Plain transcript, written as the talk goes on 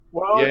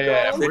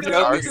Yeah, We're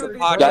starts just- the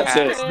podcast. That's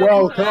it.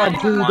 Welcome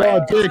to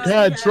the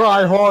Dickhead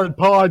Try Hard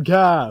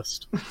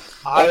podcast.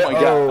 Oh my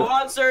god.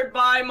 Sponsored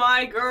by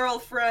my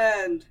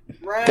girlfriend.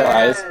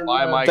 Guys,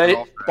 By my They-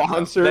 girlfriend.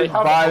 Sponsored They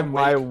have by a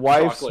my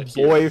white wife's chocolate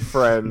here.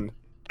 boyfriend.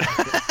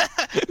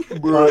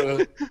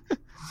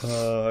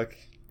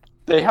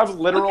 They have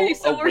literal Okay,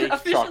 so we're awake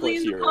officially chocolate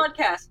in the here.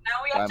 podcast.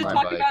 Now we have By to my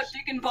talk bikes. about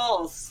dick and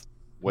balls.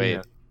 Wait.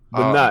 Yeah.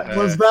 The nut. okay.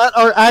 Was that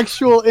our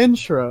actual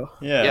intro?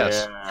 Yeah.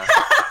 Yes.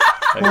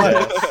 I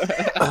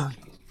guess.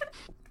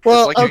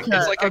 Well, it's like okay.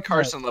 it's like a okay.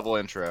 Carson level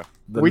intro.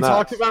 The We nut.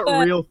 talked about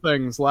real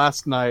things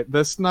last night.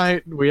 This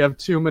night we have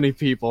too many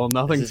people.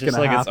 Nothing's It's just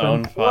gonna like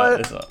happen. its own What?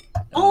 It's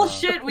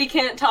Bullshit, we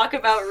can't talk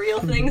about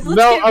real things. Let's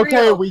No, get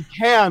okay, real. we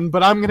can,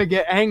 but I'm gonna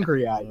get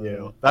angry at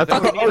you. That's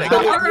Okay, what okay.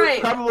 All right,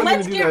 Probably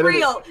let's gonna do get that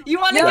real. You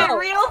want to No. get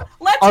real?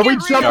 Let's Are get we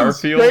real. jumping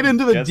Garfield straight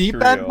into the gets deep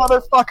end, real.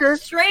 motherfucker?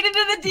 Straight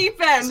into the deep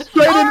end.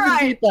 Straight All into right.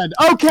 the deep end.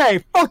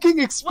 Okay, fucking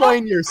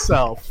explain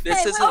yourself. This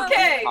Hey, isn't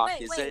okay. TikTok,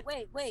 Wait, is wait,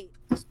 it? wait.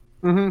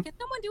 Mm-hmm. Can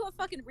someone do a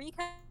fucking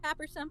recap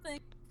or something?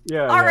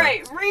 Yeah. All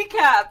right,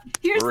 recap.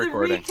 Here's We're the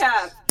recording.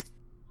 recap.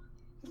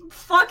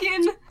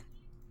 Fucking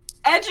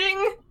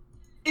edging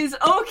is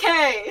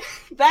okay.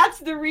 That's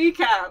the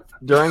recap.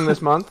 During this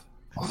month?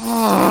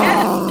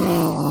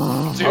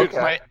 Yes. Dude, Okay.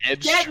 my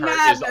edge Get chart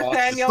mad, is off.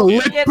 Nathaniel.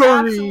 You get Slippery.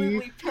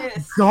 absolutely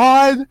pissed.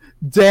 God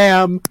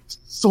damn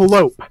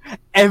slope.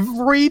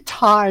 Every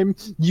time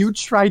you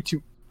try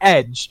to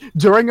edge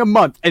during a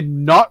month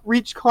and not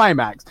reach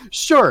climax,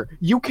 sure,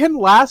 you can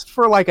last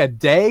for like a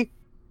day,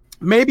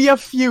 maybe a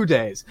few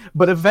days,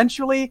 but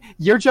eventually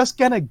you're just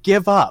gonna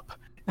give up.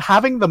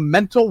 Having the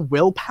mental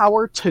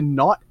willpower to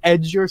not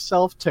edge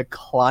yourself to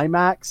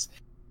climax,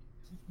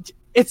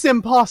 it's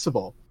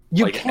impossiable.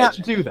 You Like can't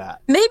edging. do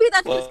that. Maybe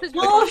that's Well, just because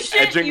Bullshit,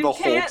 edging you the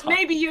whole can't. time.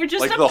 Maybe you're just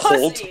Like a the pussy.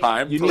 whole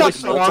time You for need like to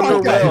Shut stronger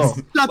multiple the fuck will. up.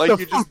 days. Shut Like the you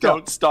just fuck up.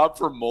 don't stop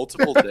for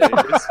multiple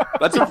days.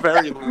 That's a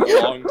very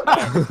long time.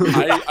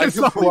 I It's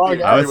a completely long-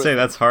 agree I would with say you.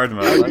 that's hard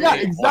mode. Let Yeah,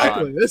 me-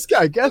 exactly. This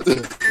guy gets it.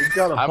 He's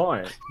got a I'm-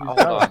 point. He's hold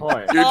got a on.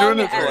 point. You're doing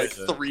it for Long like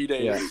as- 3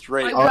 days Yeah.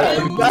 straight. My Alright,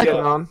 will- keep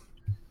going on.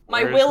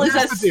 My Where will is is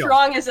Here's as the deal.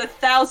 strong as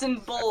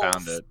 1,000 bulls. I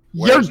found it.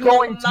 You're You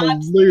going will to not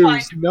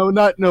lose find- No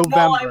Nut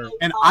November, will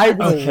and not. I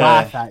will Okay.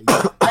 laugh at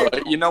you.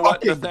 But you know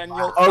what, fucking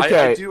Nathaniel?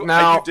 Okay, I do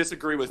now-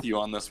 disagree with you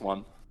on this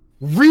one.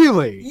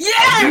 Really?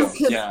 Yes!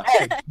 You can Yeah.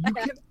 edge. You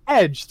can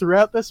edge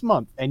throughout this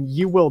month, and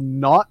you will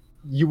not.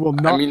 You will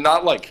not. I mean,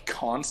 not like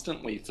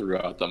constantly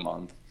throughout the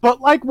month.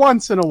 but like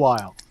once in a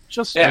while.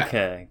 Just Yeah.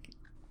 Okay.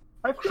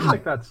 I feel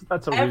like that's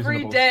a Every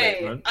reasonable day.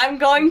 statement. I'm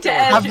going to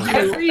Have edge you-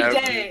 every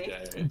day.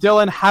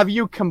 Dylan, have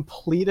you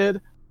completed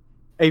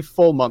a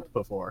full month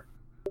before?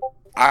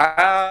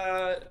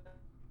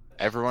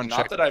 Everyone Not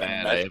check that the I've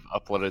bad. met- I have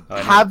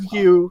uploaded Have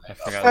you I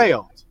forgot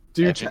failed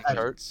due edging to edge?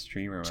 chart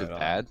streamer to mode on.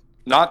 bad.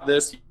 Not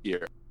this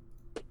year.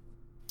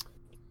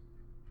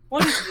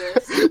 What is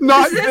this?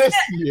 Not Is this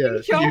year.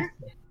 Joe?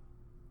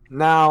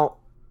 Now,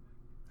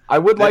 I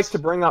would like This- to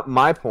bring up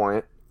my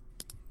point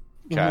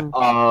Okay.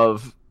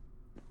 of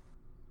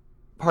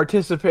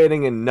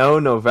participating in No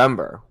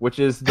November, which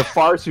is the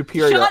far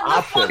superior Shut the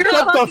option. fuck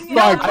Shut up! the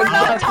No, fuck we're up.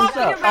 not That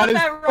talking is about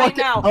that right fucking-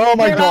 now. Oh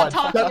my we're God,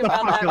 not shut the talking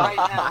about fuck that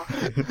up.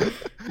 right now.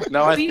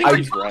 No, I We think are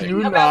he's right. talking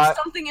Do about not-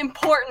 something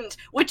important,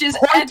 which is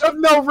Point of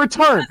no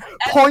return.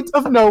 Point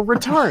of no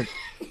return.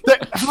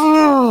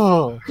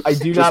 Oh. I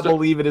do Just not a-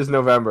 believe it is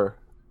November.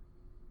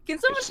 Can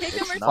someone It's- take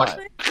him it's or not.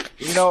 something?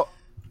 You know,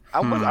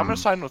 I'm Hmm. gonna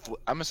side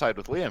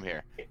with Liam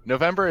here.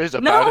 November is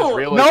about No, as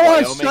real no as one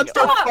Wyoming. shuts the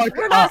Stop! fuck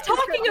We're up. not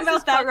talking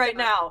about that right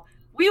now.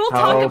 We will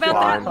talk Oh, about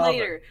fine. that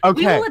later.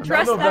 Okay. We will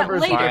address that November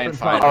is later. Fine,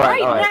 fine. But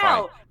Alright, right alright,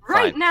 now, fine.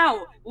 right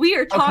now, we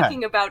are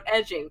talking about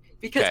edging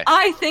because Okay.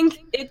 I think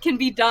it can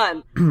be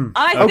done.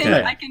 I think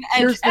Okay. I can edge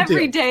Here's the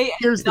every deal. day and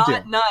Here's the not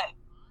deal. nut.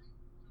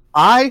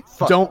 I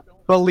don't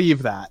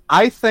believe that.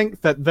 I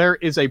think that there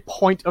is a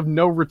point of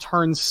no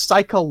return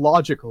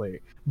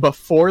psychologically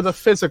before the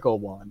physical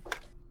one.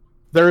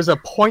 There is a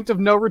point of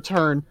no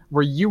return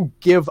where you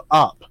give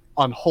up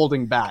on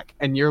holding back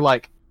and you're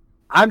like,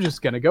 I'm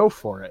just going to go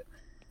for it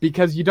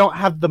because you don't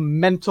have the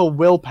mental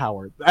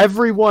willpower.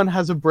 Everyone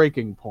has a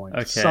breaking point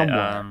Okay.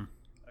 somewhere.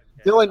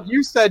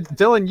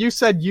 Dylan, you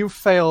said you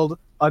failed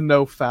a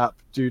no-fap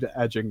due to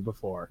edging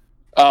before.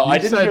 Oh, You I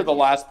didn't said- hear the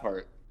last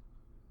part.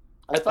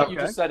 I thought you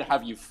Okay. just said,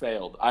 "Have you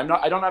failed?" I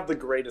don't have the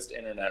greatest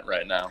internet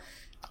right now.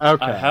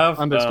 Okay, I have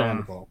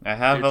understandable. I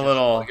have You're a just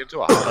little plugged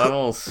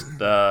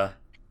into a-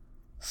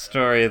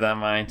 story that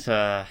might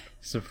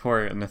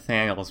support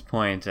Nathaniel's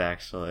point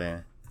actually.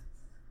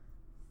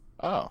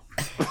 Oh.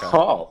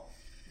 Oh,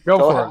 Go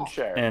go for ahead it. and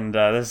share. And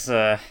this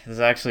is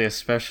actually a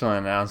special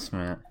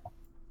announcement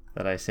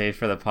that I saved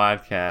for the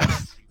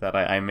podcast that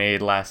I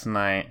made last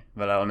night,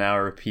 but I will now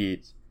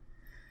repeat.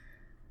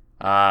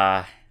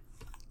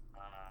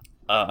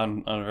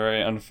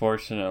 Very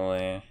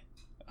unfortunately,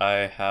 I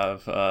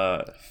have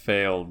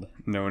failed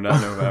No Nut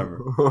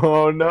November.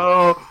 Oh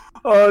no!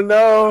 Oh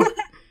no!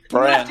 You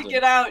have to Brandon.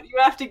 get out. You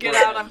have to get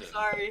out. I'm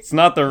sorry. It's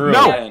not the rule.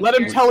 No, Yeah, let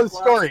him you're tell his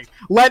lost. story.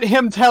 Let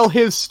him tell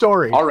his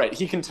story. All right,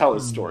 he can tell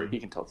his story. He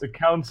can tell. The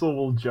council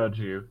will judge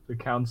you. The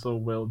council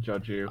will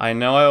judge you. I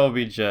know I will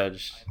be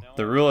judged.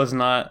 The rule is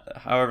not,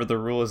 however, the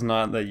rule is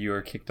not that you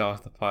are kicked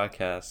off the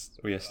podcast.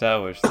 We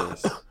established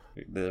this.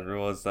 The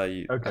rule is that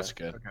you. Okay. That's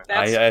good. Okay.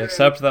 I That's true.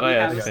 accept that I We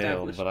have have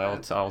failed, established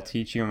but that. I'll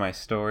teach you my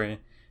story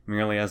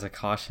merely as a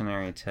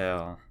cautionary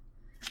tale.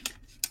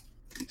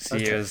 See,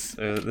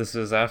 Okay. this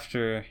was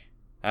after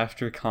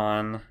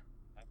con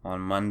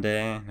on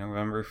Monday,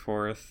 November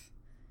 4th.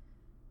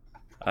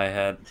 I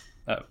had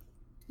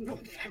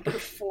November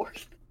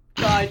 4th.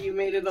 God, you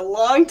made it a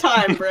long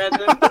time,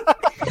 Brandon.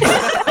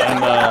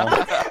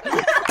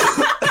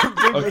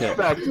 Okay.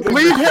 Respect, big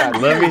Leave respect.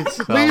 him. Let me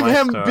tell Leave my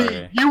him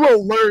story. be. You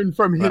will learn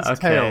from his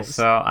Okay, tales.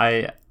 so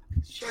I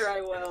Sure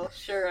I will.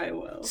 Sure I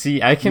will.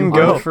 see. I can You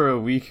go will. for a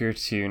week or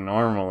two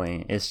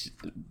normally.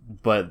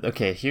 But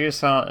okay.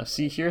 Here's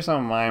how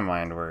my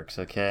mind works.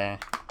 Okay,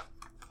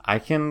 I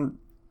can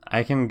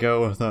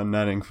go without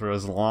nutting for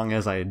as long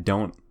as I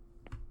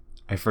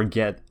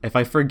forget. If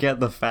I forget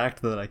the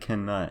fact that I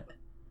can nut,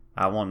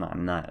 I will not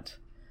nut.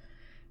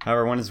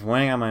 However, when it's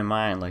weighing on my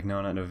mind, like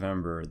No Nut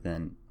November,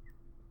 then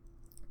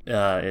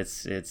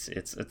it's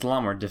a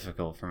lot more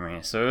difficult for me.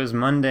 So it was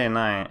Monday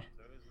night.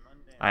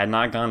 I had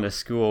not gone to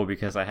school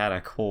because I had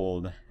a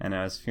cold and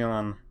I was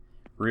feeling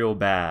real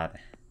bad.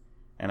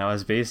 And I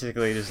was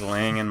basically just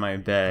laying in my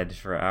bed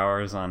for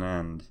hours on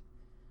end.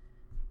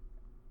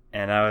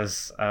 And I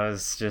was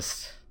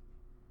just,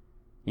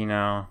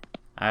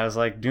 I was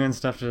like doing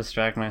stuff to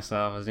distract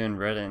myself. I was doing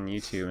Reddit and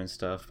YouTube and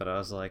stuff, but I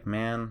was like,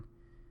 man,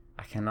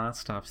 I cannot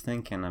stop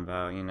thinking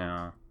about,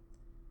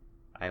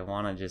 I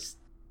want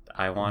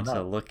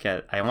to look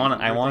at, I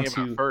want thinking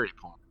to about furry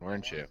porn,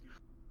 weren't you?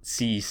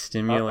 see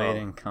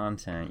stimulating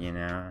content,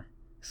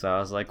 So I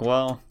was like,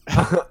 well,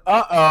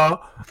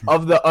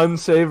 Of the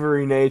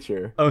unsavory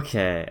nature.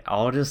 okay,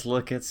 I'll just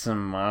look at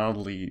some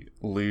mildly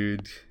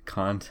lewd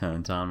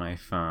content on my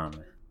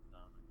phone.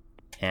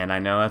 And I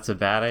know that's a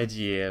bad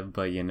idea,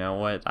 but you know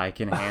what? I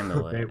can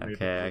handle it. Wait,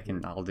 Okay,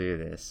 I'll do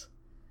this.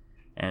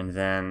 And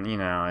then,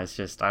 it's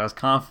just, I was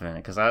confident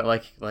because I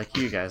like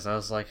you guys. I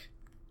was like,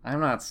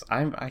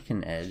 I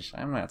can edge.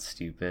 I'm not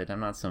stupid. I'm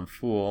not some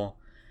fool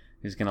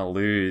who's gonna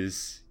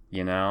lose,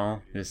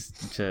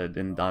 just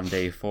on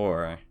day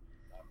 4.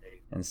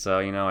 And so,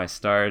 I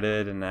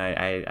started and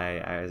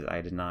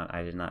I did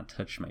not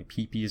touch my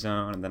pee-pee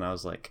zone, and then I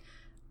was like,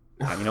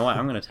 you know what?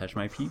 I'm gonna touch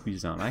my pee-pee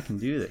zone. I can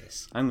do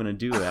this. I'm gonna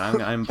do it.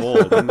 I'm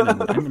bold. I'm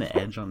gonna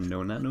edge on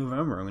No Nut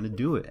November. I'm gonna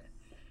do it.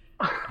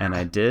 And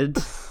I did.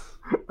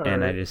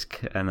 And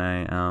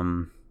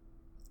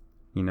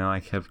I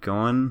kept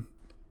going.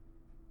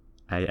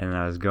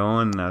 I was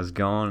going and I was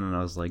going and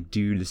I was like,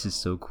 dude, this is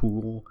so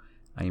cool.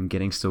 I am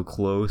getting so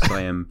close.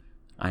 I am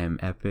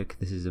epic.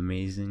 This is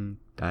amazing.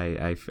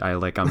 I'm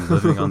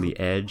living on the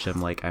edge.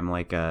 I'm like an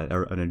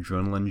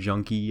adrenaline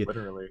junkie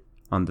Literally.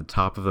 on the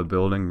top of a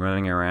building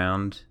running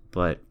around.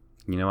 But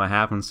you know what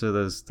happens to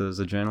those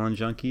adrenaline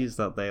junkies?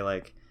 That they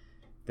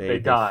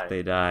die.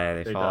 They die.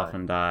 They They fall die. off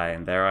and die.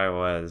 And there I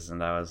was,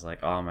 and I was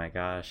like, oh my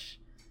gosh.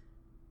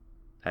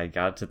 I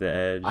got to the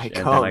edge, and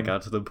then I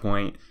got to the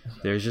point.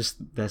 There's just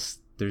this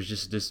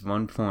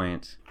one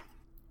point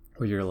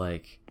where you're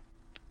like,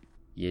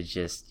 you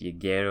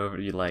go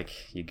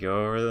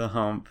over the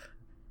hump,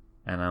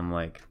 and I'm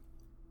like,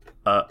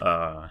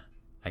 I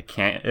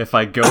can't. If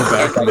I go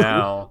back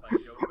now,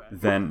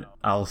 then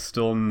I'll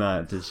still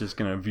nut. It's just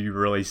gonna feel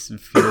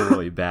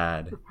really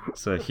bad.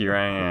 So here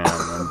I am,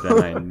 and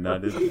then I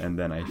nutted, and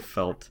then I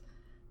felt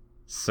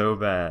so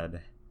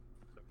bad.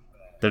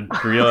 There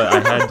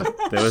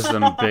was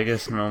the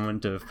biggest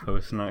moment of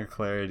post-nut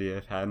clarity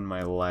I've had in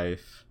my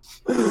life.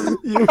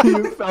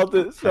 you felt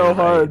it so And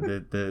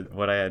hard.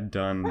 what I had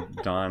done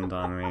dawned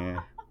on me,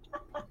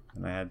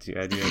 and I had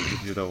to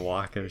do the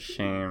walk of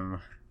shame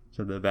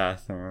to the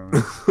bathroom.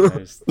 I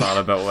just thought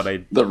about what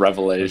I The I just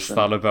revelation.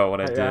 thought about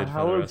what I Yeah, did for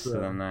how the was rest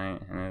of the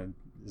night, and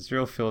this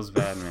real feels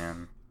bad,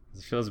 man.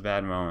 This feels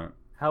bad moment.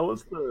 How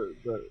was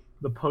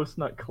the post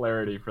nut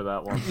clarity for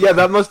that one? Yeah,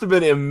 that must have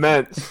been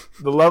immense.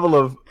 The level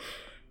of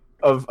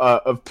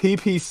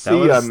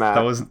PPC on that.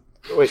 That was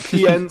Wait,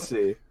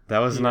 PNC. that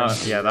was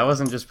not. Yeah, that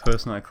wasn't just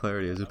post-nut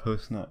clarity. It was a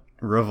post-nut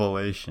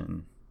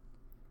revelation.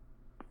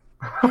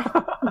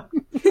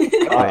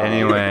 But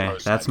anyway,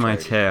 Post-nut that's my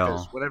clarity, tale.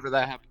 because whenever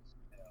that happens,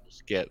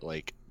 just get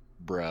like,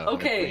 bruh. my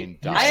Okay, brain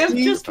I dies have from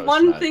just post-nut.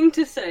 one thing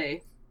to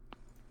say.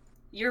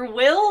 Your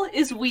will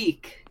is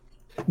weak.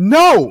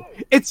 No,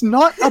 it's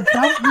not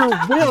about your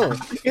will.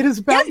 It is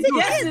about your.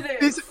 Yes,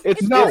 it is.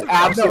 It's No,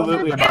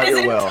 absolutely no. about It is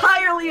your will.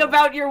 entirely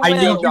about your will. I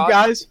need you Josh,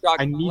 guys. Josh,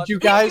 I need let's- you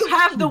guys. If you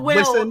have the to will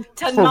listen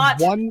to for not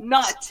one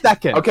nut.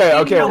 second. Okay, in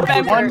okay.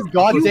 November, One you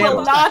goddamn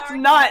will not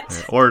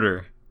nut.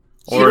 Order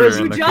You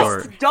in the just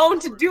court.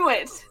 don't do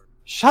it.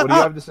 Shut What do you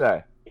up. have to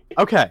say?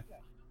 Okay.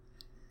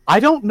 I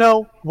don't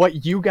know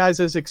what you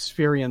guys'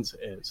 experience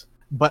is,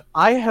 but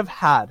I have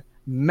had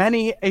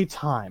many a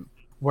time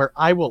where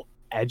I will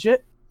edge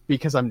it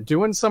because I'm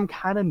doing some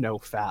kind of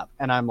nofap,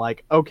 and I'm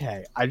like,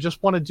 okay, I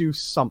just want to do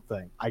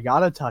something. I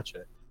gotta touch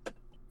it.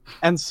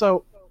 And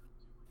so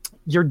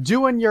you're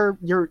doing your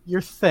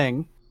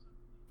thing,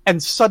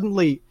 and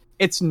suddenly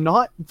it's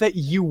not that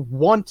you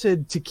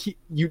wanted to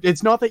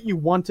it's not that you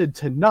wanted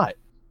to nut.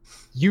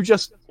 You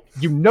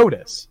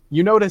notice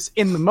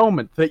in the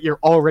moment that you're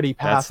already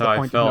past That's how the I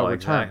point felt, of no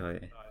return.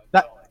 exactly.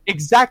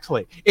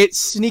 Exactly. It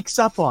sneaks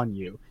up on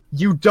you.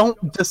 You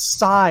don't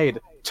decide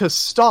to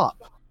stop.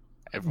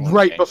 Everyone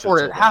Right thinks before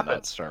until it the happens.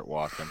 nuts start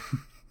walking.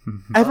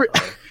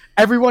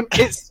 Everyone,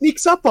 it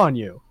sneaks up on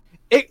you.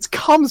 It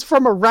comes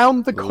from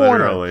around the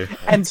corner, Literally.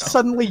 and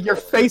suddenly you're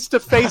face to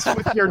face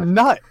with your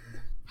nut,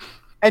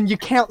 and you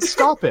can't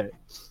stop it.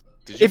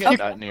 Did you If get you-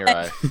 that in your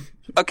eye?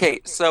 Okay,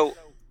 so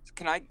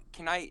can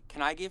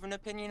I give an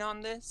opinion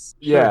on this?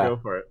 Sure, go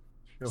for it.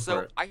 Go for So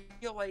it. I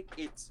feel like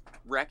it's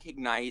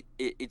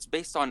it's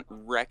based on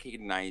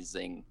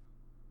recognizing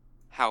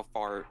how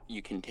far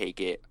you can take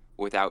it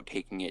without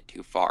taking it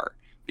too far.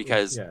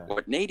 Because Yeah.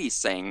 what Nady's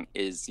saying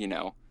is,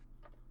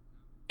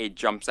 it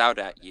jumps out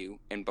at you,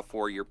 and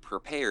before you're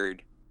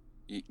prepared,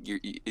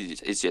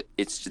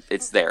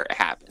 it's there. It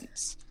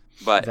happens.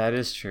 But That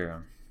is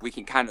true. we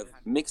can kind of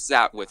mix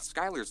that with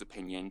Skylar's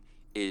opinion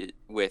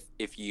with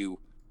if you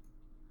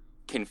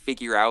can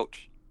figure out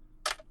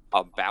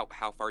about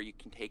how far you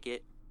can take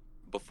it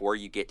before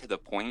you get to the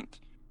point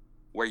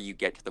where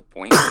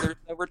there's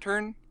no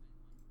return,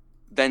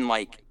 then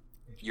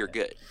you're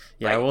good.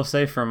 Yeah, Right. I will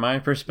say from my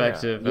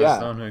perspective, Yeah. as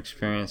someone who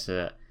experienced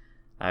it,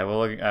 I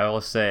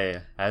will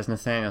say, as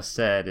Nathaniel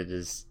said,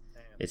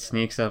 it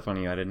sneaks up on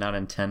you. I did not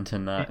intend to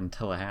nut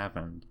until it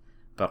happened,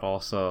 but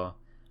also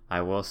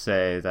I will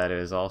say that it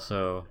was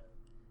also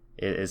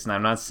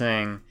I'm not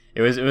saying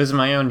it was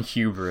my own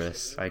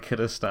hubris. I could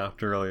have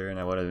stopped earlier and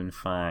I would have been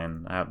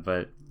fine.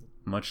 But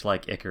much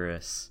like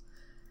Icarus,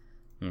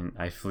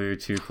 I flew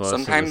too close.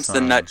 Sometimes to the the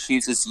sun. nut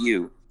chooses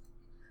you.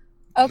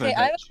 Okay,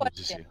 I have a Jesus,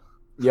 question.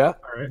 Yeah.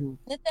 All right.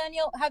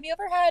 Nathaniel, have you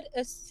ever had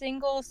a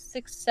single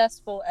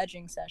successful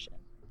edging session?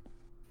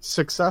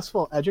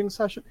 Successful edging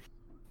session?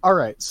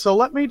 Alright, so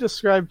let me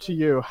describe to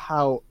you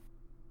how...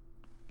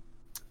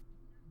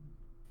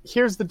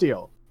 Here's the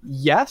deal.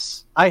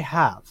 Yes, I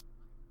have.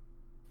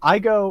 I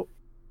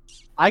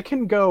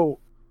can go,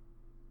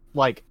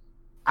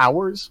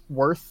 hours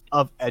worth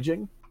of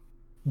edging,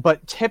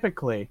 but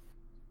typically,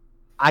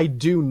 I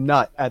do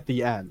nut at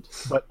the end,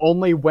 but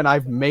only when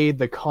I've made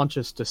the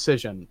conscious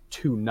decision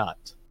to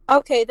nut.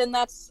 Okay, then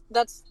that's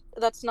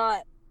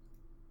not.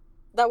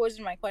 That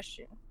wasn't my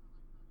question.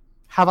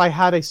 Have I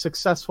had a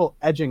successful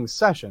edging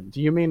session?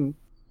 Do you mean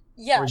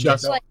Yeah, Or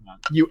just- just like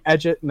you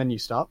edge it and then you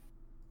stop?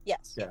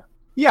 yes. Yeah.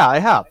 Yeah, I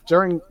have.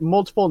 During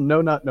multiple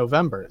no nut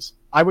Novembers,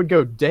 I would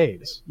go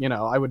days.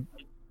 I'd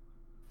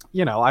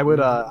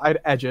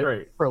edge it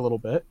Great. for a little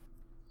bit,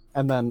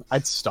 and then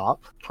I'd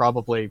stop.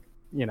 Probably,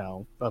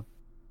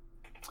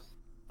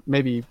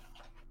 maybe.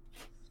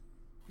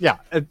 Yeah,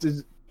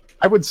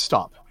 I would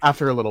stop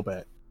after a little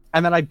bit,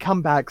 and then I'd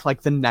come back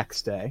the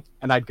next day,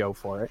 and I'd go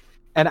for it.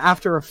 And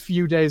after a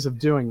few days of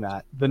doing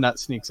that, the nut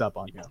sneaks up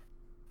on you,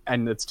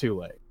 and it's too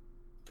late.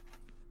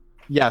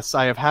 Yes,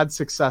 I have had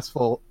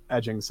successful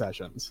edging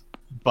sessions,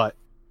 but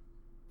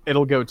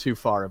it'll go too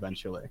far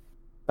eventually.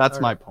 That's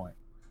my point.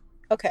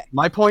 Okay.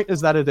 My point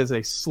is that it is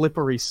a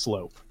slippery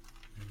slope,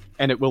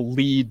 and it will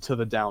lead to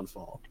the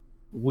downfall,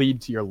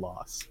 lead to your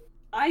loss.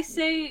 I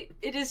say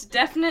it is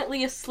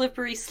definitely a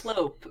slippery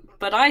slope,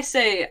 but I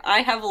say I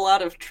have a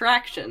lot of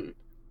traction.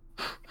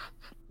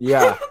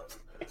 Yeah.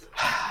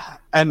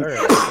 And All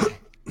right.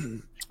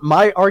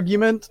 my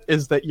argument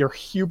is that your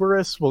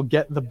hubris will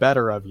get the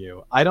better of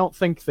you. I don't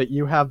think that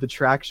you have the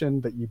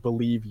traction that you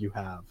believe you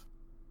have.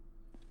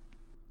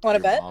 Want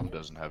to Your bet? mom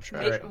doesn't have All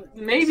traction. right.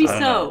 Maybe I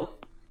don't so. know.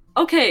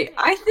 Okay,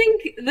 I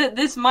think that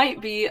this might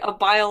be a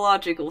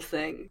biological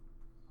thing.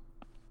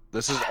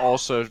 This is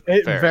also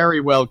It fair very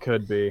well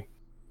could be.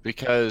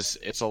 because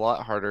it's a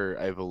lot harder,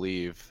 I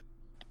believe,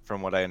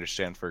 from what I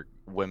understand, for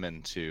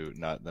women to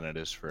nut than it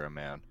is for a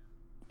man.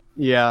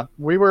 Yeah,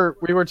 we were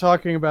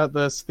talking about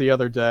this the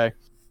other day.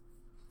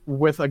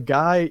 With a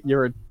guy,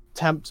 you're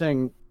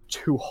attempting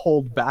to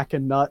hold back a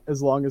nut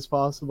as long as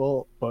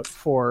possible, but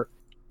for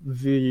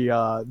the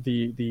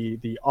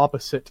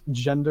opposite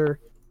gender,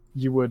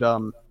 you would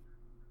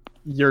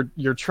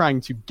you're trying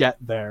to get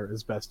there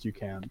as best you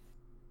can.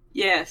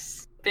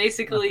 Yes.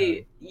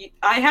 Basically,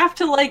 I have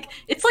to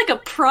it's like a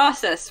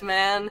process,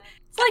 man.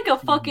 It's like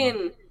a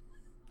fucking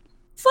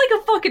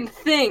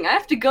thing. I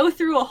have to go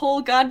through a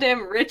whole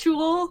goddamn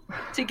ritual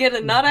to get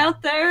a nut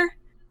out there.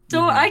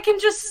 So I can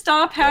just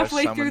stop Gotta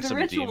halfway summon through the some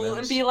ritual and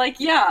demons. be like,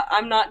 yeah,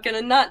 I'm not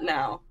gonna nut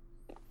now.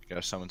 You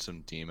gotta summon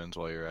some demons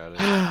while you're at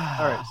it. All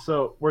right.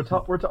 So we're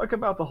talking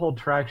about the whole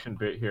traction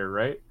bit here,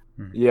 right?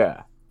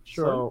 Yeah.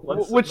 Sure. So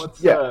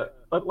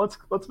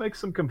let's make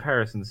some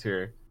comparisons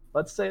here.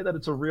 Let's say that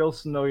it's a real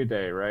snowy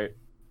day, right?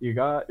 You're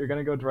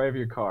gonna go drive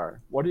your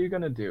car. What are you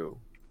gonna do?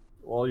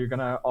 Well, you're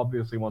gonna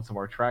obviously want some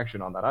more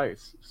traction on that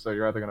ice. So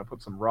you're either gonna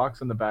put some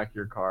rocks in the back of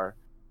your car,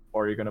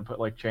 or are you gonna put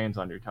like chains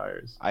on your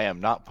tires? I am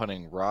not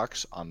putting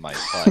rocks on my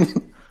butt.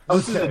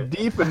 This is a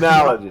deep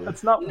analogy.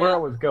 That's not where I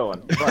was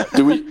going. But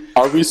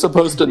Are we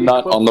supposed to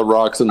nut on the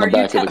rocks in the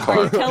back of the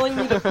Are you car? telling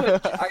me to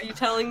put? Are you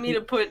telling me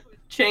to put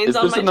chains Is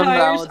on this my an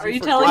tires? analogy Are you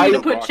for telling me to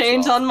driving put rocks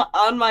chains off? on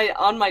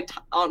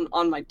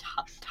my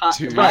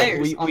Dude, tires?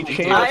 we on my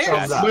changed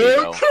tires? ourselves up.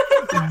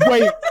 Luke,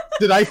 Wait,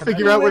 did I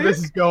figure out where this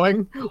is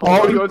going?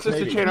 Oh, you want us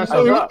to chain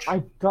ourselves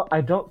up?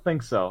 I don't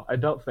think so. I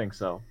don't think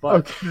so.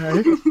 But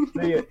Okay.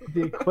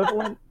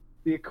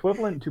 the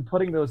equivalent to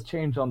putting those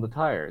chains on the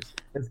tires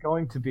is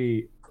going to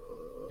be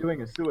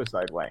doing a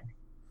suicide wank.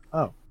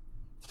 Oh.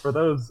 For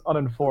those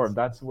uninformed,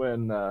 that's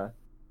when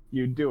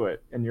you do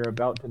it and you're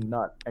about to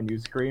nut and you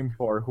scream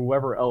for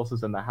whoever else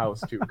is in the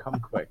house to come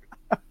quick.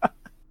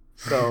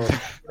 So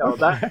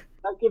that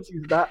gives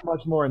you that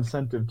much more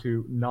incentive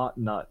to not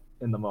nut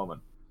in the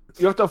moment.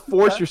 You have to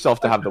force yourself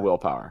to have the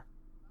willpower.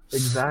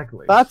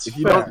 Exactly. That's If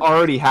you fair. don't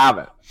already have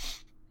it,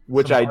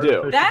 which Some I do.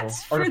 artificial-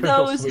 That's for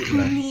artificial those who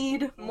sweetener.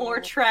 need more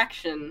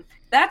traction.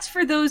 That's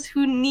for those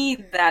who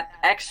need that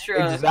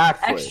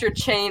Exactly. extra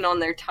chain on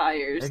their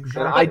tires.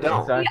 Exactly. I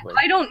don't. Exactly.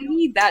 I don't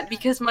need that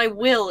because my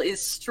will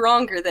is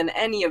stronger than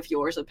any of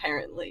yours,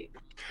 apparently.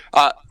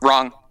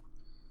 Wrong.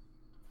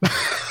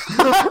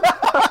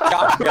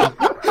 Gotcha.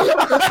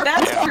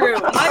 That's true.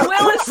 My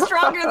will is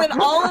stronger than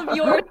all of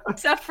yours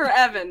except for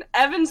Evan.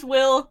 Evan's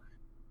will.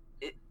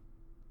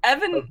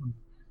 Evan.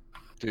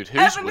 dude,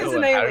 who's Evan is Will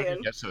an and how did alien.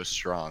 he get so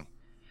strong?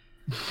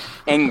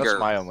 Anger. That's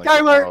my only.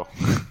 Skylar!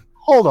 Oh.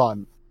 Hold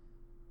on.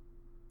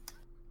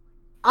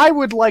 I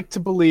would like to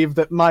believe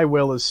that my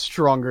will is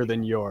stronger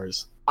than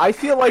yours. I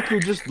feel like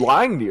you're just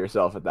lying to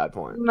yourself at that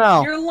point.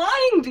 No, You're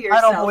lying to I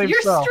yourself. don't believe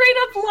You're so. straight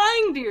up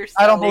lying to yourself.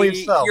 I don't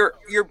believe so.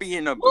 You're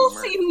being a boomer. We'll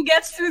see who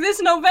gets through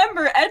this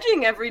November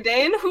edging every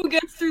day and who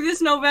gets through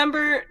this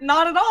November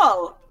not at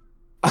all.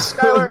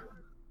 Skylar,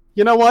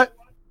 you know what?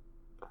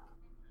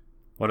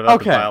 What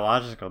about Okay. the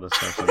biological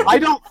discussion? I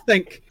don't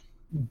think,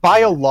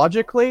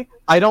 biologically,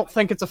 I don't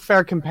think it's a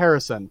fair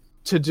comparison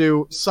to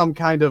do some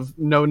kind of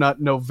no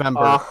nut November.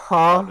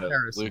 Uh-huh.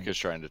 Comparison. Luke is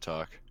trying to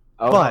talk.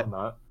 Oh, But- I'm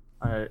not.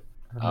 I'm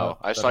Oh, not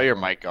I saw your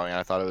mic going.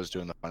 I thought it was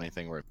doing the funny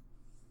thing where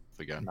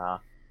again. Nah,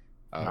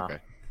 Oh, nah. okay.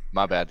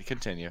 My bad.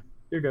 Continue.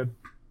 you're good.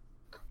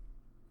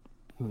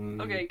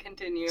 Okay,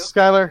 continue.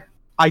 Skylar,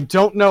 I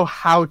don't know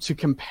how to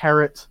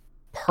compare it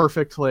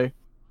perfectly,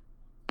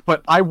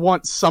 but I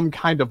want some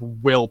kind of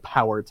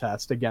willpower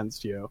test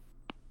against you.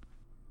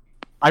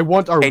 I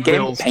want our Pain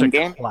game? wills Pain to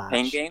game? clash.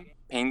 Pain game?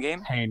 Pain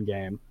game? Pain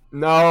game.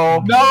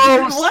 No.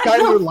 No, What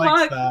Skylar the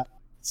likes fuck? that.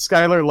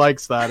 Skylar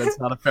likes that. It's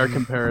not a fair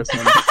comparison.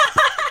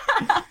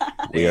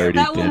 We already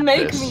that will did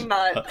make this. me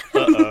nut.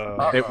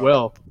 Uh-oh. It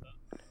will.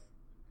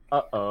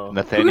 Uh-oh. Who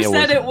Nathaniel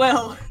said was it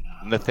will?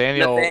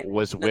 Nathaniel Nathan-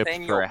 was whipped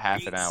Nathaniel for a half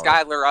beat an hour.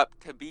 Skylar up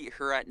to beat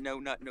her at No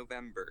Nut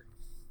November.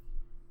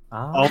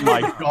 Oh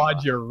my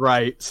god, you're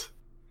right.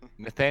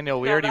 Nathaniel,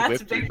 we Now already that's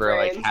whipped you big for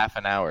like brains. half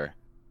an hour.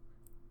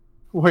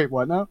 Wait,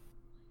 what now?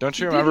 Don't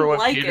you You remember didn't when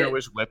like Peter it.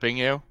 was whipping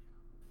you?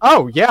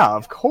 Oh, yeah,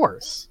 of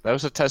course. That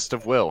was a test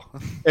of will.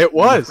 It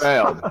was.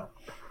 Failed.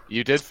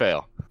 You did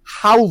fail.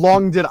 How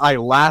long did I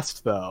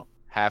last, though?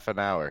 Half an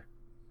hour.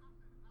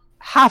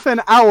 Half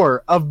an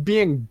hour of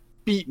being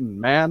beaten,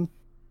 man.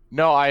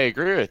 No, I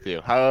agree with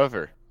you.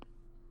 However,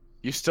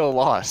 you still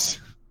lost.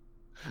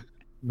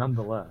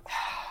 Nonetheless.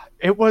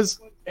 It was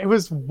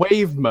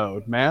wave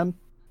mode, man.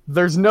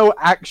 There's no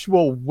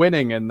actual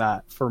winning in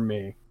that for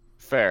me.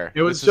 Fair.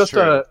 It was This is just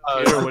true.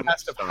 a Peter wins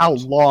test of stones. how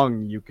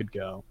long you could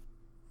go.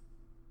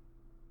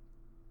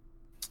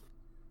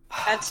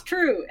 That's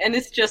true, and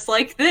it's just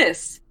like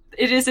this.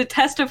 It is a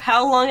test of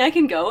how long I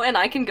can go, and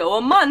I can go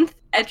a month,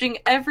 edging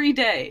every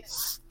day.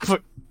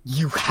 But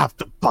you have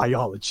the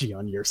biology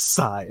on your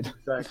side.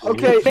 Exactly.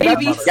 Okay,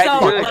 Maybe that's- so,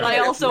 Yeah, but I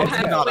also It's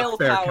have not a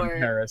fair willpower.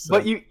 comparison.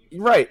 But you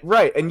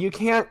right, and you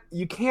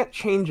can't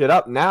change it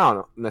up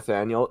now,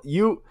 Nathaniel.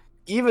 You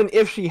even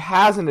if she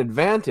has an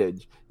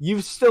advantage,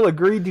 you've still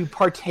agreed to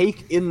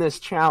partake in this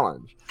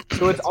challenge.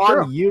 So it's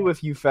on true. you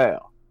if you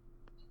fail.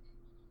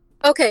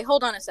 Okay,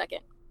 hold on a second.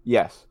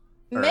 Yes.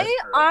 May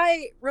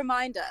I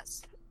remind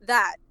us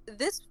that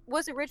this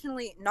was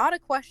originally not a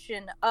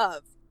question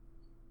of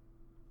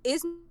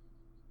is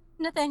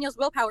Nathaniel's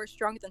willpower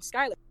stronger than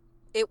Skylar?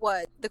 It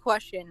was the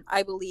question,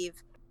 I believe,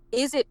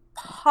 is it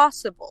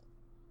possible?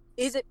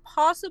 Is it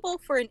possible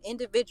for an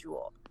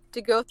individual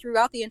to go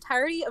throughout the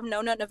entirety of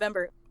No Nut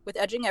November with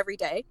edging every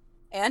day?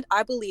 And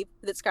I believe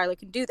that Skylar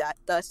can do that,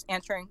 thus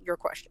answering your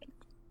question.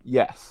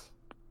 Yes.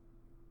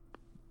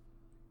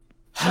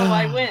 So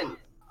I win.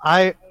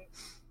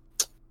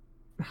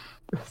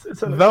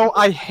 Though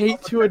I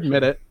hate to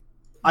admit it,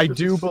 I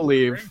do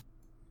believe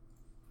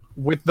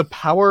with the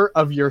power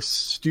of your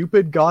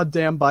stupid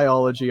goddamn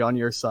biology on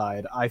your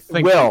side, I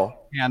think Will.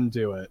 you can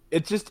do it.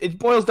 It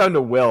boils down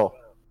to will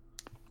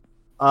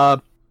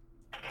power.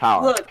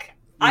 Look,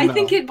 I No.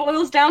 think it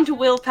boils down to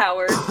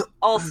willpower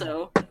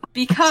also,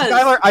 because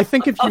Skylar, I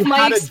think if you of my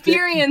had a dick, you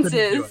couldn't do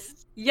it.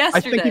 experiences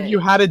yesterday. I think if you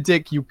had a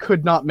dick, you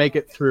could not make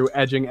it through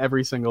edging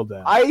every single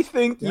day. I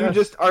think you Yes.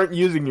 just aren't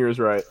using yours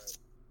right.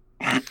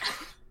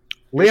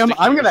 Liam,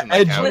 I'm gonna using my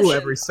edge couch. you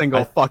every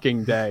single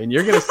fucking day, and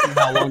you're gonna see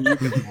how long you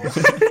can hold.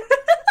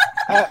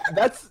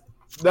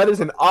 That is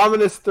an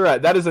ominous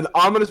threat. That is an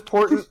ominous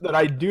portent that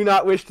I do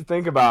not wish to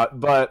think about.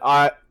 But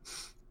I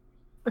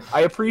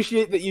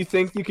appreciate that you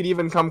think you could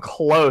even come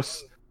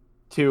close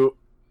to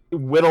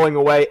whittling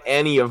away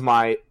any of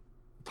my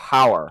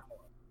power.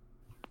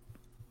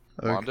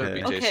 Wanda would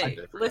be tasting Okay,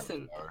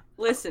 different.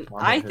 listen.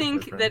 Wanda I is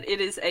think different. that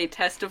it is a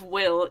test of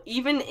will,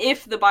 even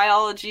if the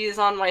biology is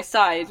on my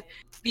side,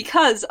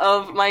 because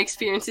of my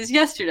experiences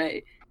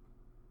yesterday,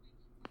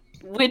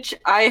 which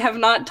I have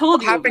not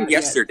told What you happened about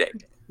yet. yesterday?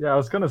 Yeah, I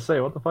was gonna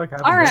say, what the fuck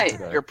happened? All right.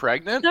 yesterday? You're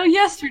pregnant? So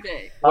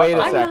yesterday, Wait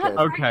a I'm second.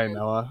 not Okay, pregnant.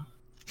 Noah.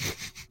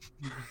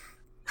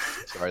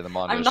 Sorry, the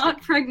Mondo. I'm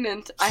not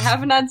pregnant. I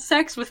haven't had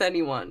sex with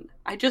anyone.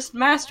 I just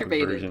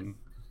masturbated Virgin.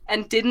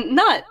 and didn't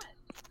nut.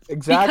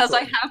 Exactly. Because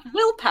I have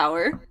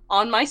willpower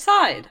on my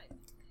side.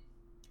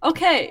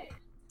 Okay,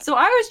 so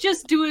I was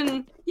just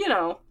doing,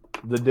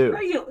 the dude.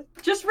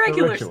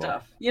 regular ritual.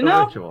 stuff, you The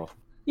know? ritual.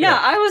 Yeah,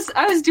 I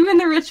was doing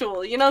the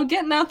ritual,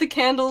 getting out the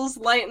candles,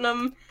 lighting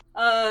them,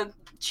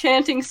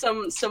 chanting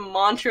some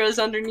mantras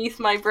underneath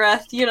my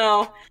breath,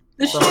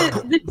 the shit,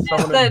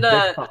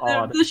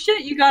 the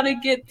shit you gotta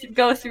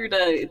go through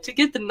to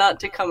get the nut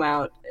to come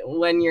out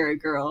when you're a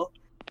girl.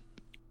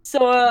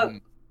 So,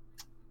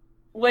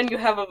 when you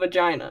have a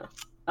vagina,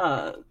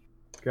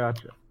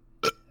 Gotcha.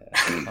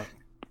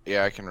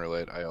 Yeah, I can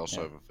relate. I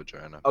also have a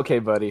vagina. Okay,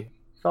 buddy.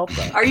 Felt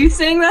that. are you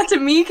saying that to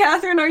me,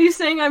 Catherine? Are you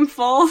saying I'm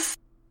false?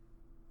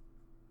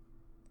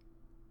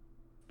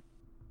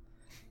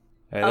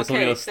 Alright, this will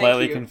Okay, be thank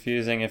slightly you.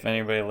 confusing if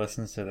anybody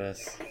listens to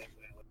this,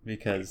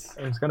 because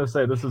I was gonna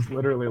say, this is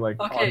literally like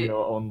Okay.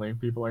 audio only.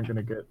 People aren't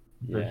gonna get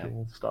Yeah.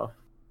 visual stuff.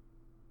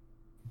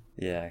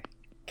 yeah,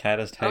 Cat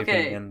is typing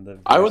Okay. in the.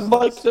 I would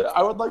like verses. to.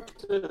 I would like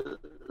to.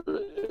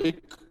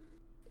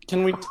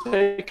 Can we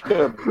take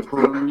a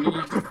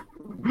brief?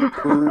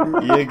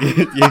 You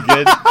good? You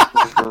good?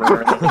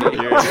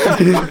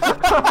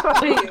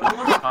 Wait,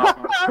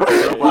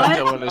 What?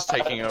 Dylan is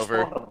taking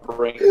over.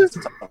 Bring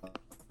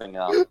something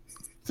up.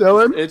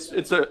 Dylan?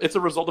 It's a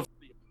result of.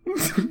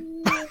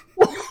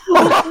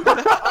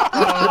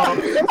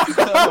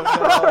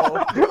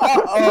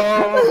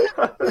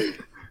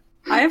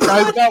 I have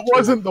Guys, not. that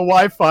wasn't the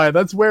Wi-Fi.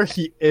 That's where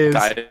he is.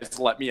 Guys,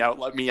 let me out.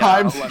 Let me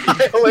Time out. Let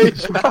me.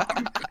 violation.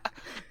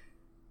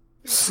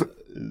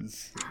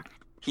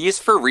 He is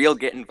for real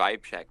getting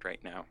vibe checked right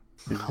now.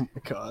 Oh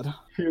my god.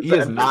 He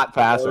is not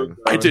passing.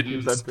 I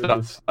didn't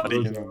stop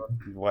studying.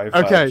 Wi-Fi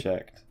Okay.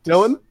 checked.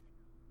 Dylan,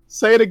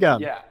 say it again.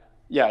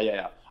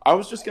 Yeah. I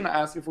was just gonna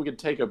ask if we could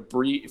take a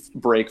brief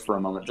break for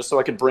a moment, just so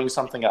I could bring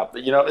something up.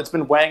 It's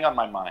been weighing on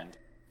my mind.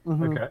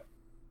 Mhm. Okay.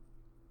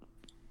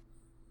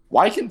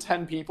 Why can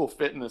 10 people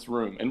fit in this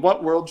room? In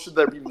what world should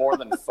there be more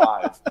than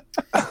 5?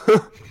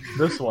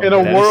 This one. In a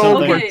That is world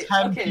something- where Okay,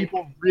 10 okay.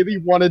 people really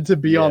wanted to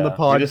be on the Yeah,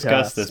 podcast. We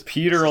discussed this.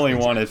 Peter only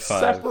wanted 5.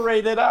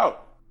 Separate it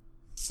out.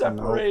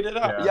 Separate it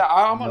out. Yeah. Yeah,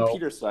 I'm on Nope.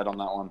 Peter's side on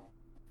that one.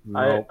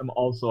 I Nope. am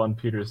also on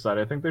Peter's side.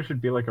 I think there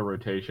should be like a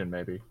rotation,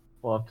 maybe.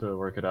 We'll have to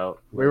work it out.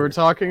 We were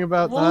talking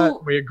about Well-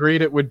 that. We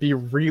agreed it would be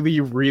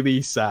really,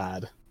 really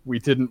sad. We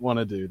didn't want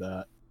to do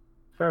that.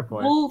 Fair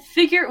point. We'll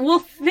figure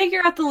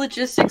out the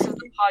logistics of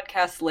the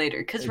podcast later.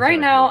 Because right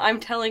now I'm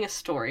telling a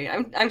story.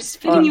 I'm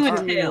spinning you a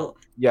tale.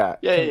 Yeah.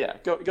 Yeah.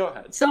 Go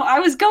ahead. So I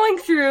was going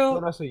through.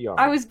 Vanessa Young.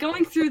 I was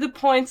going through the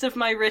points of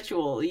my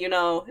ritual.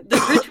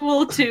 The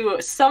ritual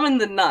to summon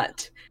the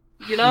nut.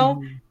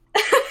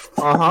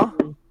 Uh-huh.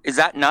 Is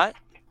that nut?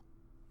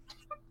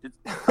 Shit,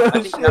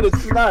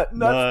 it's not.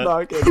 Nut.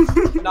 Knocking.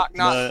 Knock knock.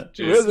 Nut.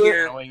 Dude, Is it?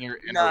 Here. knowing your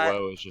inner Nut.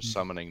 woe is just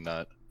summoning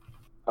nut.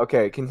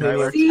 Okay, continue.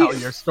 Tyler, See, tell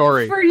your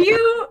story. For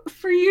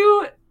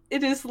you,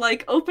 it is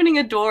like opening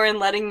a door and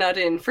letting nut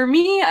in. For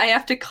me, I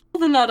have to call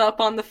the nut up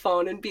on the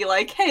phone and be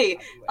like, "Hey,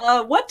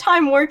 what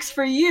time works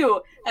for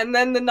you?" And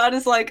then the nut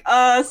is like,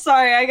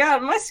 sorry,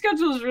 my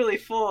schedule's really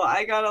full.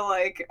 I gotta do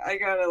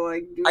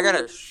I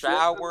gotta shit."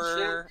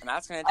 shower, and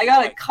that's gonna. I take,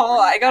 gotta like,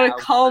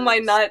 call 3 my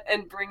hours. nut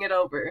and bring it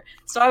over.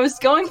 So I was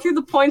going through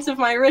the points of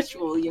my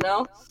ritual,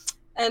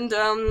 and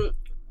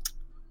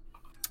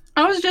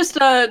I was just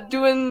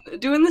doing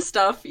the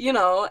stuff,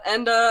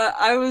 and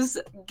I was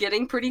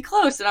getting pretty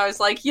close, and I was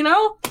like,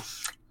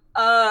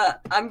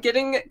 I'm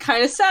getting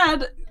kind of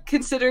sad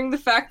considering the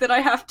fact that I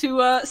have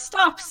to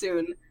stop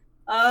soon.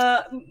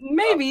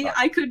 Maybe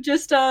I could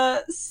just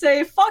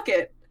say fuck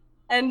it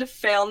and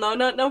fail No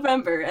Nut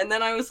November. And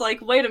then I was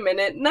like, wait a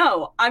minute,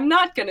 no, I'm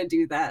not gonna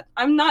do that.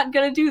 I'm not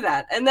gonna do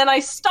that. And then I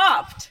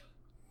stopped.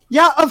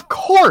 Yeah, of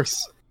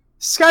course.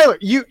 Skylar,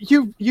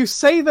 you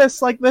say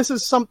this like this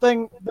is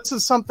something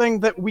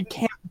that we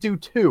can't do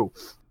too.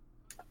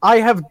 I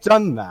have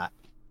done that.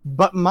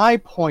 But my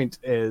point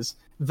is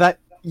that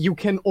you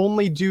can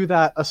only do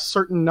that a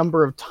certain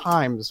number of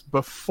times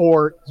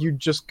before you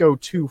just go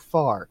too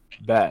far.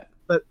 Bet.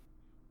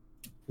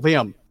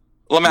 Liam,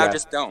 Lamau, Yeah.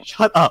 just don't.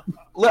 shut up.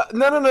 No. Just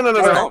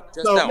don't.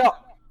 Just so- don't. No.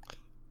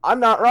 I'm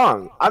not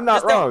wrong. I'm not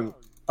Just don't. wrong.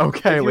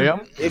 Okay,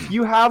 Liam. If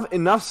you have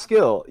enough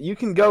skill, you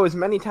can go as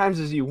many times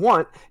as you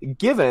want,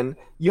 given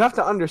you have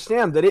to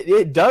understand that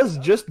it does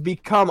just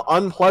become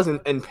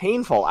unpleasant and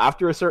painful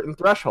after a certain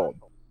threshold.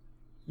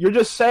 You're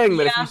just saying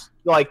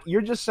that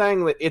you're just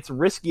saying that it's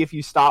risky if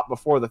you stop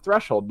before the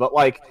threshold, but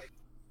like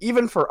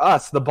even for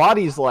us, the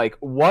body's like,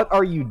 what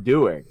are you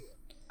doing?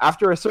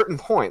 After a certain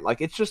point,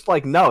 like it's just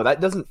like, no,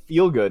 that doesn't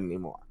feel good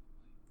anymore.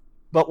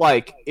 But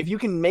like if you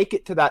can make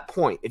it to that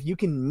point, if you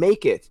can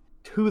make it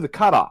to the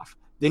cutoff,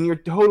 then you're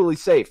totally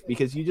safe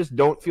because you just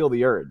don't feel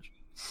the urge.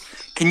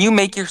 Can you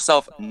make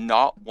yourself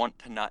not want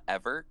to nut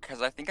ever?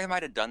 Because I think I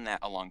might have done that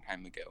a long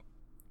time ago.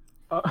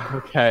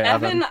 Okay,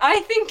 Evan,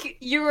 I think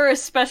you were a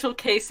special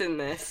case in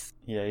this.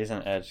 Yeah, he's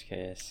an edge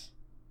case.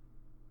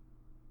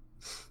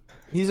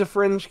 He's a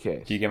fringe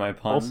case. Do you get my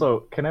pun?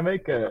 Also, can I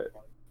make a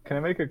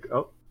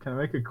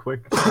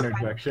quick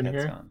interjection Cat's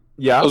here? gone.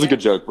 Yeah. That was a good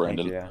joke, Thank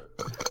Brandon.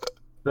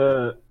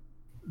 you.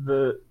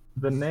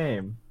 The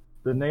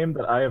name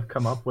that I have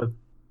come up with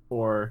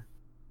for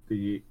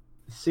the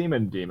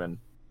semen demon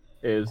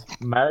is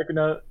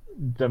Magna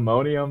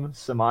Demonium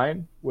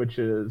Semine, which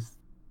is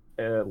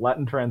a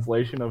Latin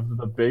translation of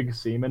the big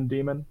semen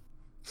demon.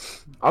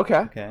 Okay.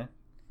 Okay.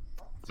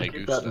 So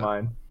keep that in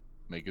mind.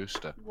 Me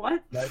gusta.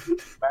 What?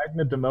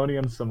 Magna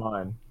Demonium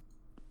Semine.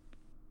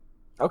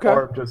 Okay.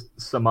 Or just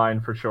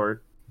Semine for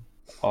short.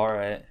 All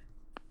right.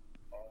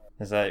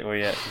 Is that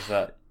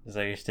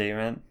your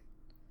statement?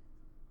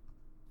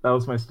 That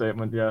was my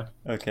statement, yeah.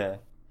 Okay.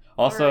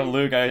 Also, Alright.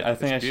 Luke, I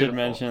think It's I should beautiful.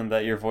 mention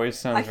that your voice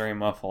sounds I- very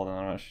muffled, and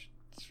I'm not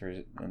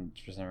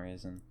for some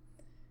reason.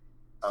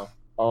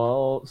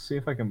 I'll see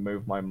if I can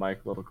move my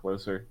mic a little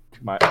closer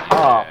to my. Yeah.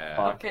 Oh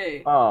fuck!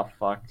 Okay. Oh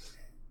fuck!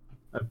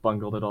 I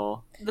bungled it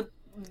all.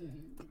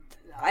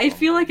 I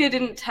feel like I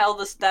didn't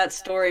tell that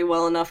story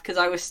well enough because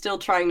I was still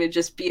trying to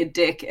just be a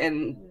dick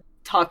and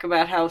talk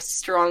about how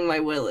strong my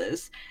will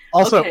is.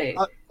 Also, Okay,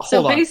 hold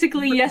So on.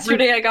 basically,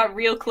 yesterday I got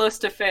real close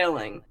to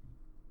failing,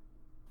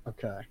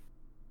 Okay.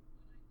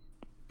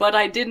 but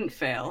I didn't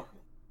fail.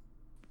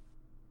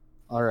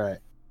 All right.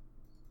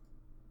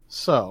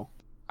 So,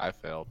 I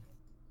failed.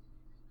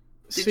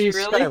 Did see, you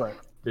really? Skylar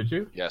Did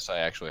you? Yes, I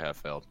actually have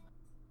failed.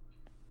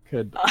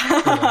 could.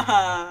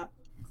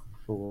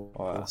 Fool.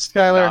 Wow.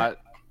 Skylar, Not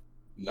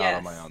Yes.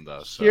 on my own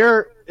though. So.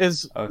 here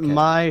is Okay.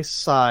 my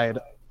side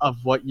of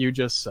what you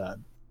just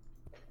said.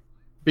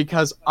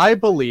 Because I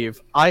believe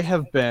I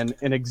have been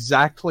in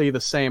exactly the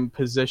same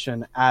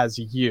position as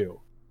you.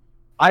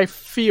 I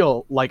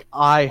feel like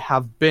I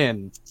have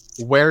been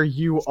where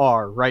you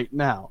are right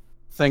now,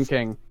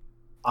 thinking,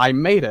 I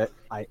made it,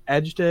 I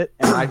edged it,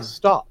 and I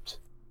stopped.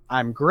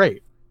 I'm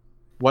great.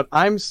 What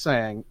I'm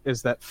saying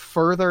is that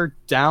further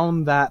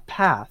down that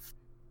path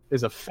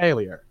is a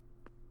failure.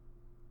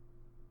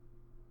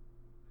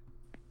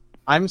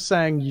 I'm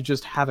saying you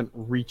just haven't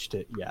reached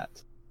it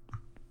yet.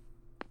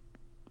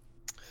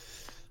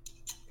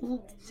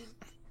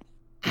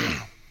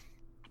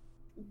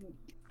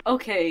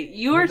 Okay,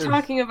 you are What is-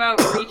 talking about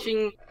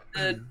reaching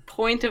the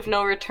point of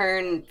no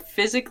return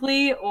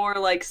physically or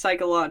like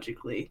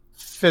psychologically?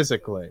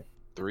 Physically.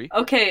 3.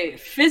 Okay,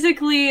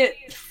 physically,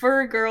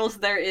 for girls,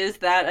 there is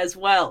that as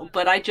well,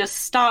 but I just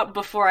stop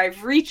before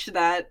I've reached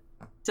that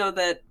so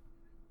that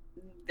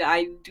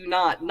I do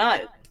not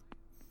nut.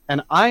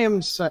 And I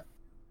am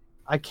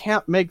I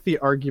can't make the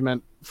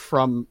argument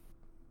from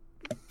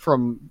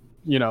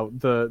you know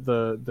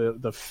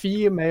the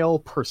female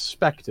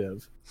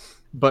perspective,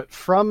 but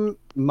from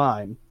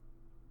mine,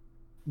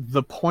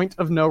 the point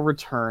of no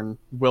return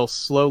will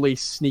slowly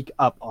sneak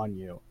up on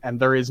you, and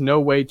there is no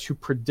way to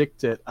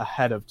predict it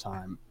ahead of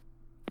time,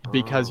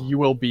 because you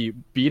will be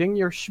beating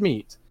your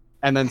schmeat,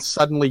 and then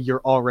suddenly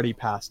you're already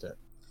past it.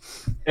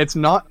 It's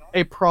not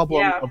a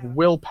problem Yeah. of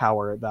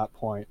willpower at that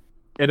point.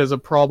 It is a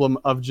problem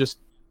of just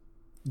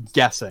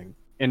guessing,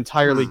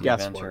 entirely Event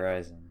guesswork.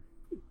 Horizon.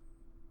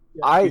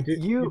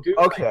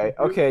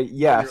 Okay,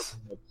 yes.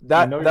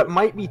 That You know that your-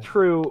 might be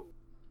true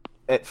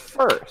at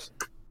first.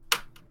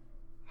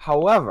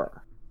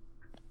 However,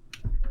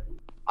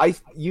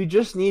 you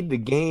just need to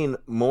gain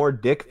more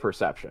dick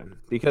perception,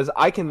 because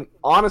I can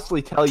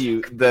honestly tell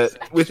you that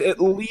with at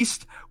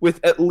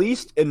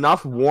least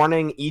enough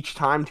warning each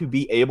time to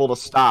be able to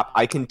stop,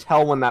 I can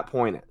tell when that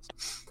point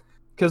is.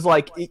 Because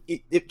like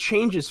it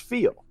changes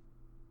feel.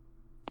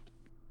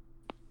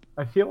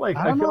 I feel like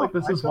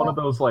this is one of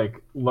those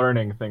like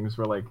learning things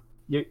where like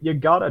you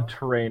gotta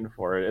train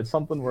for it. It's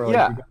something where like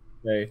Yeah. you gotta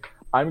say,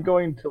 I'm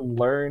going to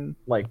learn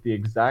like the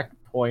exact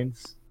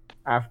points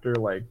after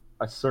like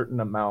a certain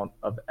amount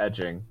of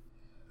edging.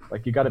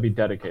 Like you gotta be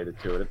dedicated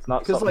to it. It's not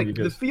Because something like you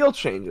the just feel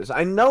changes.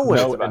 I know when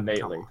know it's about to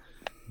innately. come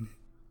on.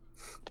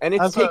 And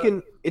As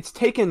a- it's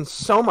taken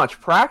so much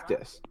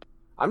practice.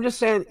 I'm just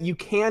saying you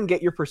can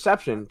get your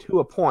perception to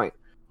a point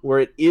where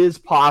it is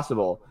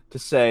possible to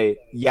say,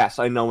 yes,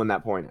 I know when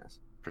that point is.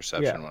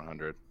 Perception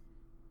 100.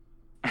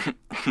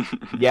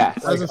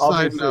 Yes. As a Like, side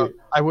obviously- note,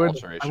 I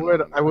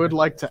Alteration would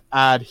like to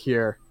add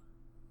here.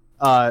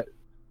 I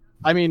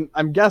mean,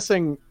 I'm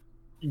guessing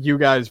you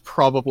guys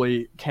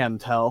probably can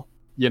tell,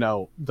 you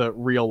know, the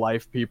real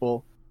life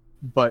people,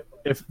 but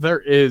if there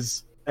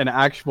is an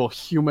actual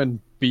human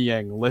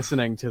being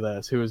listening to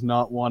this who is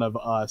not one of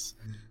us,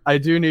 I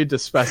do need to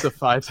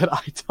specify that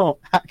I don't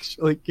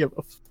actually give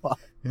a fuck.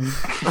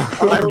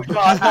 I'm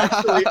not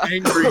actually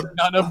angry.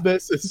 None of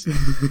this is.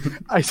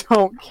 I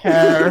don't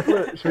care.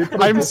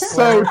 I'm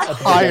so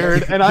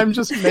tired, and I'm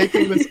just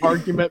making this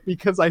argument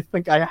because I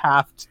think I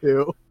have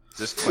to.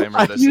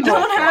 Disclaimer: this You is a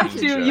don't have fucking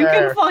to. joke. You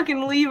can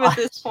fucking leave at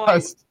this I point.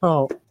 just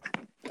don't.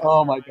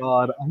 Oh my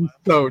god, I'm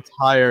so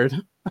tired.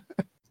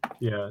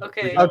 Yeah.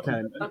 Okay.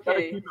 Okay.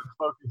 Gotta keep it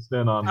focused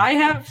in on. I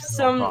have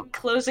some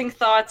closing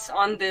thoughts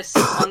on this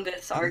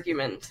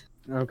argument.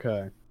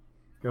 Okay.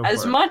 Go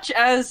As for it. much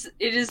as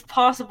it is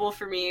possible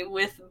for me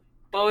with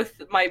both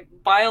my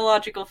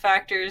biological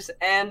factors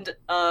and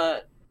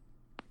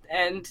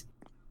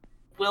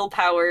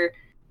willpower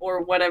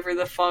or whatever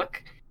the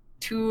fuck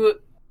to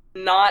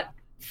not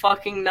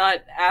fucking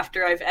nut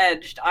after I've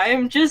edged,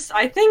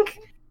 I think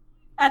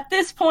at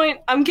this point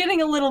I'm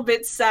getting a little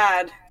bit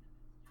sad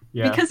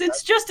Yeah. because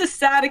it's just a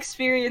sad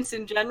experience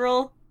in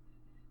general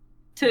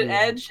to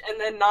edge and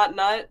then not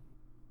nut.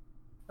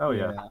 Oh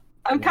yeah.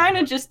 I'm kind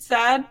of just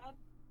sad.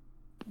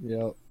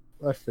 Yep.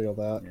 I feel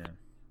that. Yeah.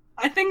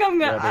 I think I'm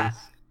gonna. Yeah, it is.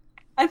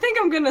 I think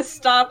I'm gonna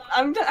stop.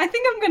 I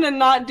think I'm gonna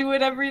not do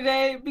it every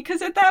day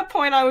because at that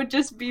point I would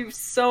just be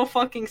so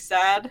fucking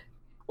sad.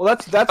 Well,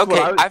 that's Okay,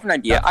 what I have an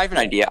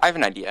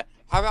idea.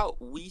 How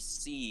about we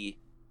see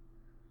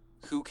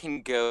who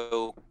can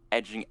go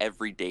edging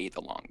every day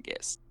the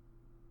longest?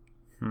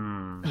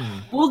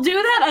 We'll do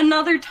that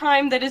another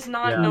time. That is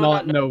not Yeah.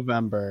 Not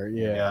November.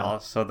 Yeah.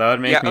 Also, that would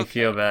make Yeah, me okay.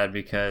 feel bad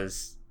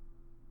because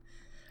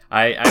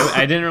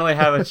I didn't really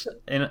have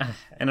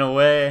in a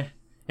way,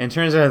 in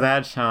terms of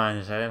that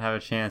challenge, I didn't have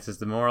a chance. As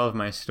the moral of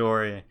my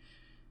story,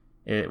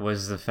 it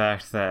was the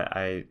fact that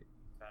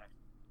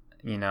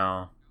You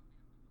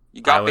I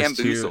got was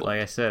bamboozled.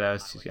 like I said,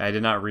 I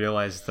did not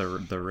realize the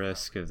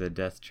risk of the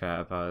death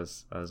trap I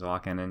was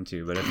walking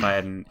into. But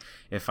I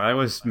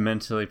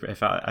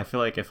feel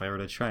like if I were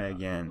to try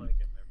again,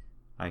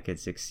 I could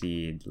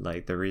succeed.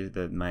 Like the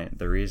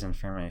reason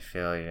for my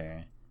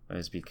failure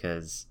was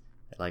because,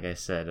 like I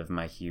said, of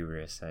my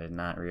hubris. I did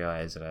not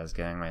realize what I was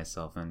getting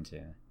myself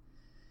into.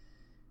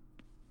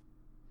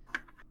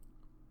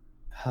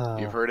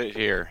 You've heard it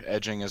here.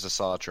 Edging is a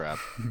saw trap.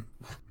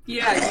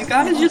 Yeah, you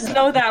gotta just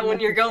know that when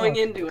you're going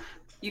into it.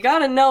 You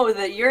gotta know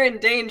that you're in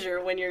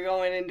danger when you're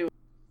going into it.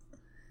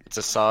 It's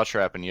a saw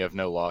trap, and you have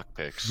no lock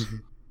picks.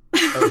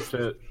 Oh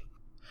shit.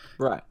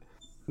 right.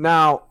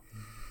 Now,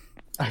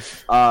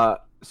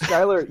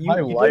 Skylar, My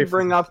you life did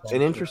bring is up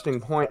an interesting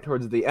point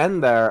towards the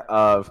end there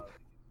of,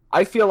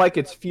 I feel like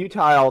it's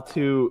futile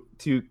to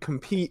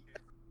compete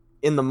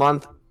in the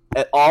month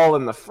at all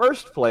in the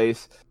first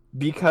place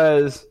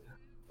because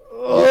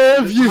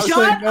If you Shut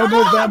say no up!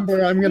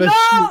 November, I'm gonna No,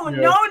 shoot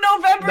you. no,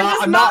 November No,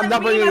 does I'm not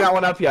not bringing mean that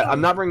one up yet.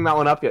 I'm not bringing that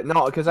one up yet.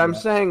 No, because I'm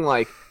saying,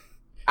 like,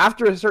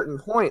 after a certain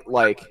point,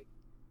 like,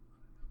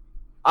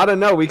 I don't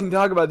know, we can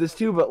talk about this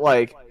too, but,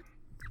 like,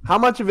 how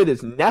much of it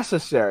is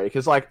necessary?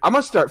 Because, like, I'm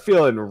gonna start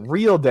feeling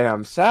real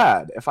damn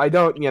sad if I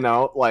don't,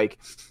 like,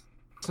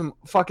 some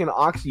fucking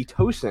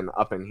oxytocin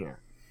up in here.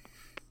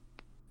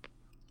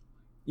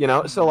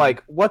 So,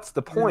 like, what's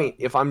the point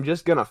if I'm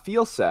just gonna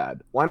feel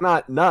sad? Why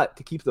not nut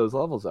to keep those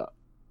levels up?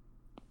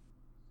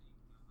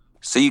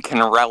 So you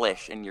can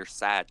relish in your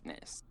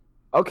sadness.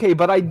 Okay,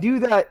 but I do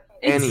that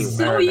It's anyway.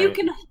 so you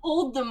can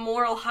hold the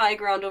moral high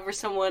ground over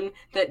someone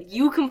that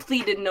you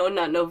completed No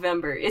Nut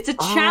November. It's a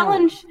Oh.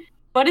 challenge,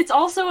 but it's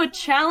also a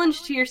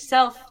challenge to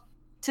yourself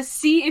to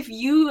see if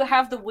you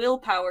have the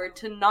willpower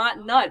to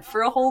not nut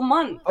for a whole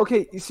month.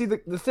 Okay, you see, the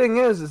thing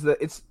is that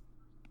it's,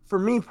 for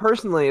me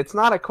personally, it's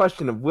not a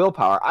question of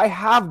willpower. I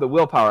have the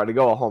willpower to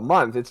go a whole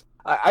month.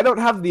 I don't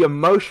have the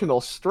emotional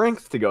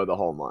strength to go the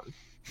whole month.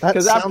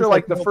 Because after,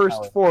 like, the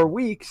first 4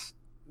 weeks,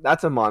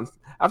 that's a month.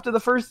 After the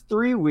first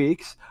 3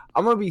 weeks,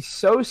 I'm going to be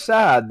so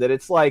sad that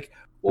it's like,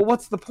 well,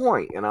 what's the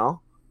point,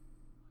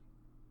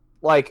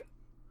 Like,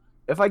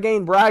 if I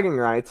gain bragging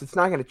rights, it's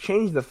not going to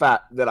change the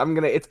fact that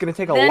it's going to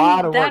take a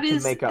lot of work to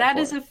make up that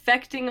for is it.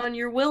 affecting on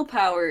your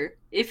willpower.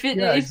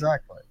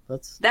 Exactly.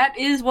 That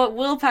is what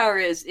willpower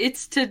is.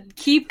 It's to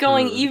keep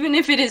going even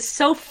if it is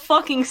so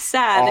fucking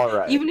sad. All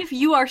right. Even if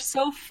you are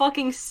so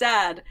fucking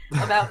sad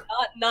about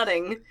not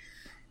nutting,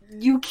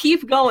 you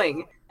keep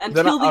going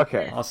until the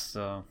okay. end.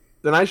 Also,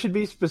 Then I should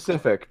be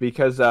specific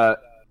because yeah,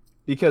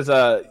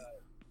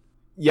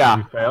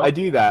 You fail? I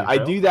do that. You I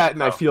fail? do that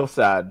and I Oh. feel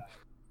sad.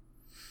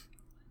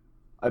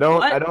 I don't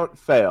What?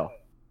 fail.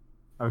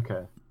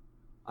 Okay.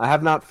 I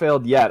have not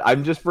failed yet.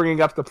 I'm just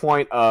bringing up the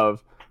point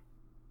of,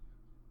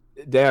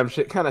 damn,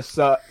 shit kind of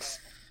sucks.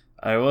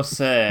 I will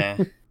say,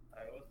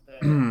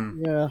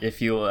 Yeah.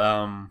 if you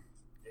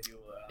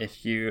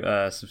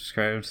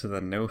subscribe to the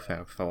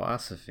NoFap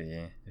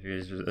philosophy, if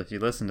you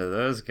listen to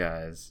those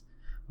guys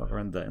over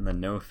in the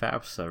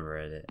NoFap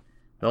subreddit,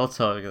 they'll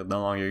tell you the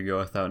longer you go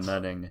without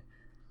nutting,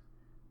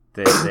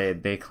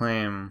 they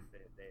claim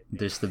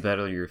just the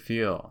better you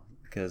feel,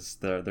 because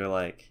they're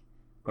like,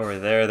 over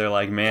there, they're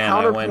like, man,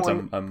 I went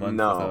Counterpoint, a month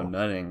no. without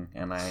nutting,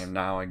 and I am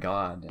now a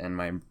god, and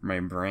my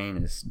brain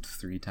is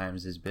 3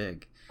 times as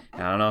big.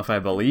 And I don't know if I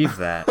believe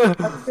that,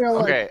 I feel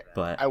like Okay,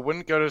 but I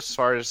wouldn't go as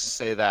far as to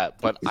say that,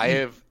 but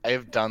I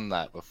have done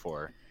that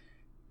before,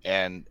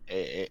 and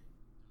it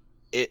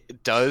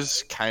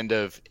does kind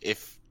of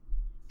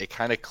it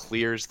kind of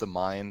clears the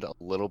mind a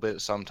little bit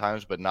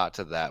sometimes, but not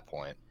to that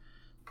point.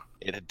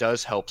 It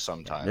does help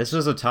sometimes. this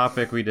was a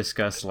topic we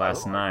discussed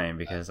last night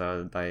because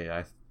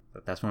I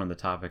that's one of the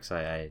topics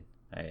I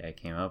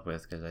came up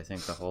with because I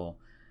think the whole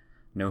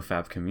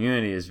NoFap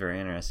community is very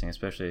interesting,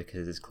 especially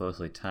because it's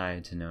closely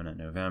tied to No Nut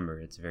November.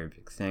 It's a very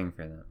big thing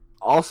for them.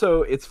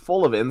 Also, it's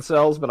full of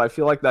incels, but I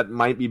feel like that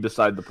might be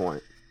beside the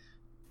point.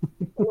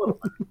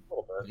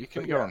 You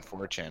can go on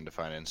 4chan to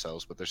find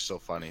incels, but there's still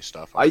funny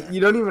stuff. You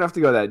don't even have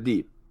to go that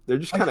deep. They're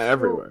just kind of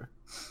everywhere.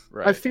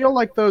 Right. I feel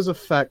like those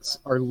effects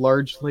are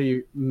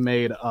largely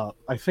made up.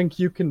 I think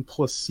you can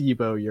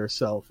placebo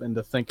yourself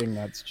into thinking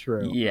that's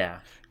true. Yeah,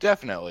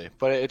 Definitely,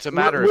 but it's a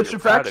matter Which of you're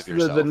proud effects? of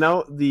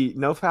yourself. The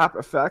NoFap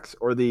effects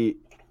or the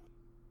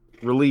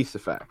release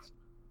effects?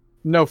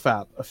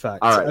 NoFap effects.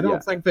 All right, I don't yeah.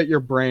 think that your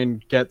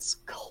brain gets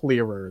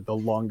clearer the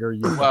longer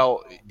you.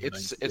 Well,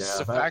 it's Yeah, the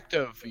that- fact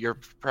of you're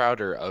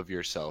prouder of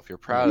yourself. You're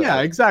proud. Yeah,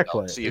 of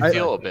exactly. yourself, so you I-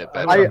 feel a bit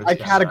better. I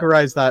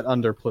categorize that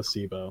under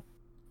placebo.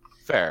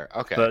 Fair.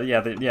 Okay. but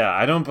yeah,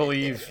 I don't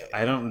believe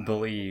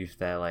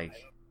that like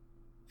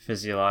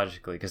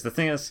physiologically, because the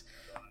thing is,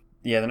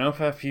 yeah, the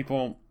NoFap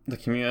people, the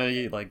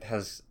community like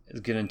has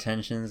good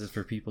intentions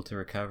for people to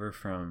recover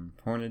from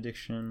porn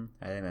addiction.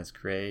 I think that's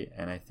great,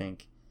 and I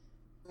think,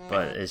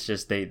 but it's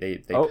just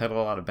they Oh. peddle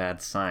a lot of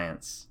bad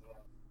science.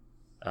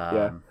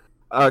 Yeah.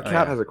 Oh, Kat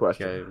yeah. has a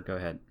question. Go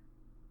ahead.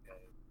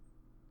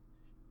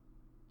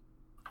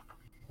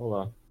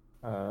 Hold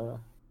on.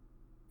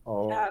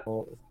 Kat.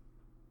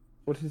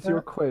 What is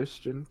your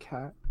question,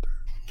 Kat?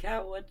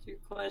 Kat, what's your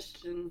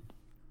question?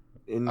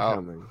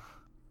 Incoming.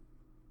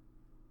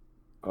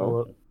 Oh.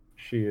 Well,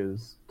 she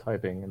is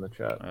typing in the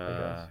chat. I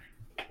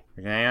guess.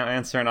 We're gonna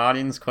answer an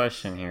audience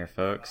question here,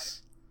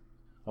 folks.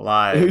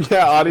 Live.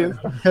 Yeah, audience.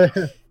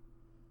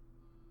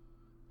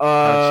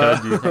 How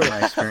Chud do you think my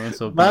experience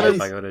will be that if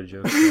is- I go to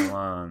Joke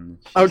Salon?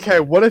 Okay,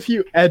 what if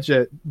you edge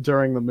it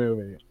during the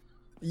movie?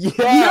 Yeah.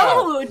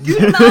 No, do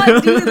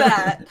not do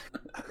that.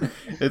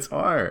 It's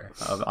hard.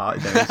 That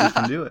means you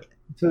can do it.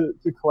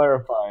 To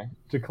clarify,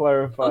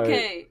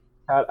 Okay,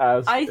 Kat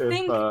asked I if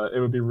think- it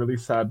would be really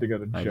sad to go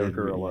to I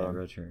Joker did, alone. Yeah,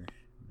 Roger.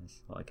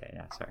 Okay,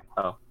 yeah,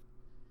 sorry.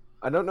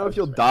 I don't know if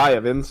you'll die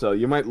of incel.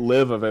 You might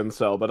live of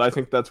incel, but I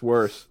think that's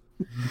worse.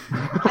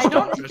 I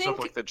don't Dress up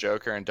like think. the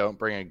Joker and don't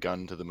bring a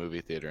gun to the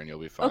movie theater, and you'll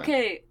be fine.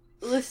 Okay,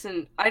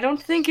 listen, I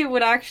don't think it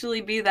would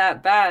actually be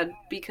that bad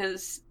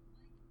because,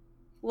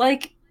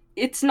 like,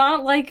 it's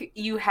not like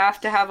you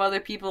have to have other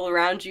people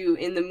around you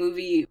in the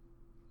movie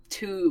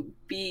to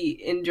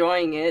be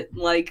enjoying it.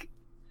 Like,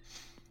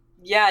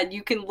 yeah,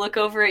 you can look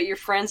over at your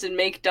friends and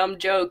make dumb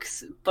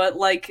jokes, but,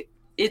 like,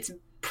 it's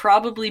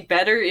probably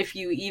better if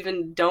you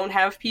even don't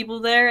have people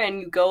there and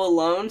you go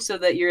alone so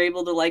that you're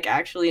able to, like,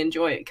 actually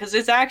enjoy it. Because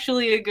it's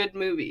actually a good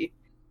movie,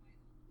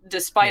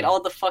 despite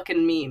all the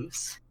fucking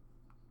memes.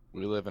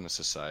 We live in a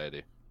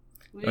society.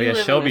 We Oh, yeah, live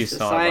in Shelby a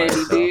saw it by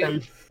society, herself.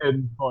 dude.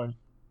 End point.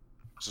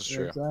 This is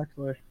true.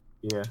 Exactly.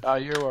 Yeah.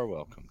 You are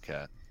welcome,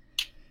 Kat.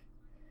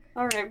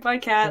 Alright, bye,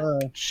 Kat.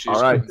 She's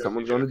All right, gonna go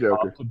someone's see going to Joker.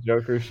 Joker. Off to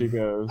Joker she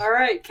goes.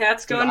 Alright,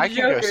 Kat's Dude, going I to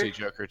can Joker. go see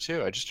Joker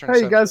too. I just turned. Hey,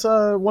 you 7. guys,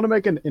 want to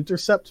make an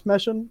intercept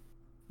mission?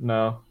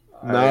 No.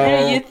 No.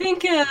 Hey, you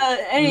think,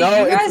 hey,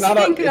 No, you guys it's not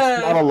think, it's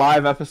not a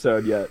live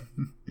episode yet.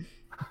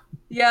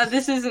 yeah,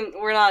 this isn't,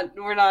 we're not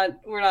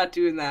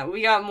doing that.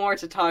 We got more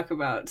to talk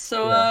about.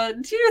 So, Yeah.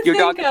 do you Yo, think,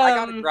 dog, I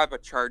gotta grab a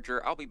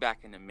charger. I'll be back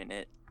in a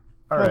minute.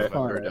 All That's right.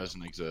 fine. November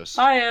doesn't exist.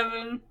 Hi,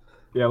 Evan.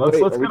 Yeah, let's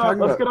Wait, are we get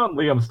talking on about-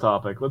 Liam's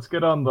topic. Let's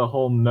get on the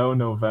whole no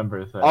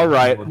November thing. All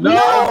right. No!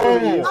 I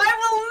will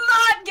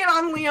not get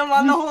on Liam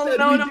on the whole You said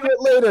note we'd of do it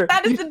later.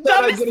 That is You the said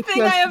I'd dumbest get a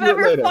thing I chance to have do it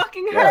ever later.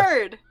 fucking Yes.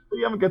 heard.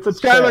 Liam gets a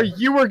Skylar, chance.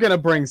 you were gonna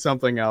bring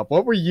something up.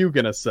 What were you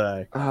gonna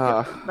say?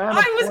 Man,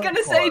 I was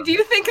gonna say, do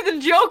you think the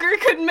Joker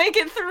could make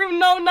it through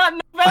No Not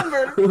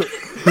November?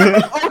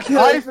 Okay,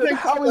 I think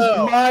how is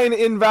so. mine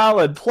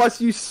invalid? Plus,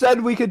 you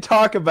said we could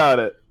talk about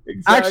it.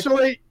 Exactly.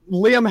 Actually,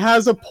 Liam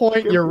has a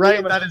point. Give You're right.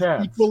 Liam a That is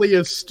chance. equally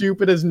as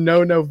stupid as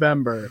No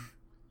November.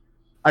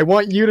 I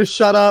want you to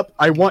shut up.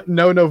 I want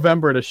No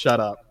November to shut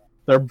up.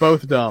 They're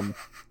both dumb.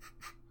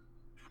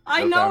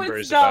 I know November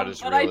it's is about dumb,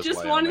 as but real I as just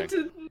Wyoming. wanted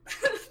to.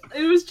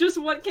 It was just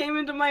what came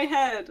into my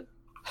head.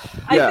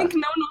 I Yeah.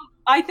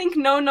 think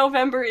No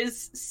November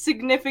is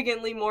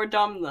significantly more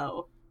dumb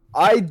though.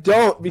 I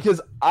don't,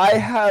 because I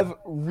have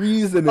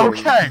reasoning.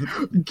 Okay,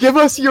 give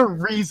us your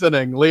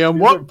reasoning, Liam.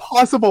 What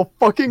possible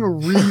fucking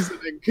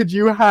reasoning could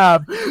you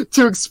have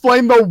to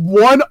explain the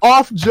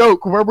one-off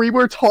joke where we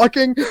were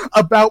talking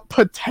about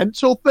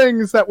potential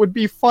things that would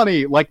be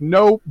funny, like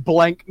no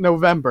blank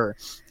November,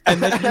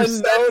 and then you And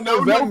said no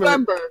no November.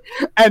 November,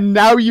 and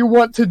now you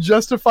want to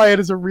justify it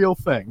as a real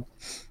thing?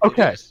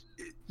 Okay,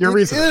 your It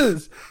reasoning.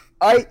 is.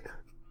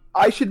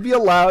 I should be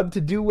allowed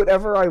to do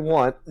whatever I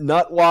want,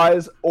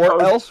 nut-wise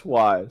or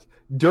elsewise,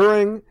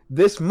 during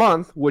this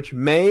month, which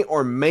may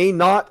or may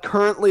not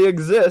currently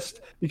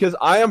exist, because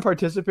I am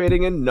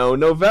participating in No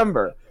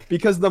November.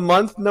 Because the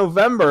month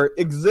November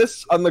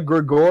exists on the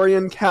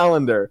Gregorian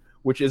calendar,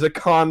 which is a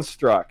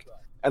construct.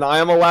 And I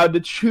am allowed to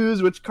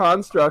choose which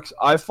constructs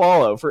I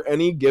follow for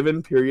any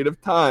given period of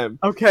time.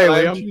 Okay, I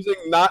am Liam. choosing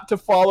not to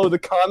follow the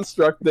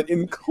construct that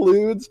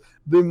includes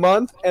the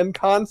month and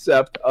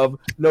concept of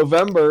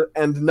November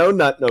and No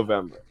Nut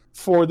November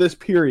for this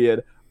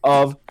period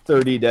of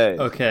 30 days.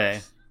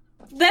 Okay.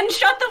 Then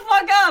shut the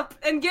fuck up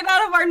and get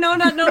out of our No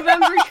Nut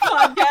November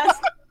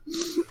podcast.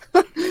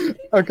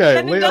 Okay,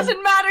 Then it Liam,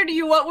 doesn't matter to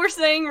you what we're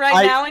saying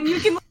right now, and you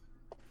can.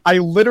 I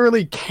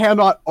literally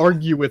cannot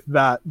argue with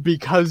that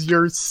because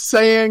you're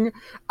saying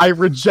I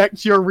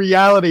reject your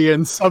reality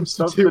and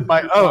substitute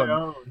my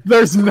own.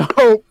 There's no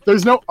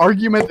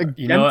argument against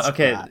You know what?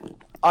 Okay. that.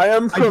 I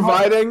am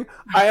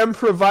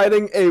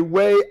providing a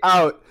way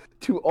out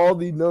to all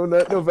the No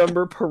Nut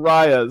November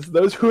pariahs,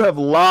 those who have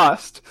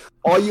lost.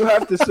 All you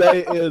have to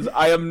say is,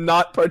 I am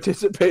not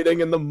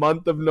participating in the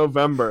month of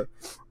November.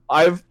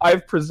 I've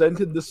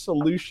presented the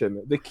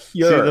solution, the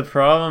cure. See, the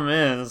problem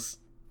is,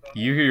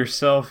 you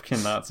yourself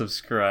cannot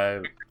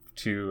subscribe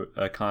to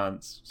a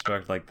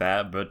construct like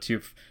that, but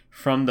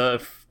from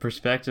the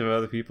perspective of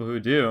other people who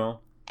do,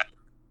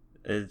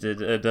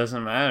 it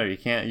doesn't matter. You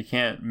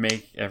can't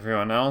make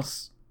everyone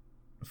else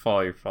follow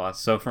your thoughts.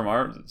 So from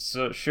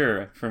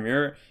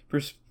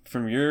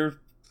your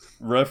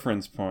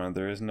reference point,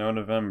 there is no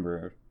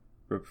November.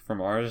 But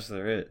from ours,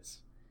 there is.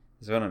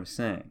 Is what I'm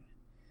saying.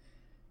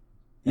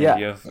 And Yeah.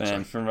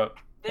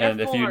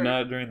 And if you're Therefore,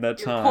 not during that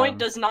Your time, point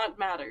does not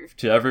matter.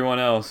 to everyone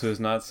else who is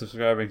not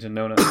subscribing to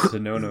No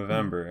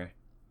November,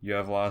 you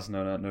have lost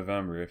No Nut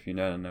November if you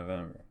nut in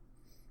November.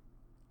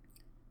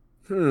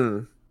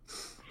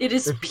 It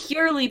is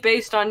purely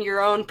based on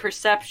your own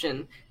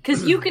perception.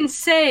 Because you can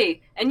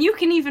say, and you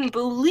can even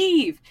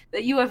believe,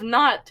 that you have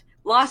not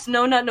lost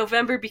No Nut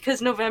November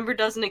because November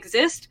doesn't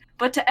exist,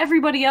 but to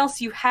everybody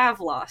else you have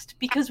lost,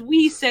 because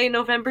we say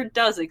November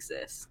does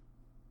exist.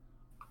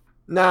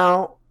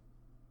 Now,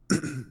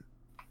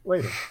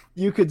 Wait.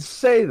 you could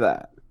say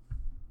that.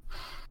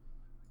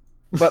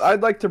 But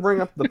I'd like to bring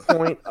up the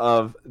point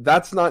of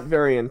that's not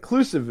very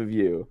inclusive of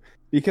you,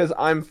 because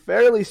I'm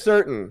fairly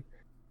certain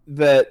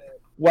that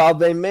while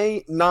they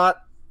may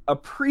not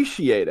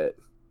appreciate it,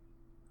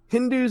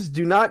 Hindus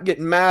do not get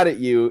mad at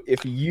you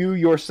if you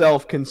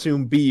yourself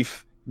consume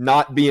beef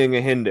not being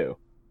a Hindu.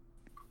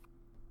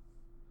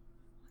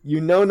 You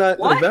know not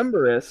What?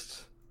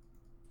 Novemberists.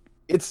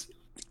 It's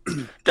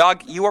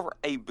Dog, you are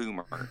a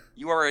boomer.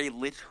 You are a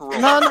literal.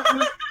 No.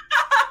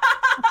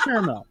 Fair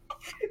enough.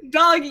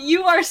 Dog,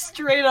 you are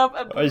straight up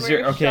a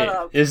boomer. Shut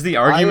up. Is the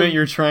argument am-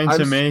 you're trying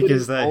to I'm make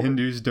is spitting that over-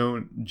 Hindus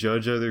don't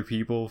judge other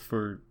people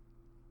for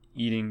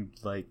eating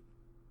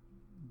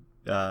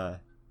that?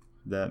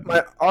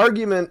 My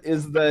argument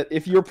is that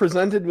if you're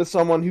presented with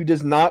someone who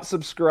does not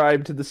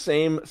subscribe to the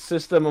same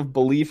system of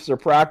beliefs or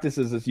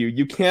practices as you,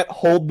 you can't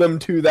hold them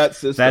to that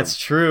system. That's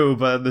true,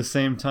 but at the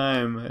same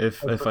time,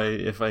 if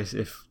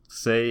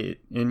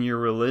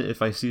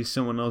I see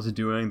someone else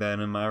doing that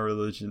in my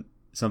religion,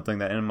 something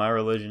that in my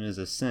religion is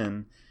a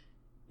sin,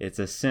 it's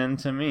a sin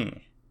to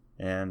me,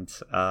 and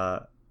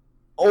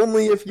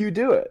only if you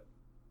do it.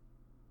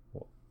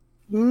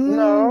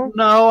 No,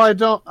 I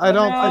don't think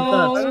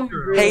that's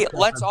true. Hey,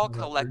 let's all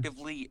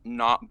collectively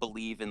not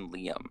believe in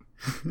Liam.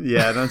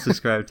 yeah, I don't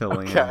subscribe to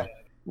Liam. Okay.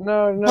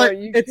 No, But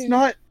you it's can-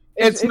 not.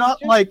 It's not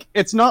just- like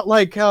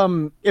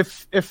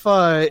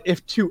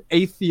if two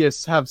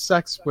atheists have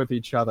sex with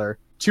each other,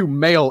 two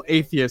male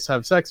atheists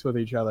have sex with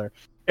each other,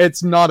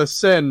 it's not a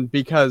sin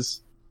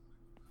because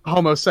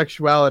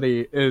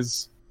homosexuality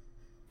is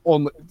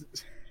only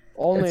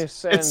only a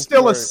sin. it's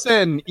still a for-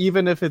 sin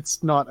even if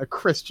it's not a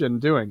Christian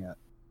doing it.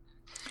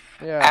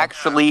 Yeah.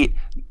 Actually,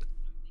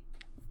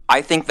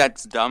 I think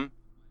that's dumb.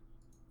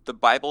 The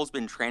Bible's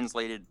been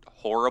translated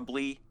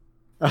horribly.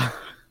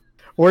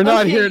 We're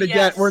not Okay, here to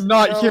yes. get. We're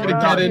not No, here we're to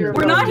not get here into.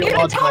 We're not here to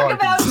theological talk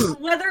arguments.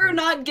 about whether or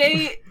not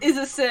gay is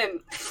a sin.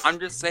 I'm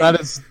just saying. That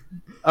is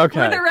For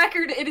okay. the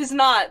record, it is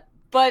not.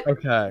 But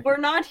Okay. we're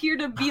not here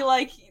to be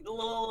like,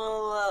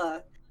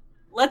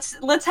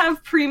 let's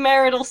have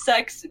premarital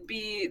sex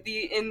be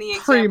in the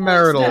example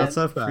Premarital. Let's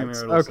instead. have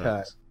Sex. premarital Okay.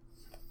 sex.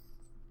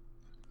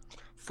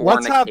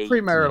 Let's have Fornicate.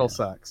 premarital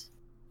Yeah. sex.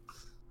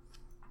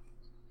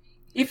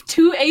 If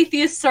two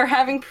atheists are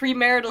having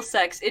premarital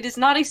sex, it is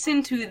not a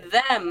sin to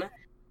them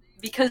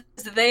because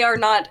they are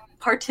not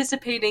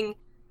participating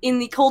in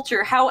the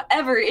culture.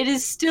 However, it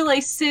is still a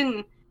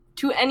sin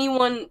to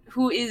anyone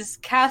who is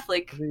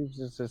Catholic. believes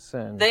it's a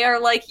sin. They are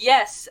like,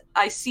 yes,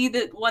 I see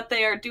that what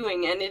they are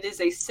doing, and it is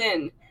a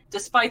sin,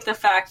 despite the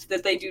fact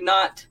that they do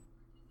not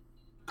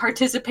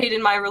participate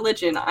in my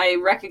religion. I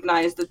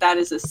recognize that that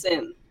is a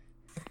sin.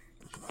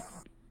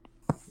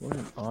 What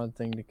an odd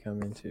thing to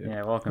come into.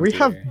 Yeah, welcome. We to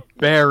have your-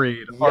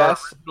 buried our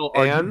Yes, original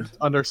and argument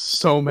under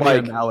so many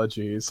like-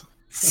 analogies.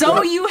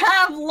 So you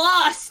have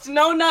lost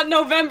No Nut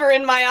November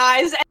in my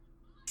eyes, and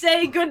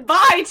say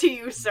goodbye to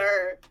you,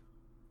 sir.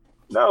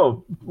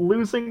 No,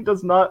 losing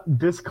does not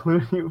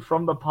disclude you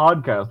from the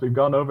podcast. We've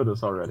gone over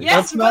this already. Yes,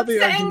 That's not but the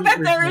saying argument that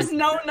you're there is making.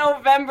 no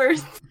November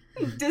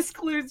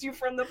discludes you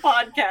from the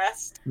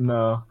podcast.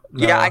 No.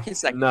 Yeah, I can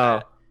second No.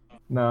 that.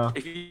 No.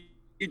 If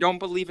you don't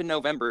believe in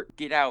November,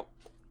 get out.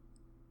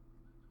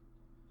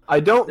 I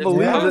don't This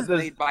believe was that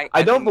this, made by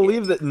I don't Evan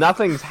believe that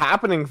nothing's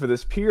happening for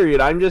this period.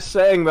 I'm just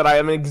saying that I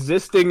am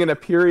existing in a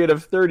period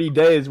of 30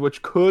 days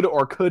which could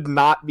or could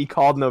not be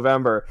called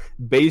November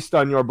based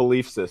on your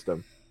belief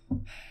system.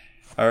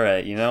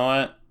 Alright, you know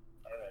what?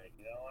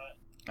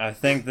 I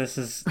think this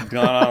has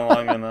gone on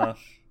long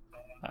enough.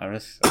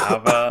 How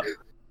about...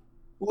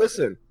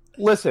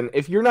 Listen,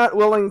 if you're not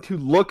willing to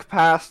look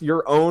past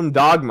your own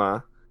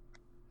dogma,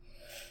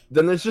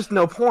 then there's just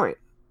no point.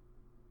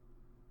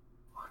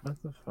 What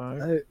the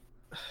fuck?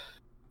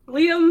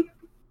 Liam,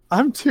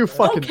 I'm too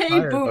fucking okay,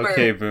 tired. boomer.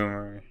 Okay,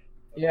 boomer.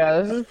 Yeah,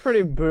 this is a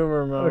pretty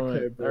boomer moment.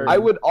 Okay, boomer. or I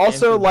would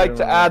also like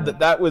to anti-boomer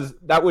add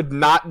moment. that would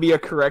not be a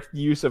correct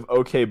use of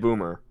okay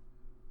boomer.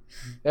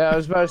 Yeah, I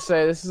was about to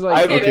say this is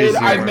like.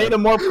 I've made a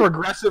more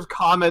progressive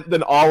comment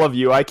than all of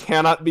you. I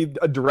cannot be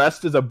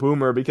addressed as a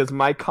boomer because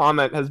my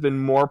comment has been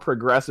more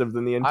progressive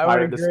than the I entire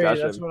would agree. That's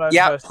discussion. what I was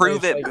Yeah, about to say. prove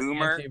It's it, like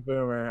boomer.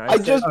 Anti-boomer. I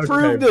just Okay,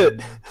 proved boomer.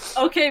 it.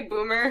 Okay,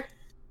 boomer.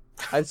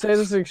 I'd say this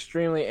is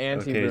extremely Okay,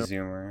 anti-boomer.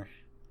 Zoomer.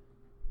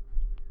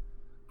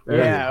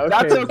 Yeah, okay.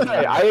 That's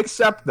okay. I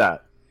accept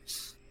that.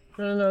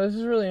 No, this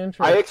is really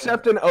interesting. I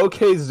accept an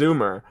okay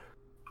zoomer.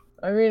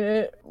 I mean,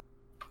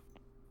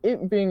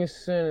 it being a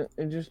sin,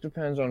 it just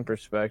depends on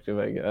perspective,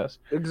 I guess.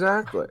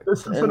 Exactly.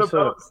 This isn't And so-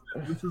 about.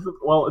 This isn't.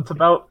 Well, it's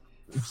about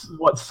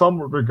what some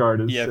would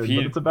regard as Yeah, sin,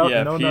 Peter, but it's about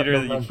no, not Peter,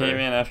 you November. came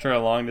in after a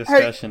long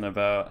discussion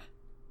about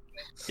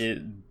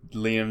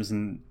Liam's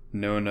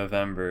no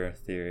November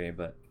theory,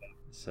 but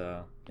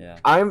so yeah.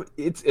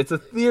 It's a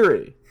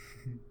theory.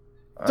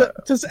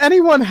 Does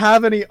anyone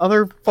have any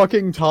other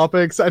fucking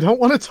topics? I don't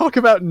want to talk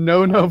about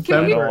no I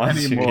November don't want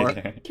to anymore.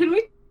 either. Can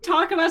we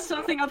talk about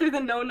something other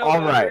than no November?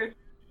 All right.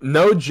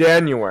 No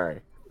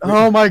January.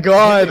 Oh my Get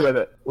god. with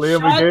it.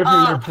 Liam, Shut we gave you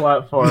your up.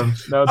 platform.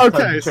 Now it's time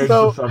Okay, to change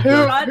so the subject. who's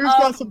Shut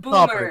got up, some boomer.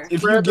 topics?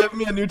 If you give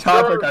me a new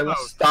topic, I will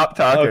stop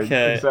talking.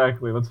 Okay.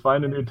 Exactly. Let's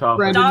find a new topic.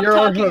 Brandon, Stop you're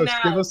our talking host.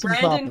 now. Give us some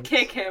Brandon, topics.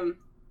 kick him.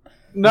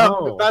 No,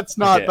 No. that's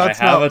not. Okay, that's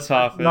I have not. a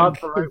topic.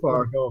 Not the right way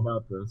to go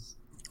about this.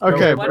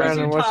 Okay, What is Brandon,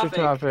 your what's your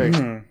topic?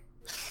 topic?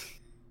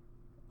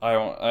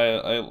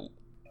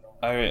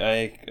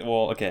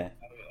 Well, okay.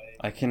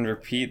 I can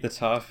repeat the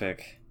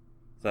topic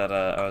that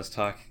I was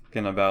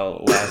talking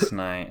about last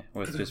night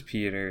with just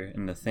Peter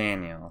and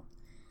Nathaniel.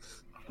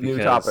 New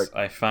Because topic.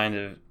 I find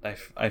it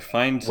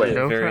Wait,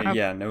 no very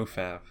fap?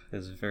 nofap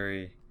is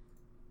very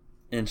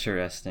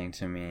interesting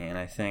to me, and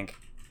I think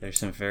there's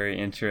some very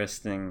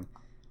interesting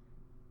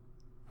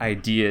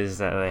ideas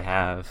that they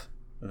have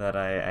that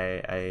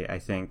I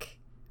think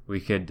we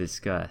could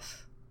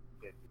discuss.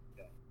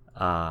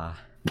 All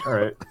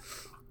right.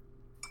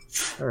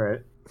 All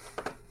right.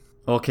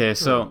 Okay,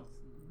 so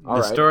All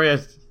the right. story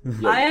is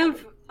I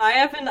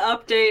have an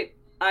update.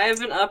 I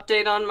have an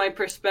update on my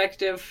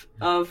perspective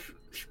of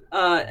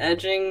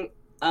edging.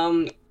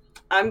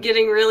 I'm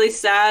getting really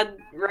sad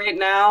right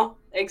now,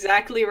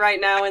 exactly right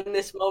now in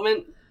this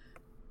moment.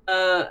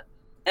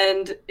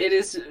 And it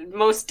is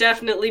most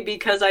definitely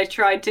because I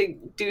tried to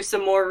do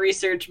some more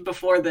research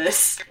before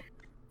this.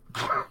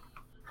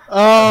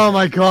 Oh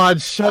my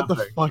god! Shut the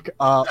fuck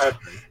up.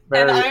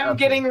 And I am epic.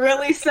 getting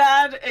really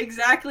sad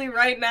exactly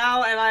right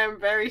now, and I am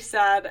very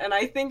sad, and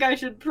I think I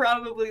should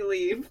probably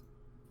leave.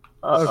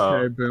 Uh-oh.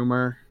 Okay,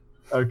 boomer.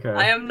 Okay.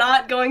 I am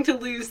not going to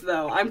lose,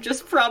 though. I'm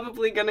just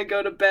probably gonna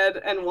go to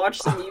bed and watch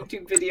some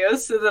YouTube videos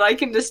so that I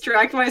can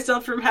distract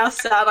myself from how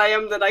sad I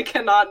am that I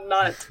cannot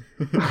nut.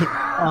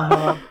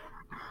 Uh-huh.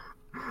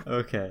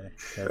 okay.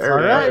 That's All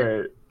right.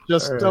 Alright.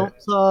 Just Alright.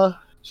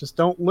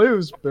 don't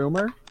lose,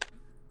 boomer.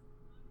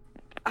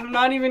 I'm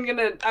not even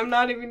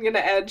gonna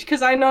edge,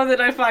 because I know that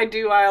if I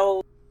do,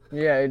 I'll...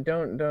 Yeah,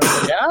 don't. Yeah?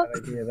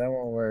 That idea. That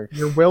won't work.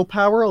 Your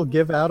willpower will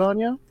give out on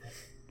you.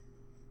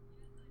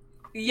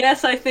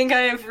 Yes, I think I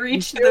have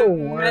reached the still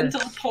worse.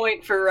 mental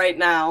point for right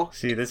now.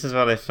 See, this is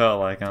what I felt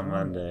like on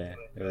Monday.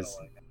 It was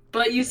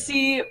But you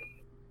see,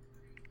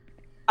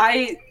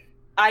 I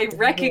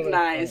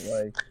recognize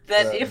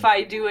that if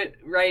I do it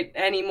right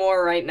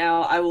anymore right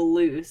now, I will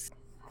lose.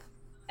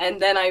 And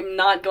then I'm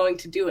not going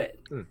to do it.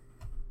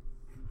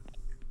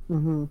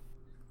 Mm-hmm.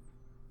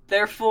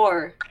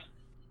 Therefore,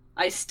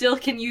 I still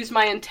can use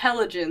my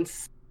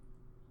intelligence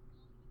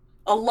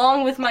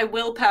along with my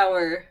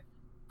willpower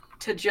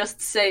to just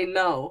say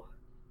no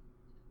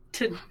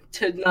to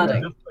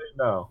nutting. Just say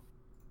no.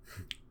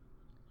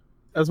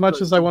 As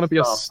much as I want to be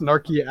a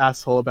Stop. snarky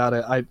asshole about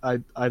it,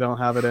 I don't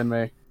have it in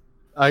me.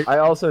 I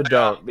also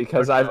don't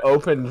because I've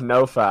opened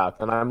NoFap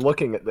and I'm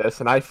looking at this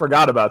and I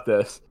forgot about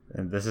this.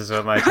 and this is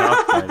what my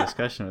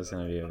discussion was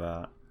going to be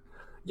about.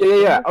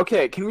 Yeah.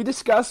 Okay, can we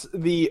discuss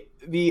the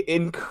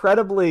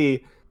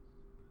incredibly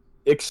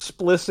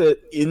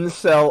explicit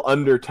incel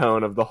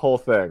undertone of the whole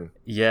thing?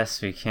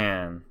 Yes, we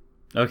can.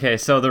 Okay,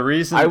 so the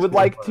reason I would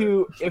like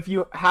to, if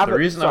you have the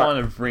reason I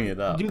want to bring it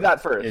up do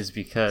that first is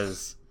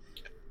because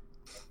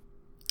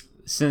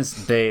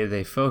since they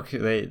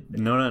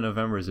No Nut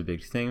November is a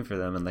big thing for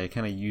them, and they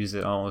kind of use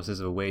it almost as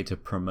a way to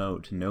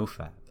promote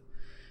NoFap,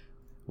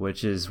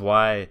 which is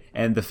why,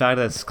 and the fact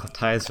that it's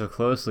tied so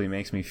closely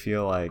makes me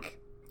feel like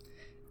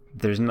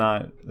there's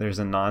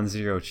a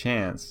non-zero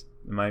chance,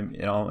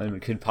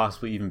 it could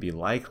possibly even be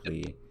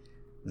likely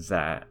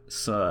that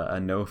a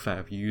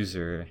NoFap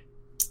user,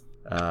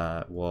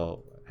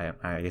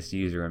 I guess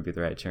user wouldn't be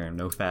the right term,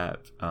 NoFap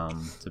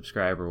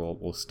subscriber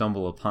will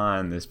stumble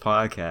upon this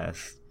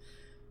podcast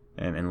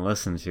and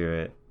listen to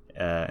it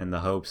in the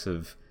hopes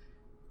of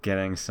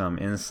getting some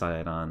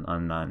insight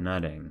on not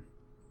nutting,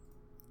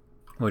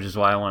 which is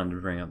why I wanted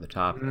to bring up the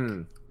topic.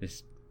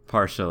 Just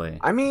partially.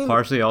 I mean,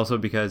 partially also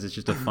because it's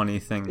just a funny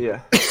thing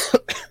yeah.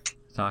 to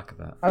talk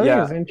about. I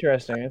think it's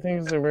interesting. I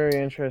think it's a very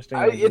interesting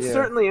idea. It's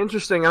certainly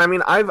interesting, and I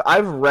mean,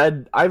 I've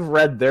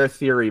read their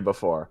theory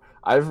before.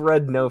 I've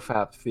read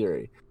NoFap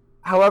theory.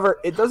 However,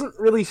 it doesn't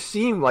really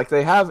seem like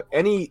they have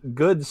any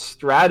good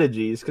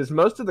strategies, because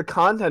most of the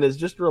content is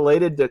just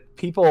related to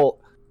people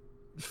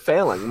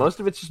failing. Most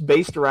of it's just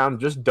based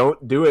around just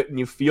don't do it and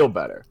you feel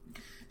better.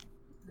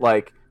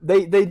 Like,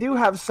 they do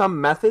have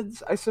some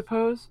methods, I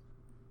suppose,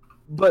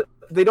 but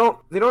they don't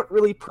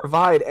really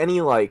provide any,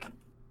 like,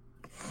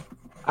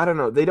 I don't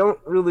know, they don't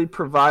really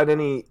provide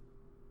any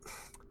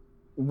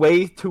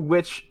way to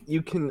which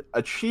you can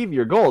achieve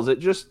your goals. It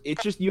just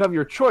you have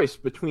your choice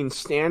between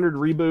standard,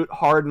 reboot,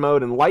 hard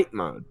mode, and light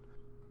mode,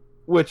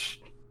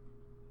 which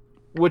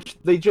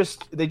they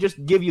just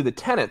give you the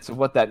tenets of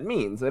what that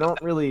means. They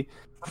don't really,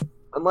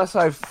 unless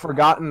I've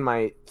forgotten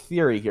my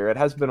theory here. It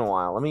has been a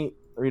while. Let me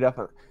read up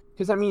on it,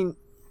 because I mean,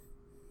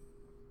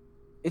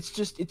 it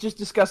just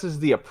discusses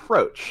the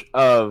approach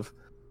of,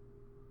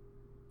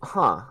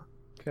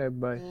 Okay,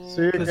 bye. Because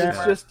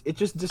it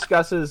just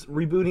discusses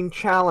rebooting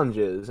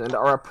challenges and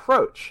our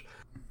approach,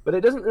 but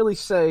it doesn't really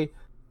say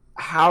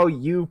how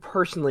you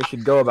personally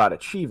should go about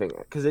achieving it.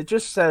 Because it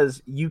just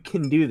says you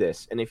can do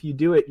this, and if you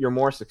do it, you're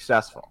more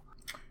successful.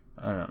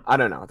 I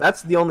don't know.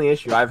 That's the only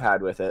issue I've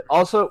had with it.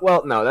 Also,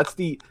 well, no, that's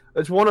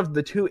one of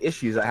the two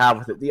issues I have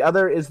with it. The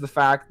other is the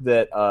fact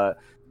that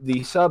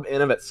the sub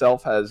in of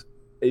itself has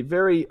a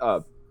very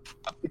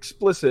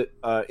explicit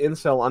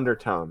incel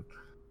undertone.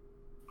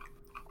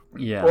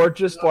 Yeah. Or it's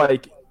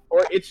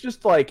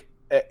just like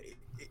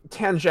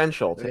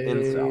tangential to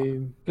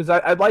incel. Because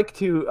I'd like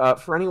to,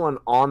 for anyone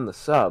on the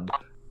sub,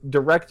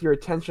 direct your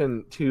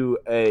attention to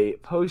a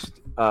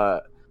post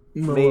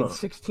made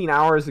 16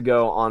 hours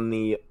ago on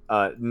the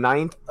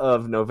 9th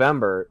of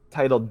November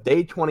titled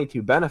Day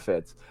 22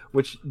 Benefits,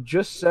 which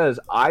just says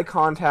eye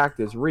contact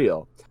is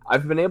real.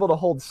 I've been able to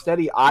hold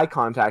steady eye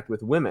contact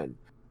with women,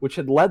 which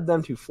had led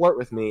them to flirt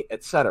with me,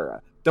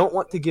 etc. Don't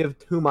want to give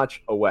too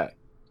much away.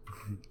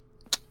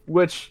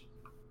 Which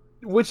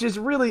is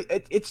really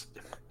it's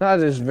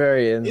that is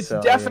very incel. It's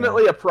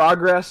definitely a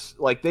progress.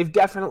 Like, they've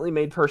definitely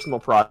made personal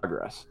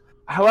progress.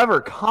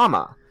 However,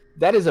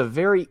 that is a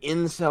very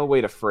incel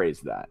way to phrase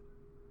that,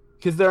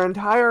 because their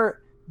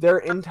entire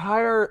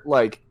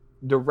like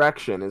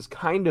direction is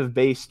kind of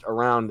based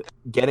around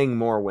getting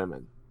more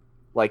women.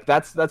 Like,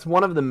 that's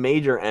one of the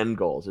major end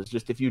goals. Is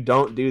just, if you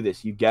don't do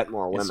this, you get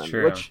more women,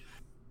 which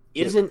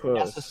isn't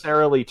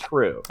necessarily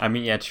true. I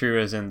mean, yeah, true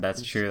isn't.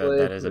 That's true.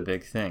 That is a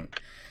big thing.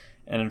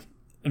 And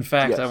in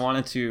fact, I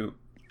wanted to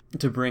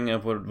bring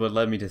up what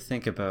led me to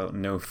think about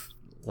part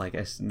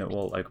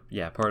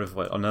of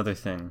what another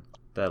thing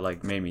that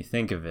like made me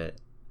think of it,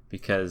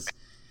 because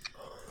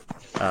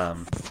I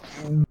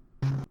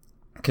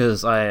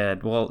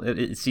had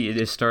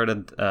it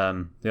started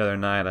the other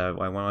night. I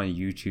went on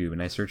YouTube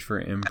and I searched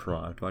for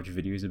improv to watch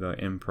videos about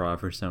improv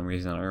for some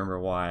reason. I don't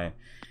remember why.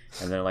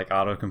 And then like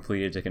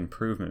auto-completed like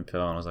improvement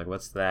pill, and I was like,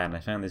 what's that? And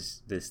I found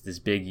this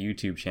big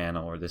YouTube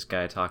channel where this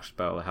guy talks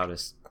about how to,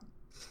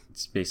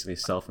 it's basically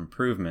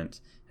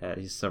self-improvement.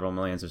 He's several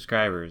million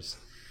subscribers.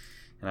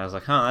 And I was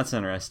like, that's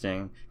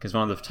interesting, because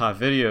one of the top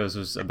videos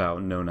was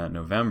about No Nut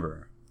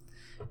November.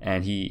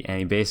 And he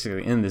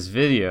basically, in this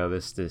video,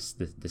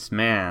 this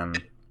man,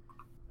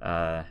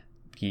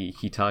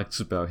 he talks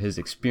about his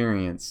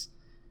experience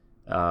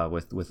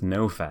with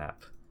NoFap,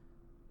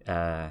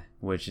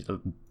 which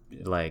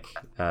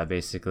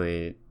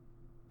basically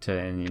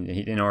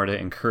in order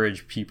to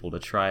encourage people to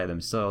try it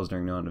themselves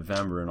during No Nut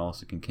November and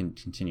also can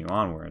continue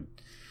onward.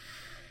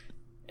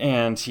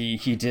 And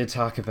he did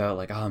talk about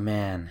like, oh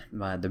man,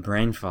 the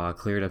brain fog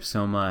cleared up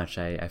so much.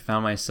 I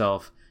found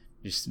myself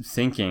just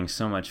thinking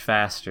so much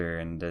faster,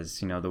 and as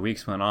the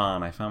weeks went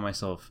on, I found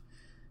myself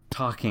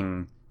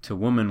talking to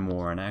women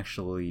more and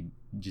actually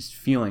just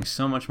feeling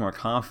so much more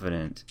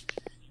confident,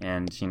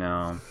 and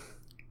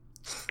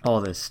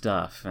all this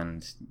stuff,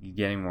 and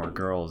getting more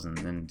girls,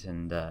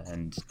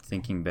 and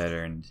thinking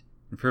better and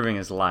improving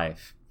his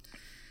life.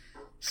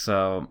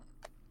 So,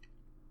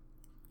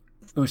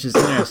 which is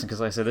interesting, because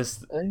like I said,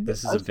 this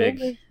is a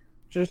big,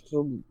 just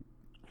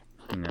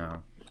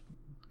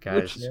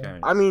guys.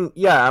 I mean,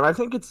 yeah, and I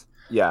think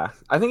Yeah,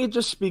 I think it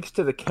just speaks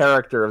to the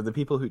character of the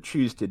people who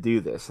choose to do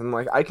this. And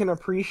like, I can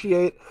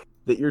appreciate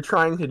that you're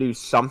trying to do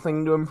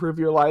something to improve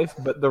your life,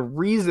 but the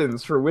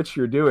reasons for which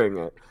you're doing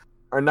it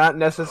are not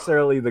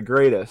necessarily the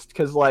greatest.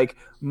 Because like,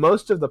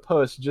 most of the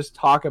posts just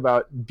talk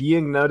about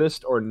being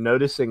noticed or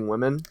noticing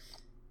women,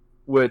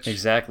 which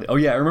Exactly. Oh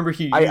yeah, I remember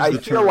he used I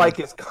the feel term, like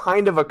it's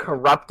kind of a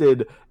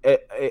corrupted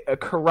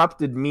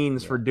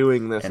means for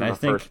doing this and in I the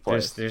think first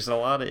place. there's a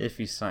lot of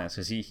iffy science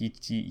because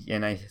he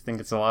and I think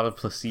it's a lot of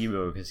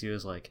placebo because he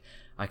was like,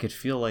 I could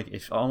feel like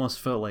it almost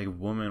felt like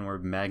women were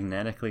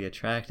magnetically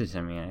attracted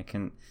to me.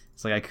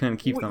 It's like I couldn't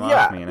keep them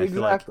Yeah, off me, and I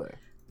feel exactly. like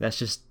that's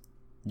just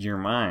your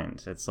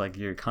mind. It's like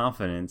your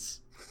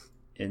confidence,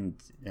 and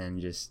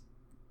just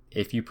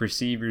if you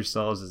perceive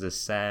yourselves as a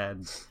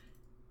sad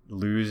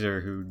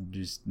loser who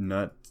just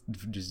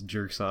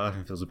jerks off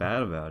and feels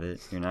bad about it,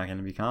 you're not going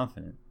to be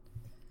confident.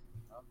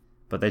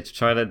 But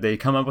they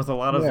come up with a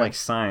lot of like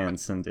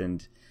science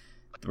and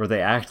where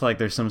they act like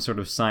there's some sort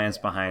of science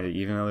behind it,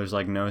 even though there's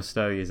like no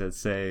studies that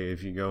say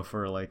if you go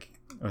for like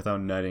without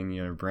nutting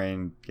your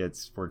brain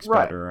works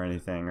Right. better or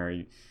anything, or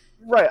you,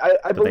 Right, I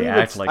But they believe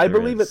act like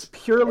there it's is.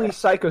 purely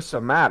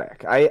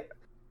psychosomatic.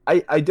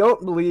 I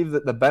don't believe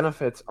that the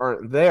benefits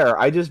aren't there.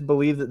 I just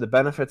believe that the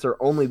benefits are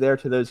only there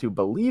to those who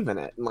believe in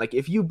it. And like,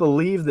 if you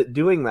believe that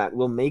doing that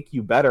will make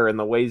you better in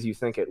the ways you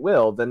think it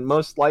will, then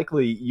most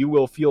likely you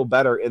will feel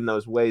better in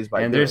those ways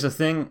by and doing there's it. a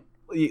thing.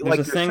 There's Like a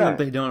you're thing that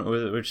saying. they don't,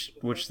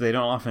 which they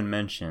don't often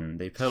mention.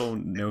 They peddle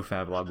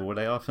NoFap a lot, but what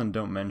they often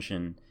don't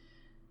mention,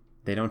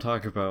 they don't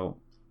talk about.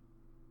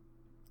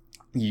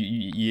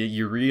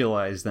 You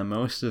realize that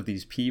most of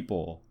these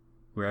people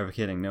who are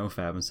advocating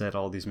NoFap and said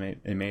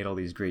made all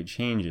these great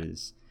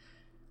changes.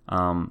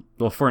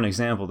 Well, for an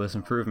example, this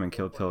improvement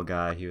kill pill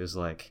guy, he was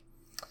like,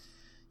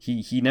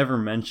 he never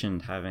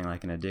mentioned having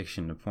like an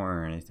addiction to porn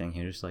or anything.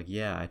 He was just like,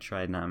 yeah, I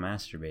tried not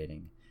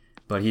masturbating,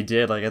 but he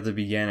did like at the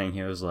beginning.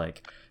 He was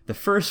like, the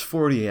first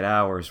 48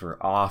 hours were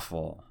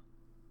awful,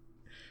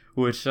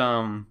 which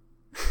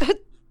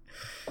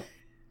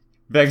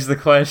begs the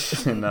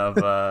question of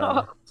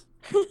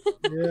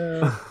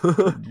Yeah.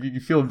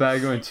 you feel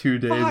bad going 2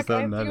 days Fuck, I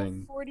without have to go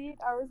nutting. 48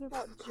 hours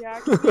without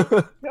Jack.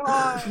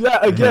 God. Yeah,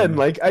 again,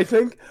 like I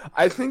think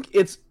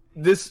it's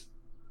this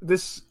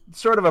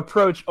sort of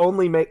approach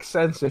only makes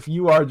sense if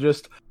you are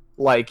just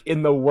like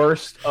in the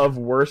worst of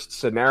worst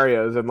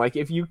scenarios, and like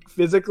if you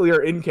physically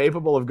are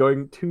incapable of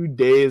going 2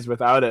 days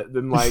without it,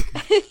 then like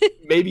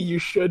maybe you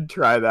should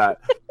try that.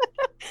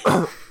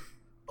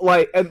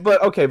 But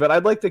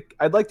I'd like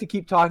to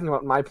keep talking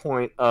about my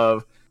point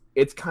of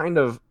it's kind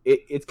of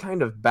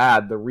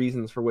bad the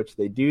reasons for which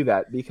they do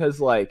that, because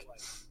like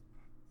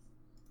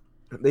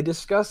they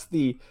discuss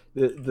the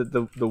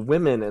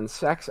women and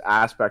sex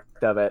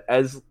aspect of it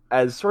as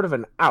sort of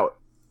an out,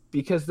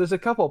 because there's a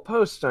couple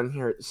posts on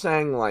here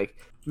saying like,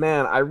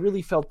 man, I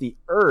really felt the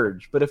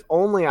urge, but if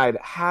only I'd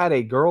had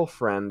a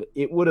girlfriend,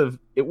 it would have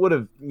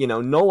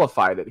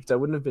nullified it, because I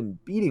wouldn't have been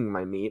beating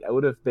my meat, I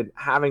would have been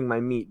having my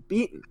meat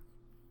beaten.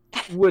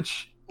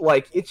 Which,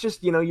 like, it's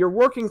just, you're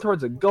working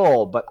towards a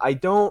goal, but I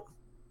don't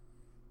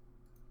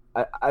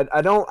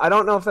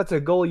know if that's a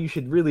goal you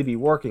should really be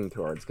working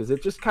towards, because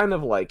it just kind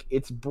of like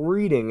it's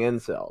breeding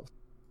incels.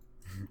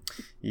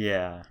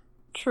 Yeah.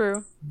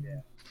 True.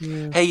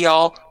 Hey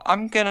y'all,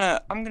 I'm gonna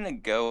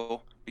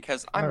go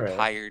because I'm Alright.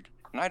 tired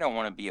and I don't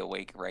want to be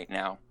awake right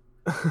now.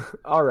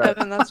 All right.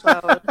 Evan, that's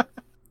valid.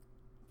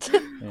 Yeah.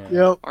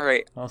 Yep. All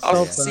right, I'll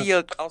I'll see see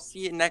you. I'll see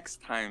you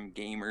next time,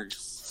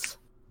 gamers.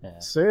 Yeah.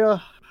 See ya.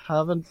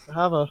 Have a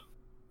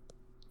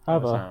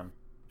Time.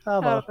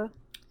 Uh,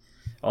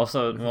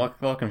 Also,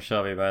 welcome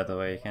Shelby. By the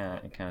way, you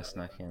kind of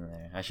snuck in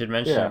there. I should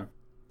mention.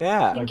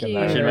 Yeah. Thank Like you.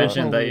 I should Yeah.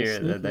 mention that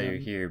Totally you're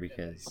here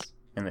because,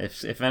 and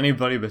if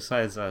anybody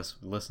besides us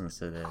listens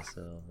to this,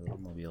 they'll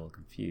be a little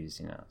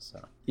confused,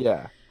 So.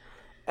 Yeah.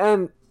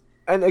 And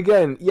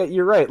again, yeah,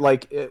 you're right.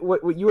 Like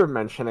what you were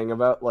mentioning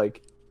about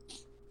like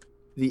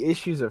the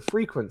issues of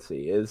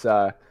frequency is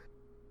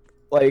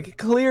like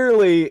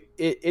clearly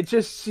it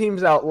just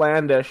seems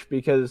outlandish,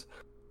 because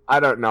I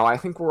don't know, I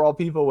think we're all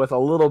people with a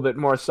little bit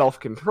more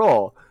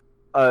self-control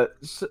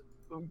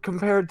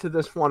compared to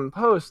this one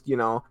post,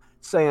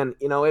 saying,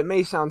 it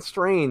may sound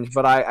strange,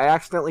 but I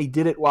accidentally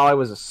did it while I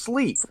was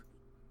asleep,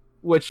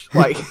 which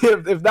like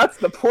if that's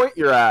the point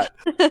you're at,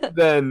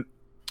 then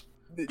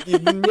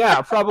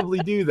yeah, probably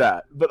do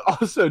that. But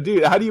also,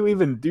 dude, how do you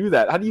even do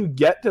that? How do you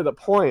get to the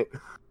point?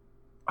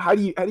 How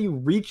do you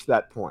reach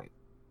that point?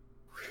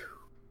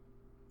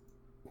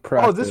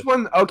 Practice. Oh, this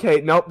one.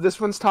 Okay, nope. This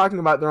one's talking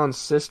about their own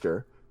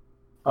sister.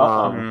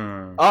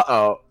 Mm.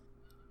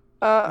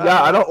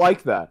 Yeah, I don't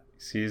like that.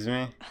 Excuse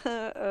me.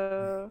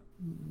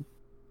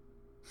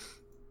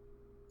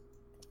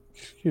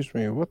 Excuse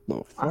me, what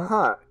the fuck?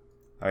 Huh.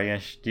 Are you?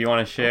 Do you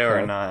want to share or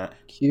Okay. not?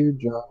 Cue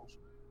Josh.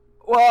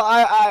 Well,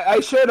 I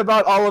shared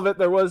about all of it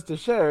there was to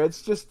share.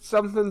 It's just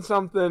something.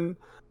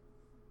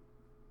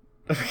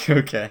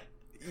 Okay.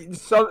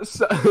 So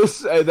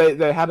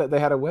they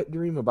had a wet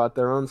dream about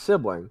their own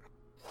sibling.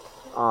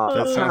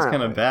 That sounds kind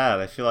apparently. of bad.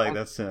 I feel like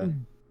that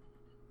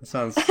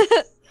sounds.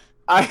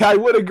 I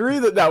would agree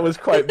that was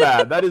quite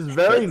bad. That is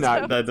very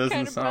not. That doesn't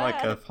kinda sound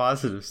like bad. a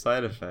positive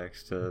side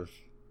effect to.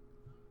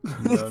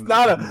 It's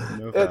not a.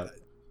 no it- fap.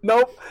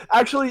 nope.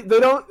 Actually, they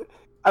don't.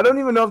 I don't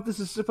even know if this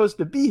is supposed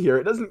to be here.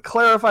 It doesn't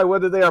clarify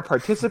whether they are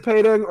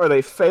participating or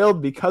they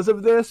failed because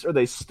of this or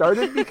they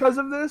started because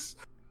of this.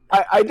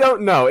 I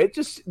don't know. It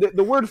just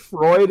the word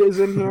Freud is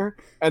in here,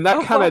 and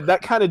that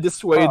kind of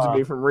dissuades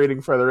me from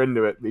reading further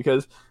into it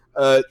because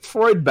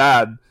Freud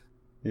bad.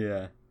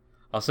 Yeah.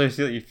 Also, you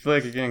feel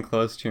like you're getting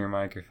close to your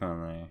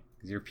microphone there.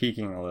 'Cause you're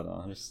peaking a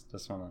little. I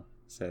just want to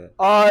say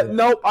that.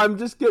 Nope. I'm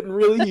just getting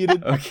really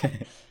heated.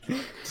 Okay.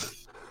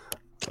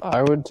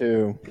 I would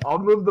too. I'll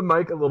move the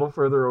mic a little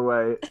further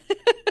away.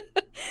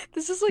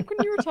 This is like when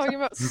you were talking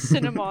about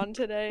cinnamon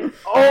today.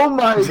 Oh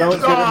my Don't get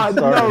him god!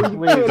 started. No, you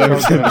Please can't don't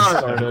get him start.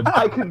 started.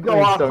 I could go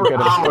Please off don't for get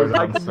him hours. started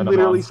I on could cinnamon.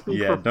 literally speak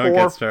Yeah, for don't get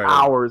 4 started.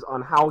 hours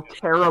on how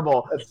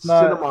terrible It's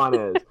not-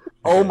 cinnamon is.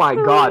 Oh my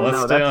god, Let's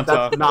no, stay on that's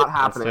topic. not Let's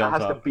happening. stay on That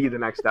has to topic. be the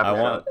next I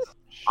episode. want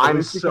I'm At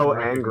least you so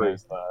can angry.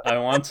 recognize that. I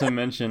want to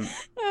mention.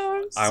 Oh,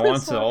 I'm I so want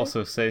to sorry.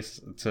 also say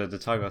to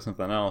talk about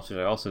something else which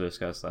I also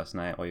discussed last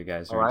night while you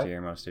guys weren't Alright.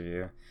 here, most of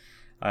you.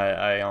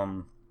 I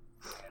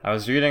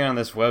was reading on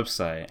this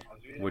website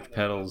which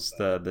peddles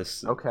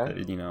this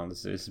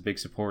is a big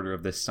supporter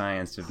of this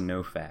science of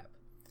nofap,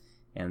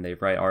 and they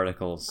write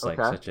articles like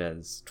Okay. such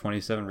as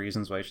 27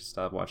 reasons why you should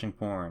stop watching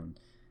porn.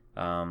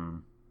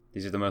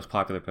 These are the most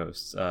popular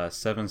posts.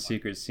 7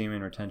 secret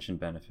semen retention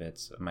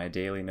benefits. My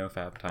daily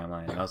nofap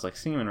timeline. And I was like,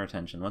 semen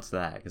retention, what's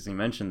that? Because he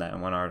mentioned that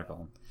in one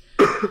article.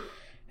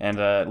 And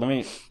let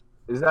me.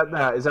 Is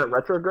that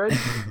retrograde?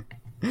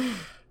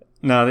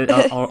 No,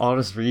 I'll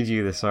just read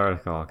you this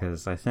article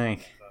because I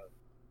think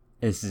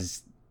this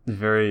is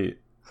very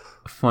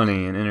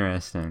funny and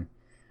interesting.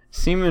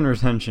 Semen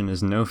retention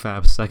is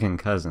nofap's second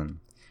cousin.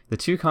 The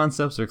two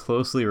concepts are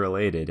closely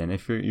related, and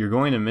if you're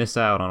going to miss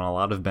out on a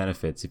lot of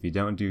benefits if you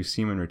don't do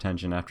semen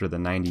retention after the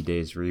 90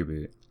 days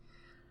reboot.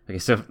 Okay,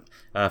 so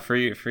for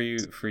you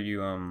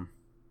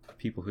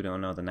people who don't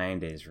know what the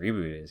 90 days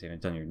reboot is, you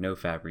haven't done your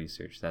nofap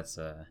research. That's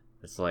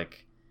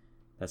like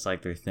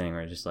their thing,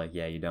 where it's just like,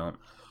 yeah, you don't.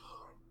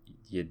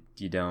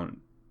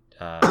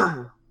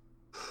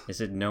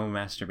 Is it no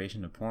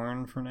masturbation to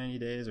porn for 90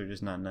 days or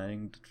just not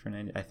nutting for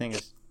 90? I think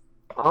it's.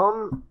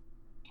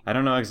 I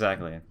don't know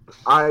exactly.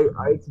 I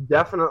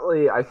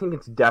think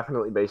it's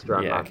definitely based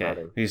around Yeah, not okay.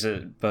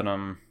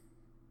 nutting.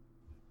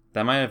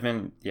 That might have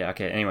been. Yeah,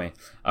 okay. Anyway,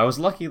 I was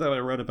lucky that I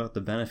read about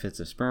the benefits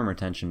of sperm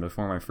retention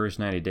before my first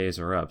 90 days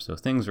were up, so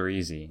things were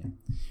easy.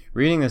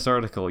 Reading this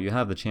article, you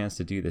have the chance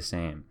to do the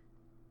same.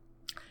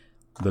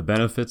 The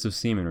benefits of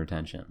semen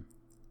retention.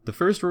 The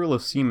first rule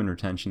of semen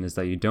retention is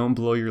that you don't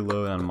blow your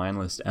load on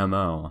mindless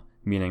MO,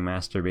 meaning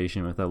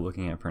masturbation without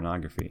looking at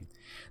pornography.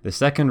 The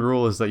second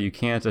rule is that you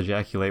can't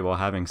ejaculate while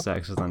having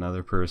sex with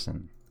another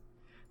person.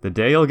 The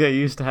day you'll get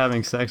used to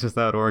having sex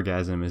without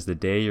orgasm is the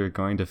day you're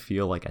going to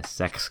feel like a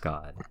sex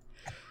god.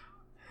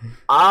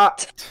 I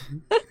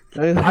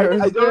don't know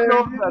if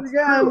that's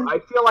true. I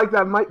feel like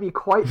that might be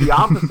quite the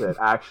opposite,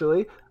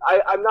 actually.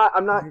 I'm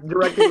not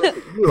directing this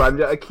at you.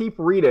 I keep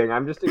reading.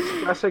 I'm just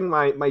expressing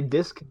my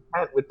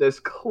discontent with this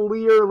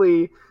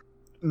clearly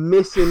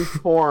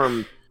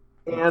misinformed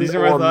and These are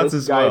my or thoughts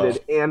as well.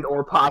 misguided and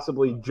or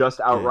possibly just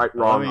outright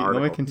wrong Let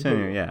article. me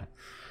continue, yeah.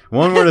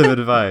 One word of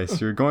advice,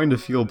 you're going to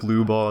feel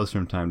blue balls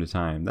from time to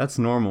time. That's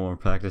normal when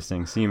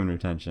practicing semen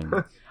retention.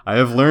 I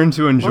have learned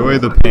to enjoy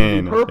the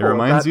pain. It purple at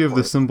reminds that you of the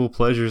point. simple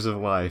pleasures of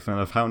life and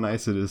of how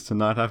nice it is to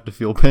not have to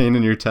feel pain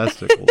in your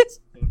testicles.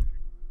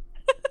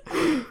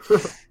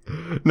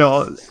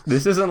 No,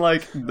 this isn't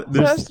like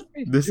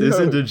this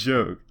isn't a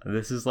joke.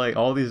 This is like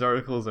all these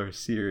articles are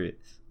serious.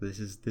 This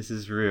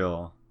is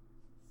real.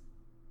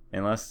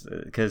 Unless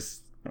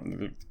because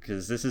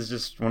this is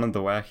just one of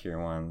the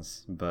wackier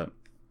ones, but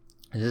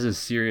this is a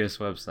serious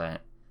website.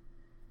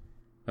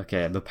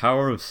 Okay, the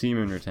power of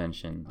semen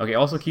retention. Okay,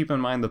 also keep in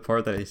mind the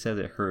part that he says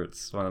it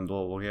hurts.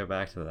 We'll get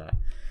back to that.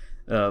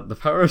 The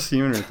power of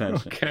semen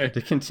retention. Okay.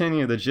 To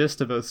continue, the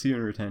gist about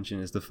semen retention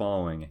is the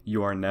following.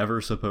 You are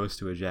never supposed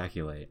to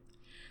ejaculate.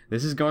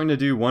 This is going to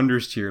do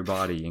wonders to your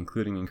body,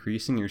 including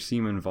increasing your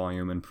semen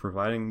volume and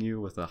providing you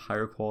with a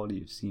higher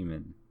quality of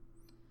semen.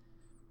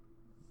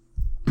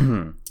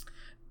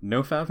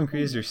 NoFap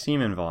increases your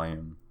semen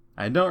volume.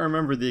 I don't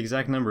remember the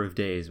exact number of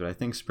days, but I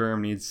think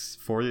sperm needs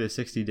 40 to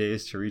 60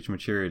 days to reach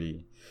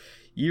maturity.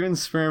 Even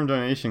sperm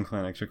donation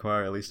clinics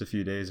require at least a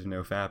few days of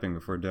no fapping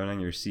before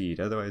donating your seed,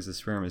 otherwise the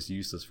sperm is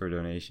useless for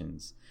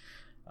donations.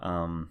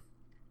 There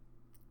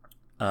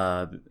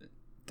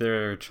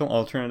are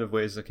alternative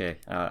ways. Okay,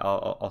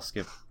 I'll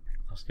skip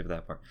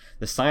that part.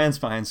 The science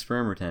behind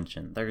sperm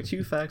retention. There are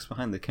 2 facts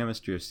behind the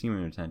chemistry of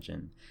semen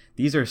retention.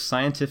 These are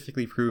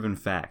scientifically proven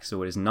facts,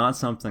 so it is not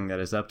something that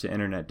is up to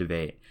internet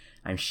debate.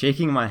 I'm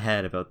shaking my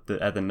head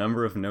at the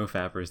number of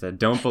no-fappers that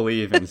don't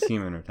believe in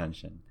semen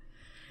retention.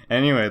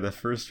 Anyway, the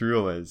first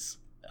rule is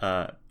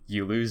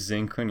you lose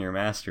zinc when you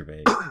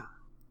masturbate.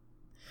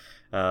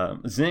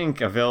 Zinc,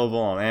 available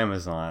on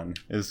Amazon,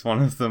 is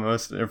one of the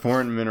most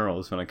important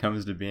minerals when it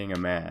comes to being a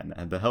man,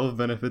 and the health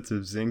benefits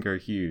of zinc are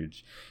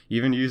huge.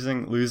 Even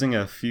losing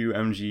a few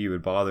mg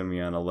would bother me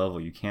on a level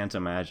you can't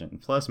imagine.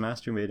 Plus,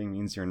 masturbating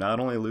means you're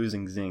not only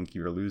losing zinc,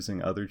 you're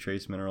losing other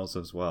trace minerals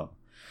as well.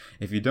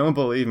 If you don't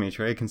believe me,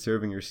 try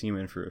conserving your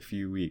semen for a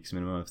few weeks,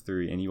 minimum of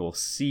 3, and you will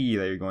see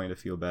that you're going to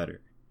feel better.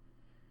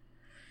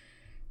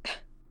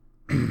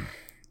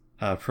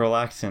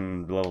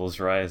 Prolactin levels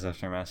rise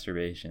after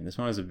masturbation. This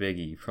one is a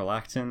biggie.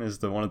 Prolactin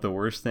is one of the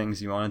worst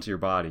things you want into your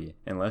body,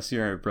 unless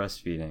you're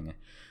breastfeeding.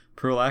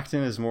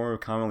 Prolactin is more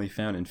commonly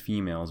found in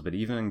females, but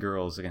even in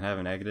girls it can have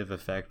a negative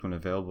effect when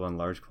available in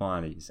large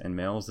quantities. In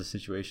males, the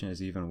situation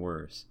is even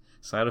worse.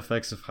 Side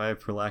effects of high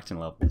prolactin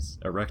levels: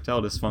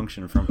 erectile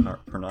dysfunction from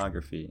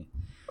pornography,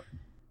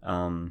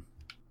 a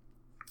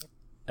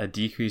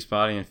decreased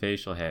body and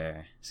facial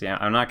hair. See,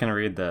 I'm not going to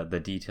read the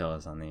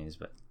details on these,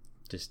 but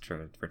just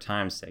for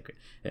time's sake,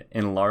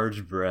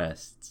 enlarged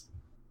breasts.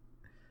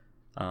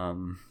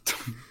 Hold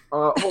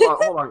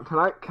on.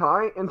 Can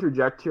I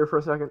interject here for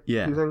a second?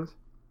 Yeah. Two things.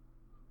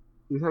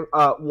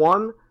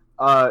 One,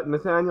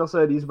 Nathaniel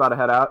said he's about to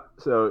head out,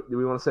 so do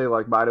we want to say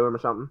like bye to him or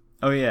something?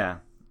 Oh yeah.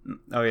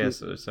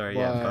 So sorry.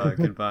 Yeah.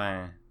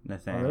 Goodbye,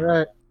 Nathaniel. All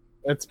right.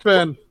 It's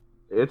been.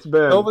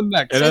 Till the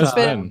next It time. has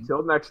been.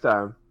 Till next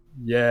time.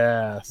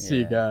 Yeah. See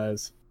you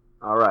guys.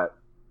 All right.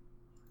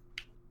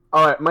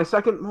 My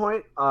second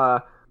point.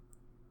 I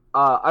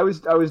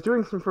was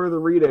doing some further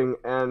reading,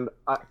 and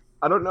I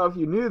don't know if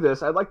you knew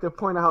this. I'd like to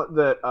point out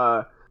that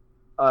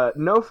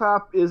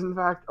NoFap is in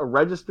fact a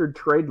registered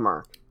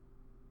trademark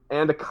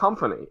and a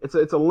company. It's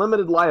a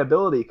limited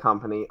liability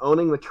company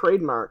owning the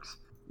trademarks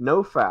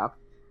NoFap,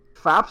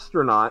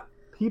 Fapstronaut,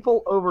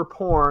 People Over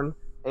Porn,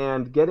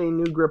 and Get a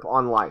New Grip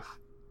on Life.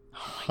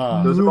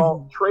 Those are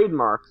all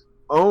trademarks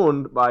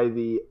owned by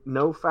the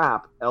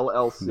NoFap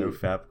LLC.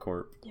 NoFap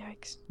Corp.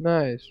 Yikes.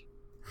 Nice.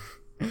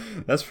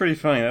 That's pretty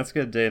funny. That's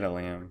good data,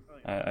 Liam.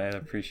 I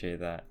appreciate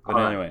that. But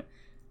anyway.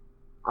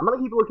 I'm going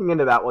to keep looking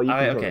into that while you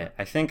continue. Okay,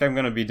 I think I'm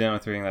going to be done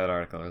with reading that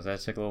article, because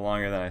that took a little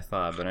longer than I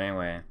thought. But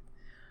anyway,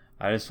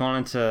 I just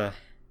wanted to...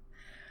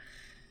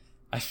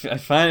 I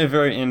find it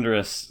very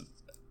interesting.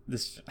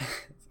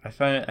 I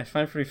find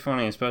it pretty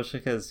funny, especially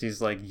because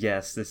he's like,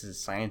 yes, this is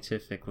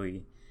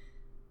scientifically...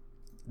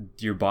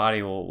 Your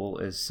body will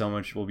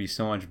be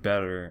so much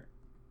better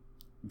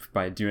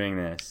by doing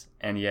this.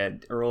 And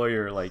yet,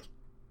 earlier, like,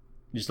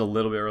 just a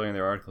little bit earlier in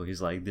the article,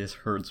 he's like, this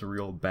hurts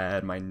real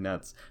bad. My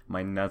nuts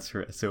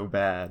hurt so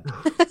bad.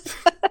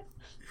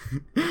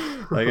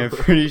 Like, I'm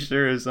pretty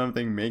sure if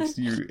something makes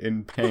you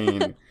in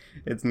pain,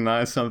 it's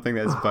not something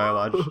that's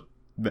biological.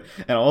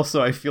 And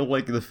also, I feel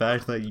like the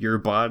fact that your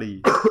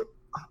body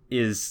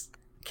is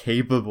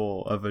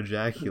capable of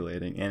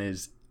ejaculating and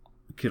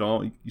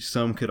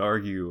some could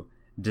argue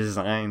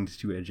designed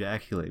to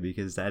ejaculate,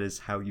 because that is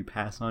how you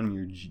pass on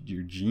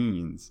your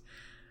genes.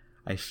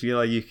 I feel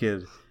like you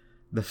could...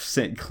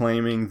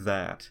 claiming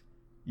that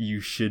you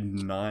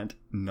should not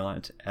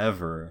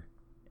ever,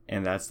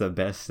 and that's the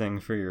best thing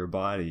for your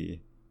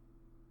body,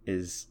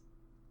 is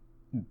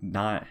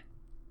not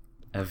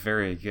a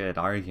very good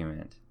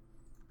argument.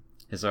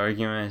 His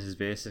argument is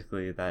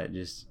basically that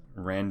just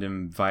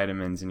random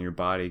vitamins in your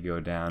body go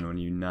down when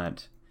you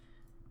nut.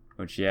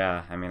 Which,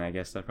 yeah, I mean, I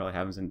guess that probably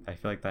happens I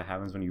feel like that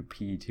happens when you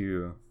pee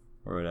too,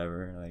 or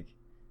whatever. Like,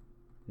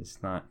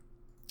 it's not...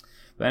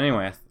 But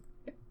anyway,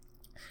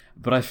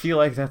 but I feel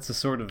like that's a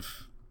sort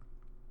of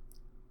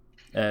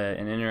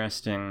an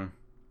interesting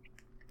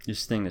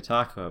just thing to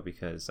talk about,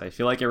 because I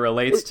feel like it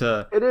relates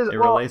to the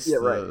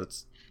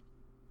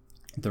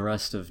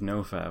rest of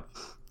NoFap.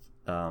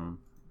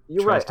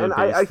 You're right, and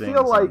I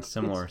feel like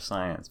similar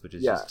science, which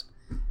is just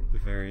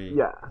very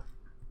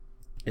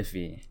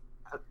iffy.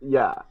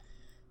 Yeah.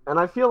 And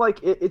I feel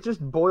like it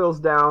just boils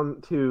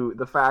down to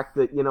the fact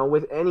that, you know,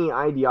 with any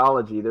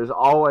ideology, there's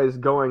always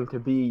going to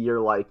be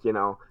your, like, you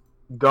know,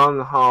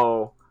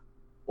 gung-ho,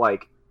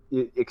 like,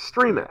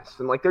 extremists.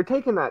 And, like, they're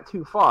taking that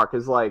too far,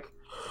 because, like,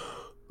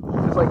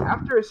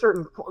 after a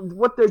certain point,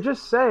 what they're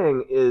just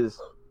saying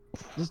is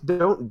just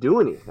don't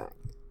do anything.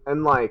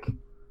 And, like,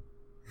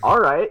 all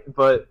right,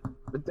 but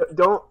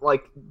don't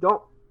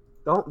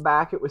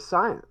back it with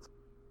science.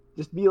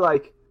 Just be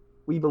like,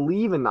 we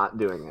believe in not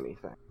doing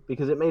anything,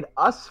 because it made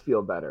us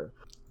feel better.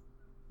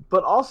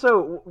 But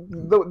also,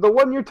 the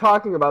one you're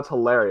talking about is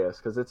hilarious,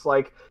 because it's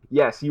like,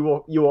 yes, you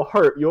will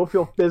hurt. You will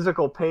feel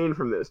physical pain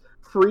from this.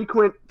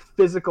 Frequent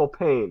physical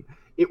pain.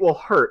 It will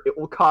hurt. It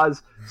will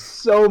cause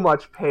so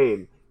much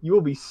pain. You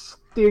will be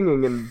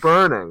stinging and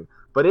burning,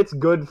 but it's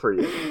good for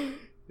you.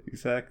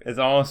 Exactly. It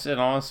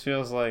almost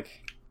feels like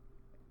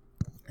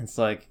it's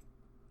like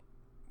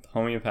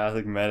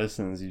homeopathic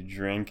medicines you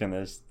drink, and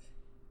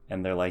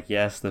they're like,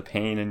 yes, the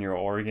pain in your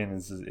organ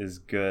is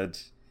good,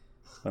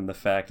 when the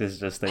fact is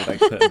just they like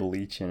put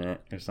bleach in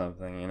it or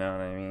something, you know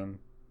what I mean?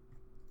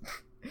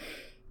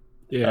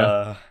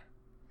 Yeah.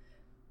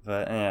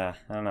 But yeah,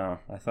 I don't know.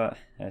 I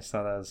just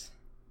thought it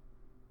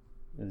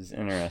was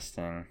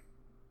interesting.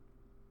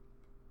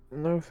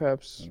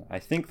 NoFap's. I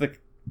think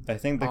I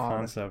think the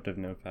concept of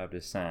nofap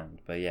is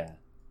sound, but yeah,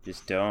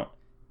 just don't.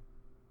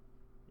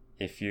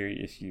 If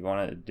you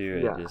want to do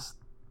it, just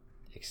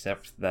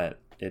accept that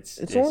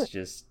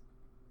there's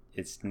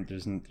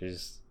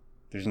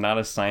not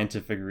a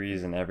scientific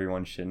reason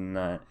everyone should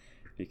not,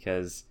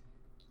 because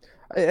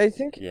I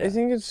think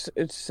it's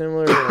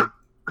similar to like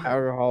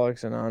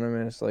Alcoholics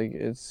Anonymous. Like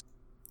it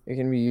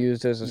can be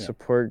used as a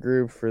support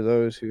group for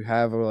those who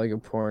have a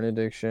porn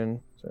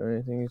addiction. So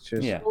I think it's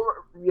just right.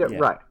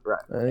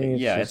 I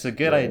think it's a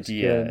good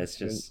idea. It's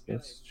just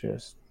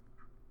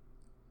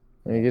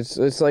like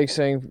it's like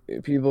saying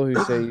people who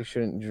say you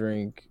shouldn't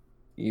drink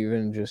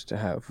even just to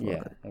have fun.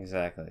 Yeah,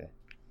 exactly.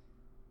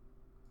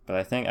 But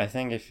I think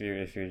if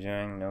you're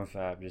doing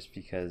nofap just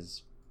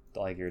because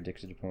like you're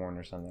addicted to porn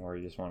or something, or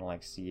you just want to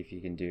like see if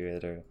you can do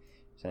it or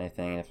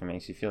anything, if it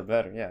makes you feel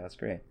better, yeah, that's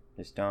great.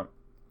 Just don't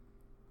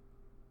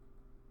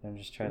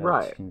just try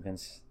to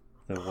convince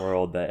the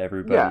world that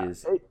everybody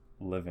is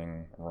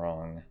living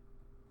wrong.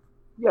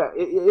 Yeah,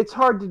 it's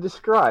hard to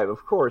describe,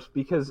 of course,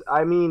 because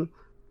I mean,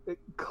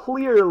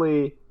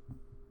 clearly,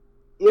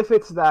 if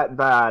it's that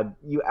bad,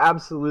 you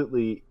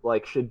absolutely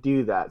should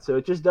do that. So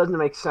it just doesn't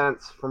make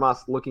sense from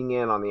us looking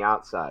in on the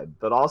outside.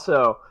 But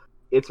also,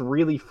 it's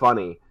really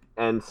funny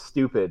and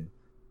stupid,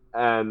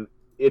 and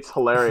it's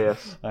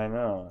hilarious. I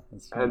know.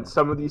 And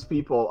some of these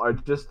people are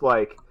just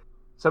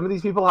some of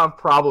these people have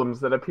problems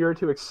that appear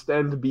to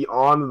extend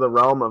beyond the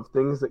realm of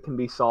things that can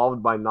be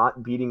solved by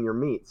not beating your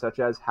meat, such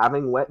as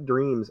having wet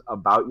dreams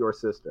about your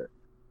sister.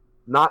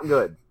 Not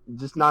good.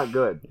 Just not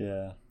good.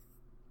 Yeah.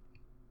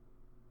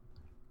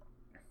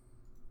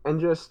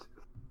 And just,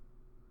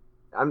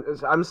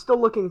 I'm still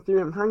looking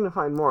through. I'm trying to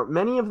find more.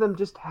 Many of them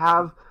just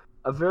have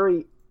a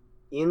very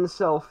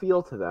incel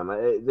feel to them.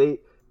 They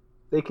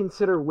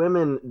consider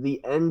women the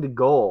end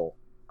goal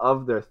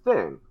of their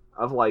thing,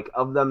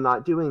 of them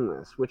not doing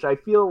this. Which I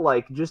feel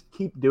just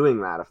keep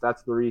doing that if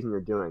that's the reason you're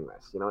doing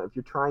this. If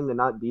you're trying to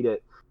not beat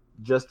it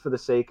just for the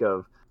sake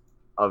of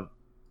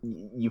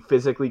you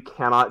physically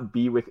cannot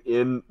be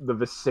within the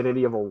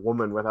vicinity of a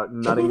woman without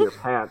nutting your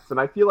pants. And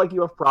I feel like you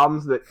have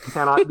problems that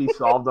cannot be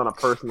solved on a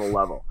personal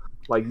level.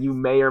 You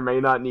may or may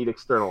not need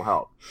external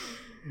help.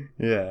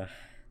 Yeah.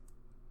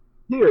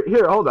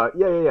 Here, hold on.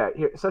 Yeah.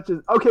 Here, such as,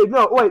 okay,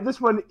 no, wait, this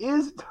one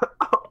is,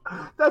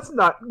 that's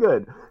not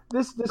good.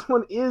 This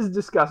one is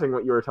discussing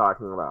what you were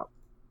talking about.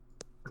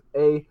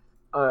 A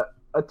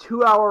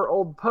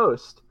 2-hour-old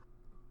post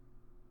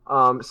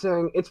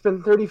saying, it's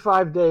been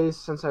 35 days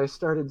since I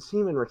started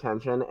semen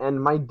retention,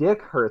 and my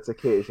dick hurts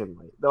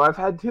occasionally. Though I've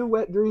had 2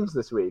 wet dreams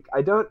this week.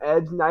 I don't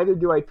edge, neither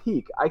do I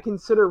peak. I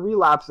consider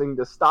relapsing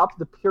to stop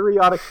the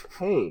periodic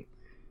pain.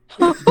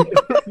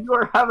 If you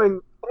are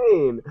having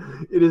pain,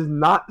 it is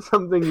not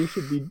something you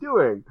should be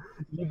doing.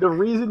 The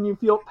reason you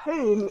feel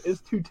pain is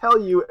to tell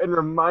you and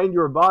remind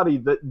your body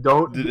that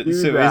don't do that.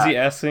 So is he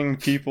asking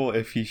people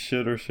if he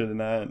should or should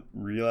not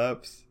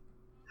relapse?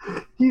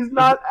 He's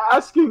not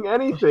asking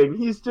anything.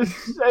 He's just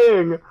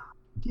saying,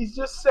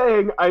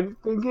 I'm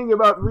thinking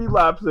about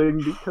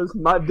relapsing because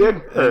my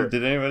dick hurts.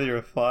 Did anybody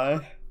reply?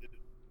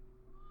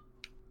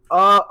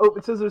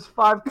 It says there's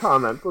 5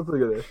 comments. Let's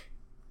look at this.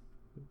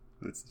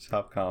 It's the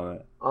top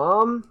comment.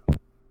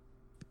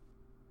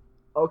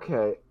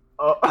 Okay.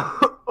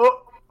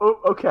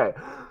 Okay.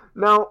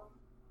 Now,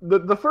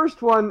 the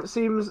first one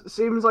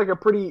seems like a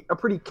pretty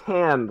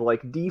canned,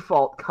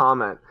 default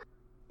comment.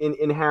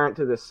 Inherent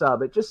to this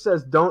sub. It just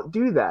says, don't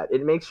do that.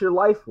 It makes your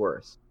life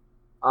worse.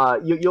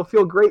 You'll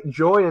feel great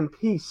joy and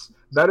peace,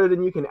 better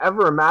than you can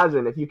ever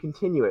imagine if you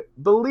continue it.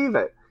 Believe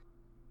it.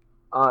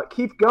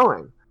 Keep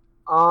going.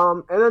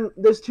 And then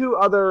there's 2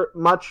 other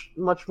much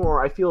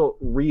more, I feel,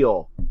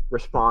 real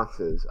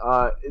responses.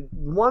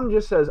 One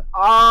just says,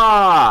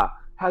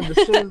 had the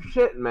same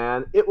shit,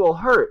 man. It will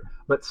hurt,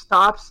 but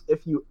stops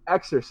if you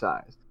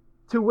exercise.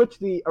 To which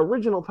the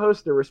original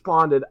poster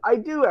responded, I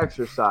do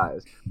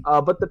exercise,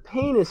 but the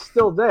pain is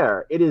still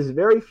there. It is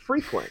very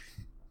frequent.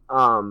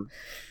 And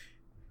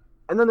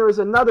then there was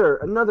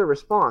another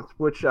response,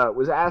 which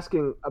was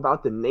asking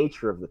about the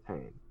nature of the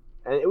pain.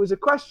 And it was a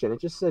question. It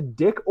just said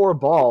dick or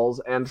balls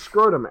and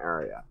scrotum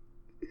area.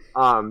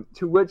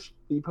 To which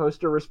the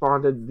poster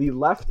responded, the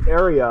left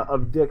area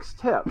of dick's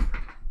tip.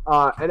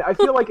 And I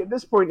feel like at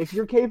this point, if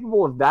you're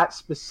capable of that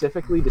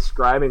specifically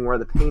describing where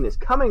the pain is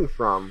coming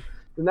from,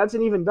 then that's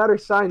an even better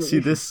sign that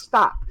you should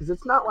stop. Because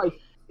it's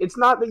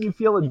not that you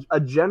feel a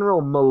general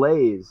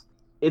malaise.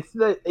 It's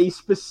that a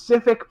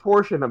specific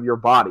portion of your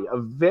body, a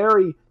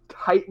very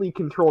tightly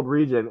controlled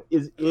region,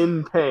 is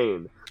in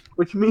pain.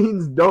 Which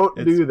means don't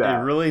do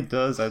that. It really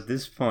does, at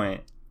this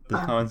point, the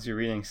comments you're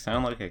reading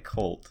sound like a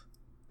cult.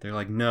 They're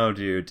like, no,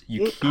 dude,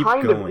 you keep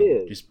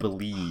going. Just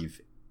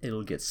believe.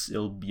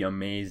 It'll be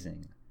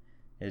amazing.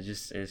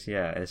 It's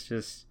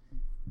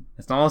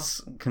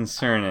almost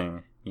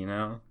concerning, you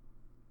know?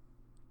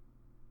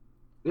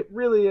 It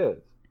really is.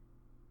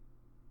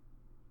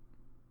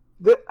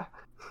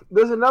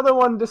 There's another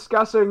one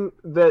discussing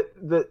that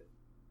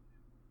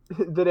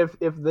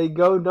if they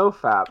go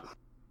nofap,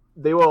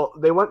 they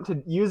want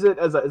to use it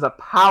as a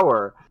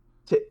power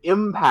to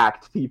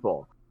impact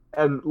people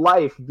and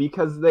life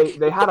because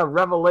they had a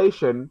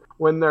revelation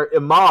when their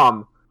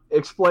imam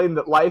explained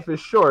that life is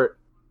short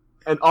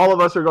and all of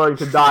us are going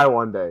to die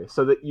one day,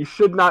 so that you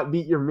should not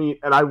beat your meat,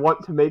 and I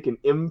want to make an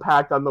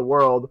impact on the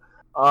world.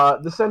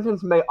 The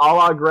sentence, may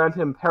Allah grant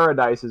him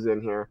paradise, is in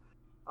here.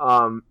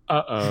 I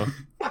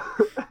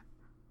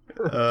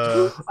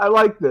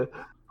like this.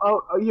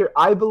 Here,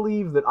 I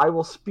believe that I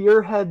will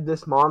spearhead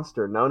this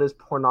monster known as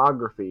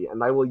pornography,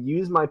 and I will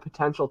use my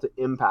potential to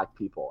impact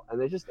people.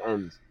 And it just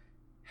ends.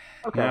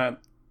 Okay. I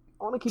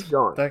want to keep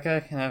going. That guy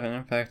can have an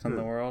impact on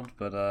the world,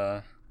 but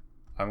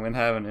I'm going to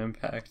have an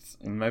impact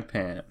in my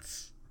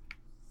pants.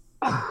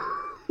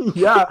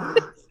 Yeah.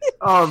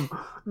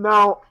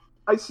 Now,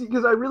 I see,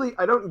 because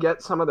I don't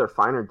get some of their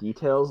finer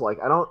details. Like,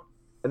 I don't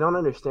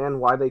understand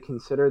why they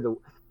consider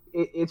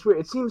it's weird.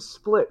 It seems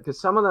split, because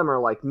some of them are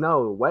like,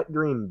 no, wet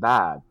dream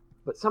bad,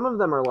 but some of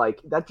them are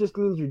like, that just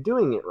means you're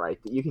doing it right,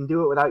 that you can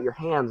do it without your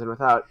hands and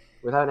without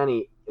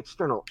any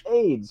external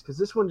aids. Because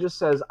this one just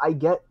says, I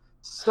get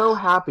so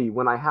happy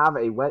when I have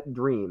a wet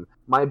dream,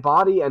 my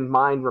body and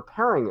mind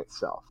repairing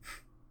itself.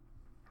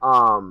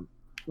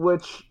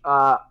 Which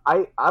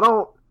I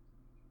don't.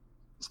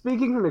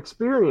 Speaking from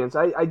experience,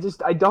 I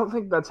don't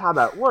think that's how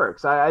that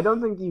works. I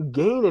don't think you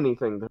gain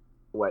anything from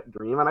a wet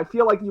dream, and I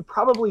feel like you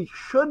probably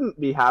shouldn't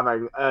be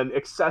having an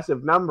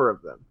excessive number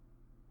of them.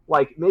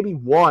 Like maybe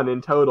one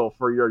in total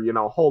for your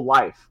whole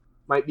life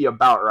might be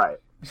about right.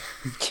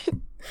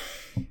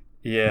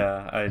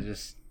 Yeah, I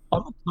just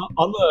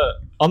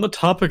on the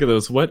topic of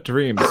those wet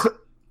dreams.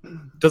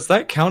 Does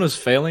that count as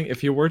failing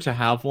if you were to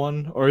have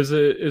one, or is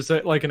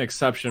that like an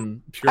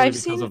exception purely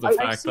because of the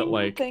fact that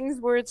like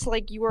things where it's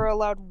like you are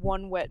allowed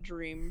one wet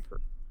dream?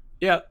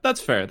 Yeah, that's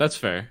fair. That's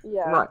fair.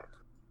 Yeah. Right.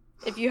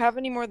 If you have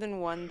any more than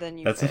one, then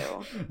you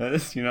fail.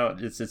 It's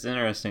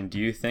interesting. Do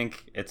you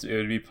think it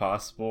would be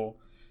possible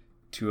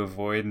to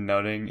avoid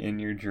nutting in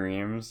your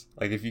dreams?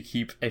 Like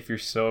if you're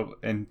so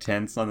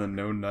intense on the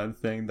no nut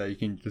thing that you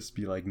can just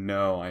be like,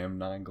 no, I am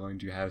not going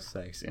to have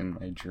sex in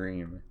my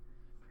dream.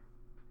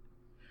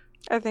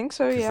 I think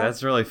so, yeah.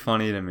 That's really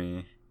funny to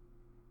me.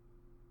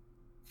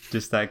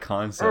 Just that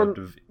concept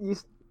of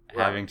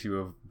having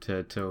to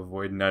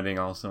avoid nutting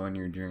also in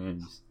your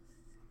dreams.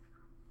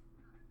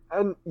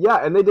 And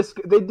yeah, and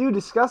they do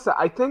discuss that.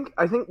 I think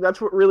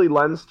that's what really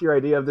lends to your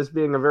idea of this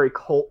being a very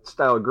cult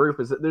style group,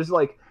 is that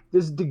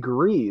there's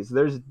degrees,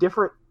 there's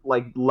different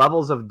like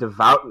levels of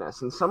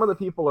devoutness, and some of the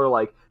people are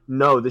like,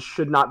 no, this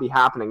should not be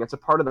happening. It's a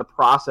part of the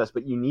process,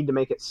 but you need to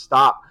make it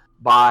stop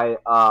by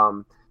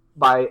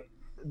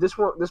this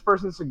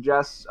person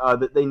suggests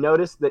that they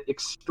notice that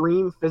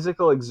extreme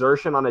physical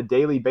exertion on a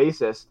daily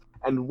basis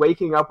and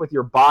waking up with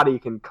your body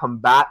can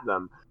combat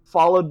them,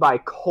 followed by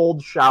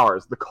cold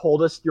showers, the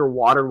coldest your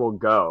water will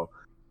go.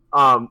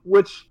 And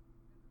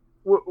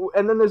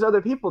then there's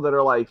other people that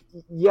are like,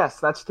 yes,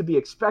 that's to be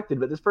expected,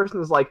 but this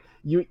person is like,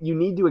 you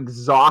need to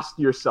exhaust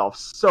yourself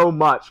so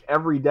much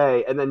every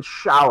day and then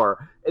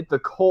shower at the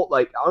cold,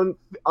 like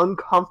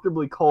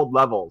uncomfortably cold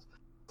levels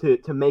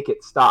to make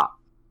it stop.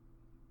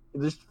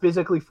 Just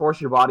physically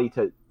force your body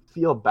to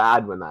feel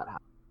bad when that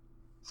happens.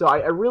 So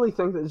I really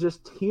think that it's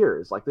just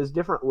tiers. Like there's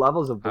different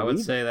levels of belief. I would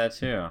say that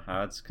too.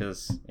 It's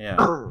because I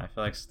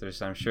feel like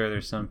I'm sure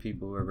there's some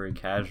people who are very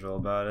casual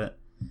about it,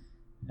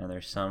 and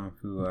there's some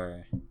who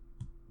are,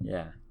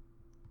 they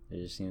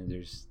just seem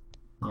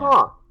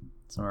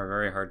some are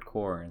very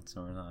hardcore and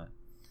some are not.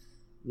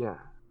 Yeah.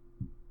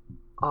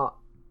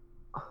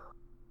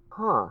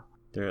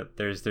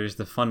 There's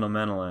the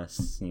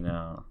fundamentalists,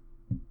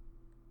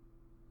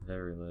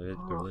 their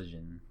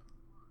religion.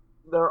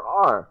 There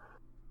are.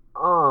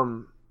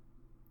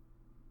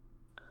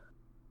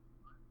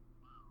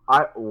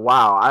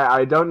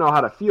 I don't know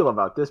how to feel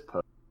about this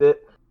post.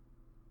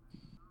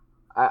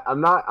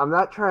 I'm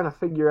not trying to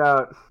figure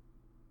out.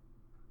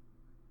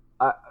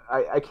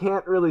 I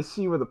can't really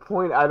see where the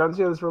point. I don't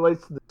see how this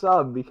relates to the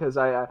sub, because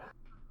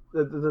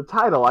the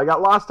title, I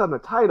got lost on the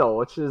title,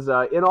 which is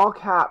in all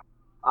caps,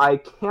 I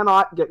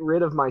cannot get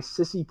rid of my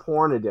sissy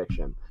porn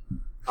addiction.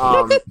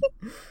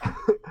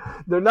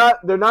 They're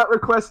not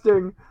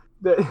requesting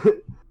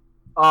that.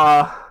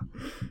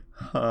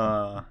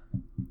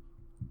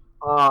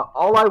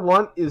 All I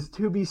want is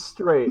to be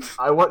straight.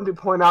 I want to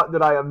point out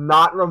that I am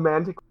not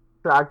romantically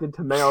attracted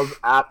to males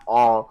at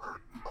all.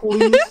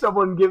 Please,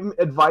 someone give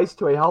advice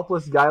to a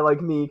helpless guy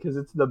like me, because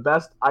it's the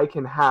best I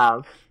can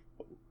have.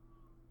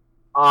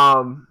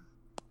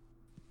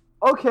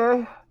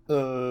 Okay.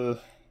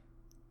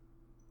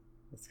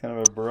 It's kind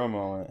of a bro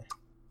moment.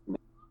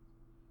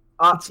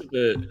 It's a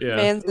bit,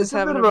 yeah. There's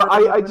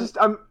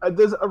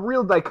a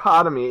real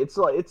dichotomy.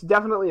 It's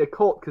definitely a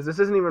cult, because this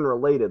isn't even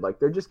related. Like,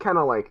 they're just kind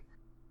of like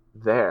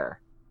there,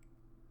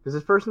 because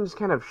this person just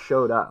kind of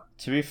showed up.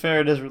 To be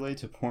fair, it does relate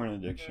to porn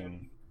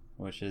addiction,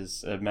 which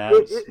is a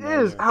It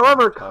is,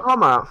 however,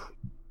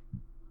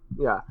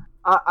 yeah.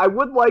 I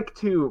would like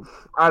to,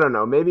 I don't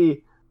know,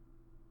 maybe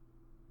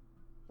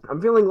I'm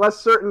feeling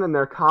less certain in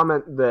their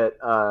comment that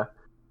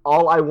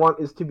all I want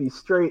is to be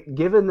straight,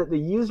 given that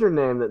the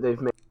username that they've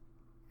made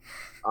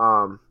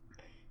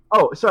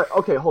Oh, sorry.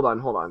 Okay, hold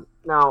on.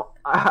 Now,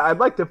 I'd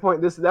like to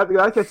point this. That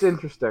gets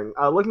interesting.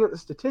 Looking at the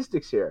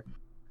statistics here,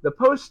 the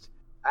post,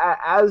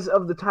 as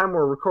of the time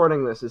we're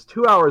recording this, is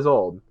 2 hours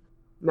old.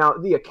 Now,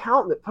 the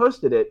account that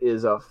posted it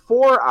is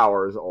 4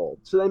 hours old.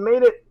 So they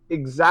made it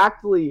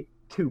exactly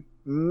to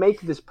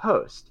make this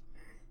post.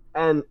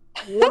 And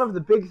one of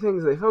the big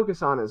things they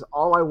focus on is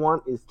all I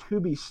want is to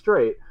be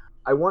straight.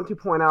 I want to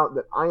point out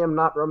that I am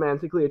not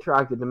romantically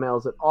attracted to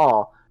males at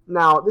all.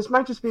 Now, this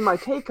might just be my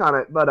take on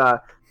it,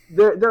 but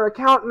their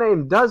account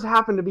name does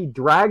happen to be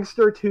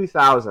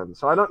Dragster2000.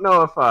 So I don't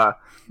know if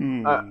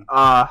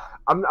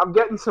I'm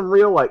getting some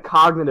real like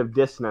cognitive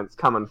dissonance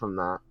coming from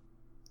that.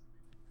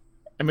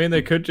 I mean,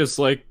 they could just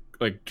like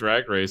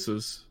drag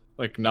races,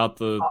 like not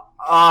the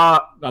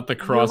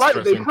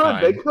cross-dressing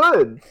kind. They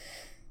could.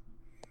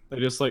 They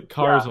just like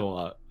cars a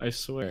lot. I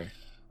swear.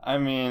 I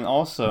mean,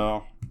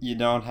 also, you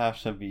don't have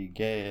to be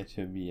gay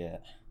to be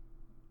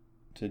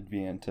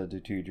into the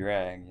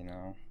drag, you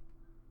know.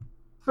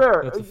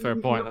 Fair. That's a fair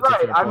point. You're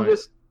right. I'm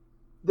just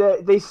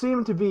they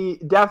seem to be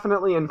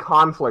definitely in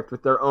conflict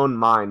with their own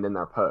mind in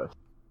their post.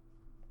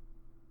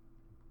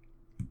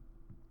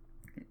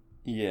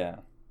 Yeah,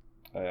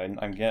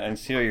 I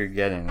see what you're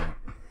getting at.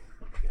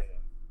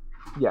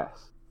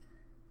 Yes.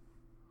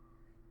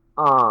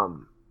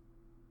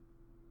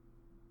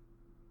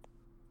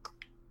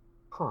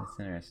 That's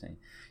interesting.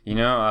 You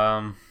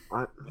know,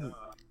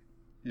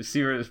 you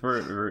see,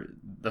 we're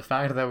the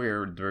fact that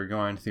we're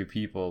going through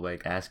people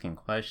like asking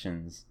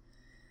questions,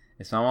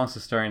 it's almost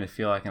starting to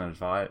feel like an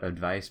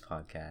advice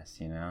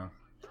podcast, you know?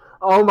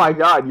 Oh my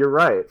God, you're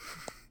right.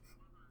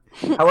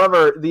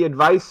 However, the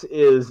advice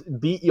is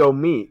beat your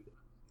meat,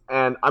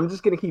 and I'm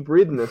just gonna keep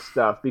reading this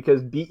stuff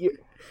because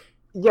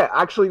yeah,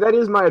 actually, that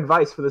is my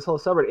advice for this whole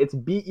subreddit. It's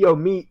beat your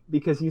meat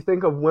because you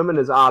think of women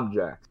as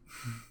objects.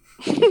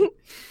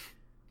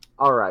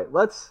 All right,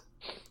 let's.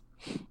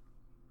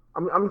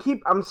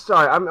 I'm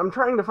sorry. I'm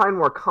trying to find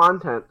more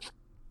content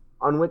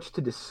on which to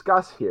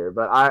discuss here,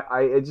 but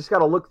I just got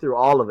to look through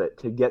all of it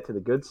to get to the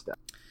good stuff.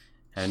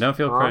 And don't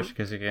feel pressure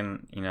because you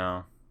can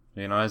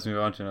always move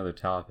on to another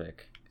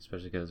topic,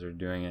 especially because they're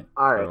doing it.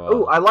 All right.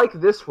 Oh, I like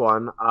this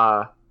one.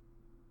 I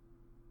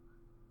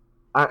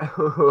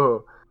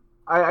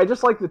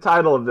just like the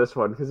title of this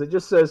one because it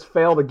just says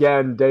 "failed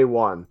again, day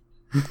one."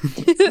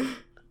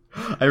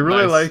 I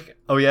really like.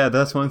 Oh yeah,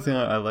 that's one thing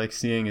I like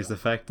seeing is the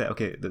fact that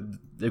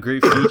the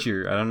great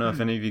feature. I don't know if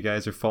any of you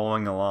guys are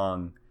following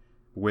along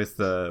with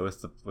the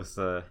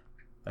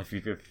if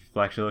you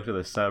actually look at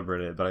the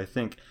subreddit, but I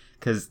think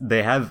because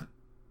they have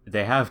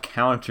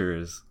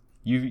counters.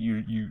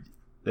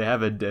 They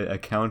have a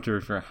counter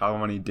for how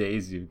many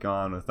days you've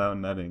gone without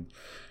nutting,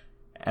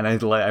 and I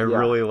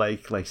really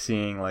like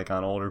seeing like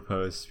on older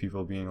posts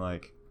people being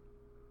like.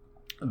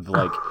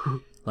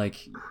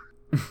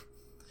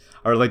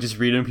 Or like just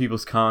reading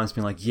people's comments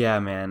being like, yeah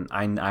man,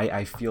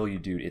 I feel you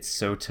dude, it's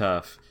so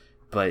tough,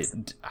 but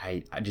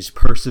I just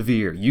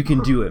persevere. You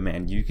can do it,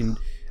 man. You can.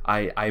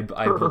 I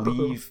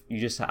believe you.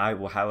 Just how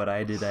what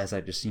I did as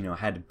I just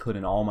had to put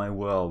in all my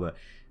will,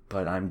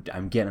 but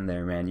I'm getting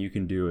there, man. You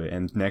can do it.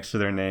 And next to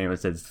their name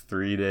it says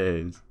 3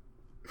 days.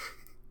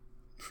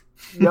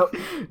 Yep.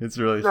 It's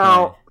really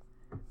funny.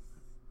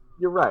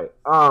 You're right.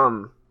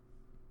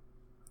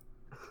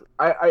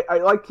 I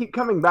like keep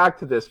coming back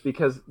to this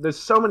because there's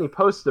so many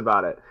posts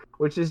about it,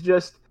 which is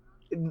just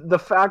the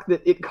fact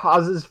that it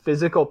causes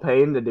physical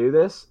pain to do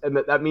this, and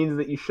that means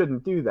that you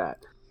shouldn't do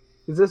that.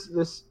 Because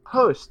this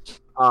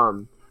post,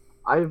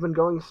 I've been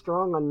going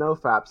strong on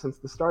NoFap since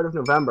the start of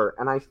November,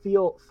 and I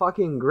feel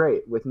fucking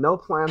great with no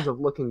plans of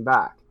looking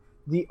back.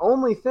 The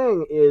only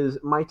thing is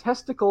my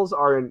testicles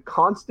are in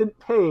constant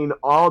pain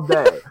all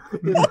day.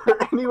 Is there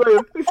any way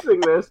of fixing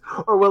this,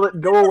 or will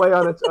it go away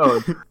on its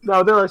own?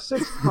 Now, there are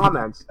 6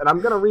 comments, and I'm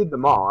going to read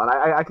them all, and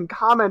I can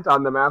comment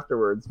on them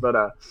afterwards. But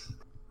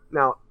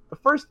now, the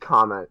first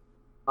comment,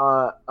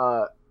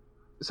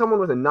 someone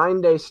with a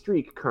 9-day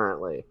streak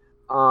currently,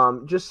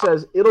 just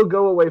says, it'll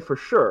go away for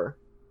sure.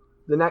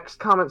 The next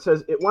comment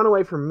says, it went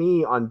away for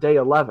me on day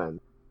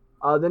 11.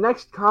 The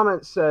next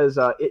comment says,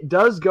 it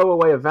does go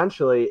away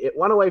eventually. It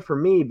went away for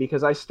me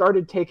because I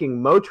started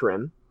taking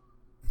Motrin.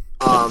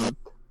 The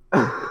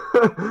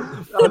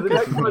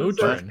next one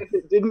says, if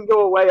it didn't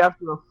go away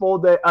after a full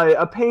day,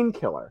 a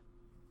painkiller.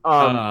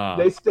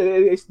 They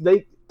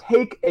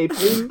take a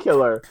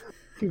painkiller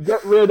to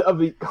get rid of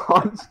the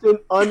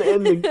constant,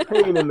 unending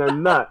pain in their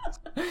nuts.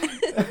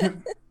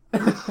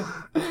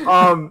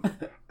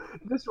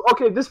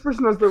 This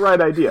person has the right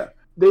idea.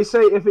 They say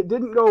if it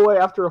didn't go away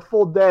after a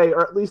full day,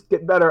 or at least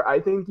get better, I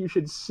think you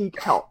should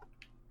seek help.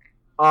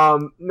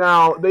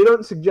 Now, they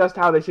don't suggest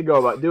how they should go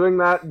about doing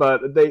that,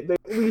 but they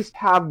at least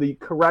have the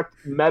correct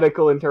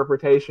medical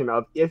interpretation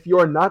of if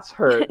your nuts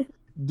hurt,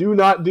 do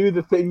not do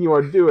the thing you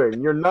are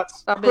doing. Your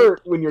nuts hurt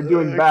when you're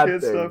doing bad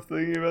things. I can't stop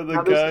thinking about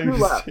the guy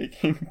who's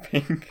taking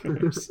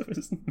painkillers so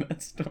his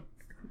nuts don't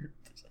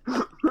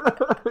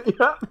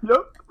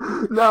Yep.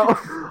 Now,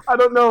 I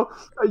don't know.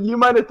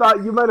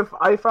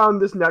 I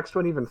found this next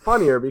one even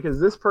funnier because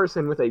this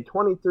person with a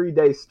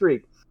 23-day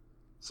streak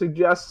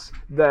suggests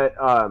that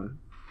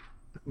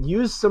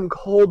use some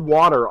cold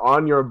water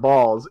on your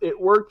balls.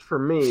 It worked for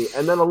me,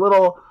 and then a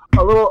little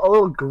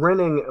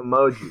grinning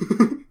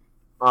emoji.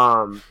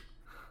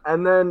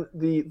 And then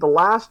the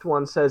last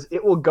one says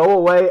it will go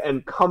away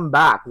and come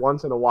back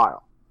once in a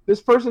while.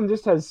 This person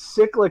just has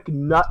cyclic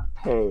nut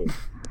pain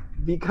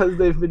because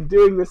they've been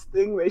doing this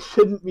thing they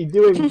shouldn't be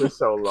doing for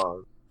so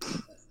long.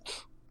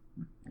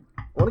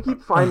 I want to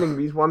keep finding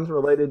these ones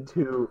related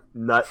to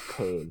nut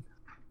pain.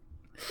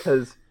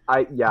 Because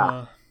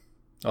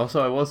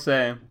also, I will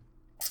say,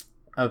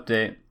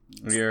 update.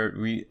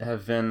 We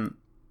have been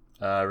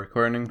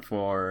recording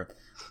for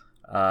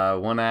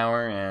 1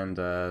 hour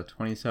and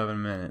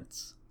 27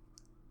 minutes.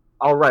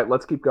 All right,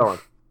 let's keep going.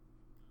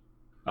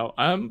 Oh,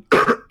 I'm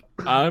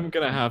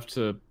gonna have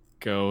to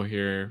go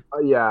here. Oh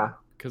yeah,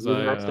 because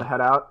I next to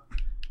head out.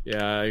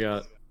 Yeah, I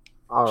got.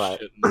 All right.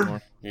 Shit in the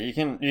morning. Yeah, you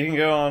can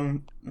go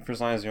on for as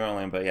long as you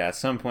want, but yeah, at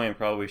some point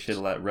probably should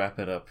wrap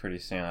it up pretty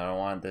soon. I don't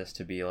want this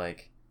to be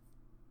like.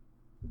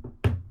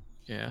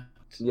 Yeah.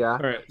 Yeah. All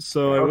right.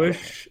 So I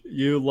wish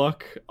you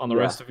luck on the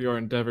rest of your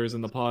endeavors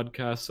in the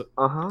podcast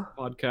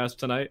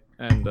tonight,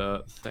 and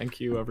thank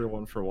you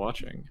everyone for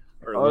watching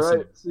or listening.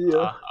 Right. See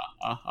ya.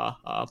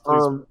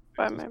 Please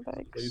buy my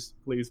bikes.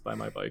 Please buy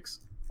my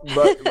bikes.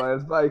 But my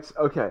bikes.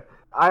 Okay.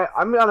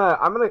 I'm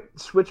gonna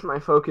switch my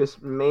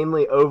focus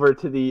mainly over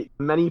to the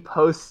many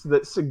posts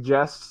that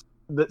suggest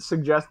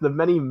the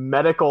many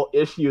medical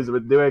issues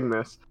with doing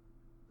this,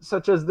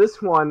 such as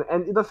this one,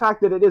 and the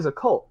fact that it is a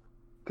cult.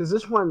 Because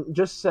this one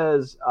just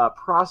says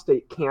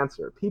prostate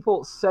cancer.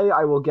 People say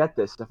I will get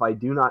this if I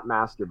do not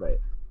masturbate.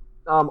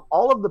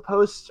 All of the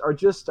posts are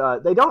just,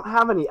 they don't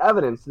have any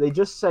evidence. They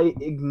just say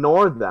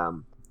ignore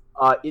them.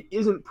 It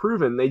isn't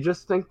proven. They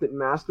just think that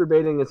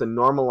masturbating is a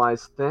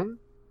normalized thing.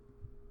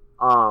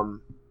 I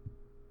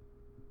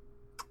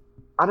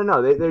don't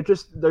know.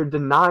 They're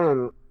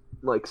denying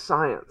like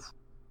science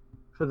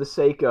for the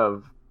sake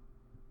of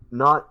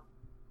not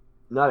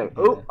nutting.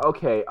 Yeah. Oh,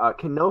 okay.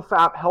 Can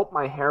NoFap help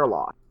my hair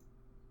loss?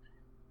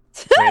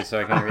 Wait, so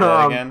I can read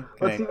that again?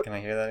 Can I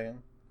hear that again?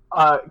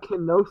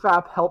 Can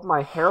NoFap help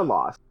my hair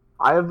loss?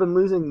 I have been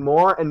losing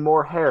more and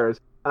more hairs,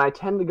 and I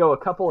tend to go a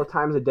couple of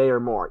times a day or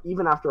more,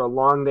 even after a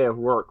long day of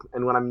work,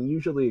 and when I'm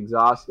usually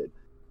exhausted.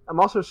 I'm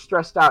also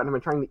stressed out, and I'm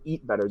trying to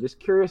eat better. Just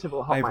curious if it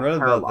will help my hair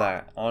loss. I read about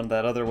that on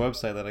that other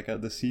website that I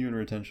got the semen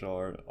retention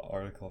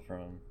article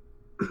from.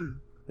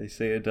 They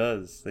say it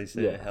does. They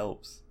say it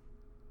helps.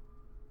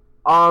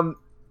 Okay.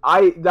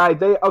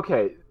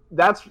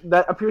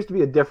 That appears to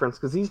be a difference,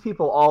 because these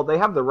people they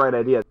have the right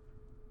idea.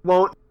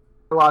 Won't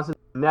loss is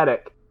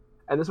genetic,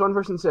 and this one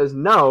person says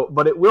no,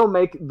 but it will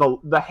make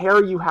the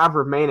hair you have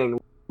remaining a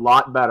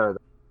lot better.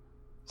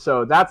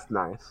 So that's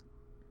nice.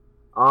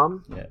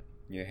 Yeah,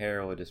 your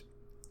hair will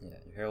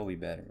be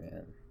better,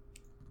 man.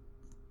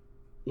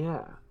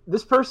 Yeah,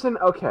 this person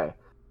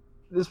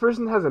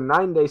has a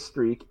 9-day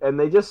streak, and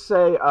they just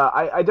say,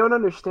 I don't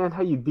understand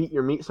how you beat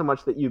your meat so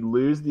much that you'd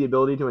lose the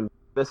ability to enjoy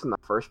this in the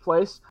first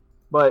place.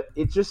 But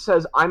it just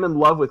says, I'm in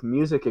love with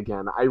music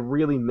again. I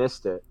really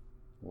missed it.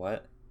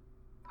 What?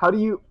 How do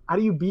you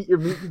beat your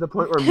meat to the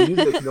point where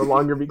music no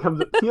longer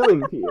becomes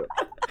appealing to you?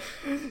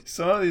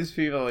 Some of these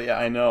people, yeah,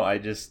 I know.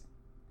 It's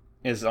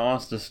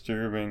almost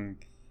disturbing.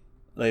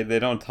 Like, they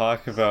don't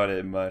talk about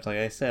it much. Like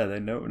I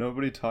said,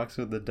 nobody talks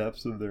about the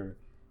depths of their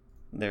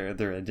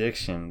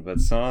addiction.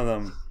 But some of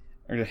them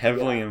are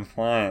heavily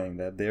implying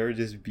that they're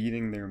just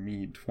beating their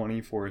meat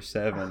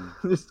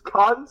 24/7, just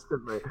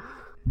constantly.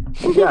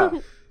 Yeah.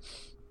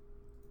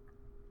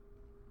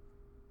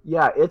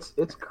 Yeah, it's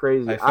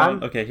crazy.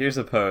 Okay, here's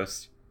a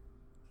post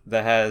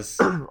that has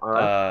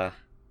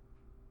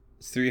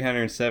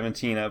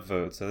 317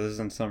 upvotes, so this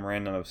isn't some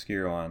random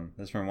obscure one.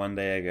 This is from 1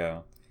 day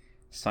ago.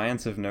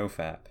 Science of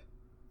NoFap.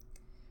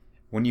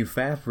 When you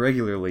fap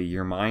regularly,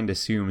 your mind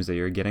assumes that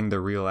you're getting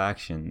the real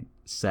action,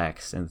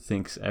 sex, and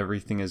thinks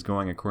everything is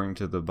going according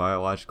to the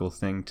biological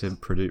thing to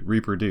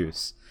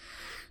reproduce.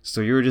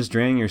 So you're just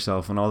draining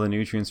yourself when all the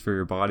nutrients for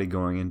your body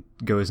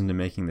goes into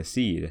making the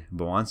seed.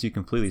 But once you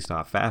completely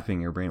stop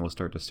fapping, your brain will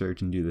start to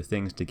search and do the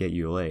things to get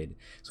you laid.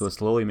 So it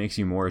slowly makes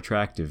you more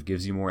attractive,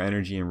 gives you more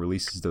energy, and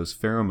releases those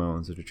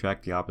pheromones that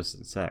attract the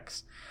opposite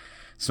sex.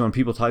 So when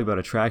people talk about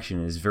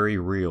attraction, it is very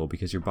real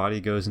because your body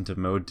goes into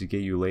mode to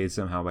get you laid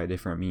somehow by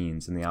different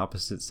means, and the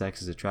opposite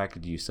sex is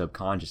attracted to you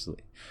subconsciously.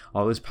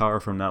 All this power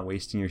from not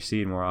wasting your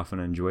seed more often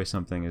and enjoy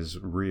something is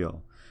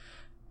real.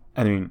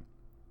 Enjoy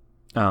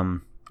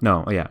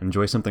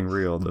something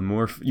real. The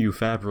more you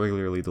fap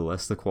regularly, the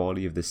less the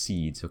quality of the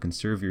seed. So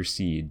conserve your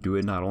seed. Do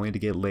it not only to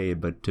get laid,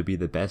 but to be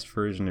the best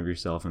version of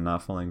yourself and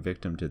not falling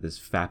victim to this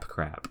fap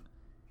crap.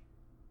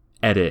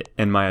 Edit,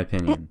 in my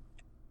opinion.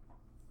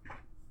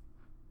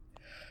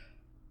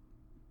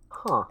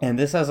 Huh. And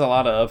this has a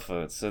lot of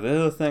upvotes. So this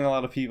is the thing a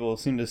lot of people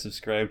seem to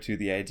subscribe to,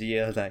 the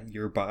idea that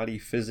your body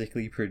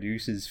physically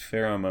produces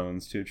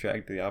pheromones to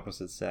attract the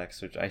opposite sex,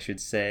 which I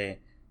should say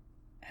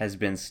has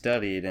been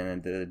studied,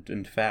 and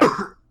in fact,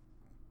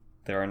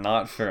 there are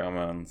not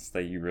pheromones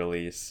that you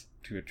release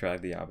to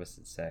attract the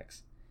opposite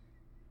sex.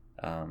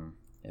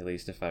 at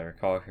least if I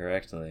recall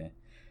correctly.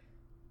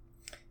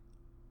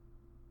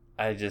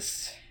 I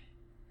just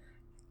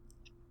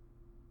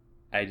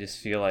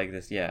feel like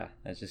this. Yeah,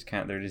 that's just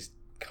they're just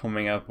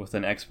coming up with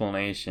an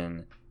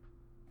explanation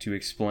to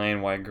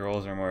explain why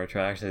girls are more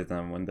attracted to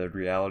them, when the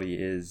reality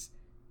is,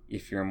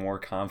 if you're more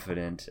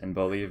confident and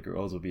believe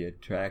girls will be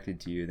attracted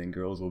to you, then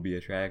girls will be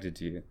attracted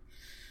to you.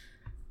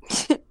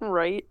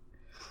 Right.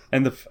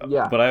 And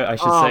but I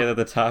should say that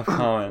the top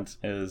comment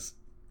is,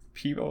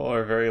 people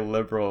are very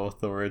liberal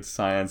with the word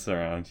science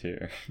around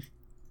here.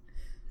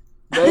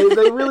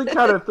 They really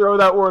kind of throw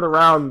that word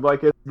around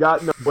like it's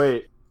got no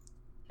weight.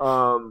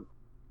 Now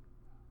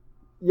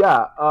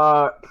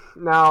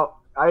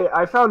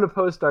I found a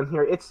post on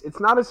here. It's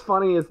not as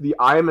funny as the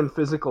 "I am in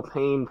physical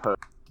pain"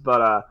 post,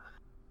 but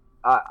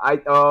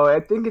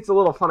I think it's a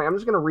little funny. I'm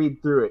just gonna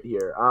read through it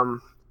here.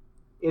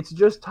 It's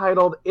just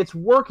titled "It's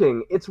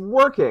working, it's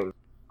working."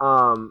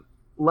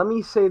 Let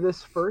me say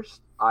this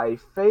first. I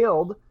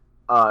failed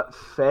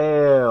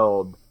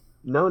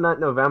No Nut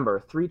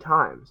November 3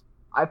 times.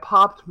 I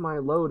popped my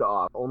load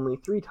off only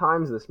 3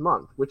 times this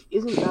month, which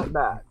isn't that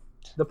bad.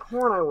 The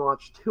porn I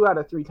watched 2 out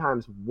of 3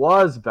 times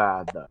was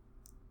bad, though.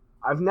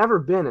 I've never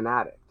been an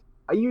addict.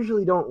 I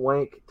usually don't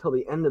wank till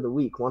the end of the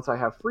week once I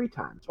have free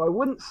time, so I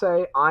wouldn't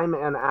say I'm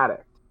an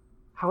addict.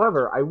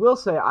 However, I will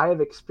say I have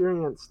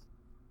experienced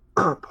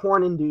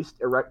porn-induced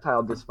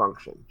erectile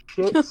dysfunction.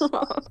 Shits.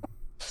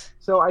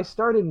 So I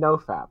started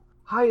NoFap.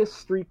 Highest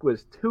streak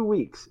was 2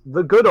 weeks.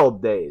 The good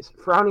old days.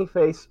 Frowny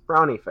face,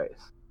 frowny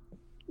face.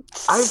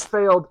 I've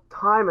failed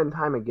time and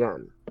time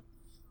again,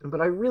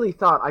 but I really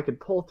thought I could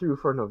pull through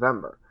for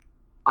November.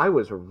 I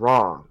was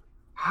wrong.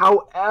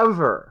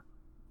 However,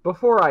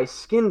 before I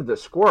skinned the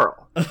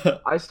squirrel,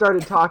 I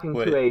started talking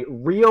to a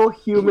real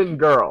human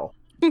girl.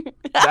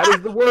 That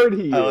is the word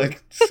he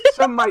used.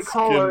 Some might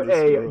call her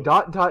a ...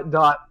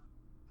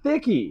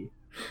 thickie.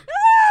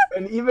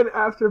 And even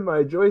after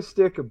my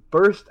joystick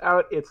burst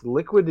out its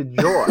liquid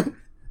joy,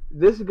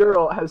 this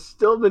girl has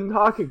still been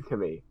talking to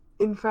me.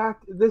 In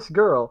fact, this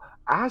girl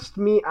asked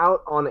me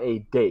out on a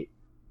date.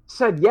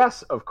 Said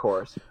yes, of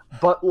course,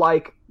 but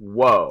like,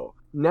 whoa.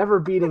 Never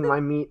beating my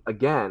meat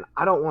again.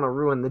 I don't want to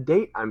ruin the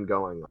date I'm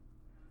going on.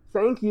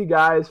 Thank you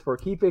guys for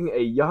keeping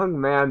a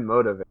young man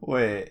motivated.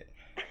 Wait.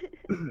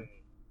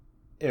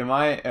 Did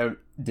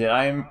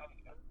I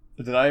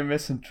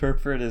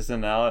misinterpret his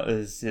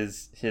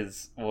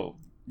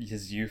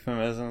his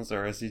euphemisms,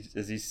 or is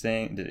he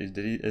saying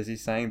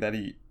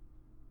that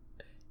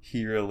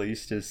he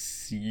released his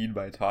seed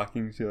by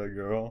talking to a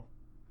girl?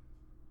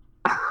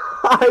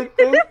 I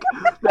think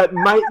that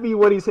might be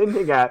what he's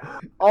hinting at.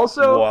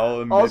 Also,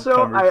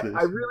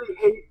 I really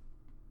hate.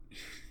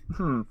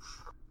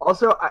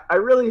 Also, I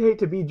really hate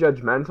to be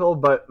judgmental,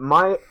 but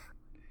my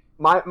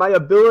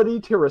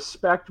ability to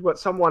respect what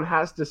someone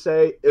has to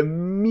say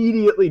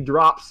immediately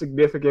drops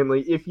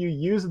significantly if you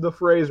use the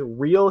phrase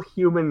 "real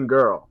human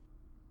girl."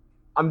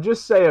 I'm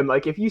just saying,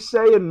 like, if you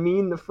say and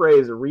mean the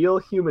phrase "real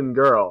human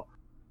girl,"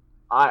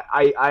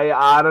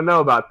 I don't know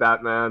about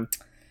that, man.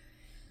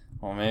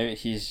 Well, maybe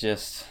he's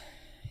just,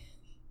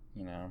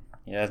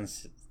 he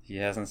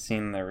hasn't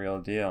seen the real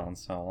deal in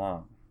so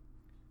long.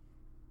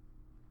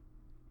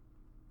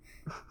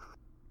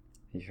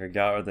 He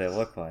forgot what they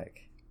look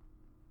like.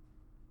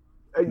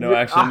 No,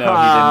 actually,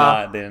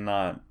 no, he did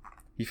not.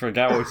 He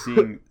forgot what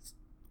seeing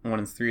one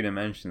in 3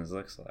 dimensions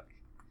looks like.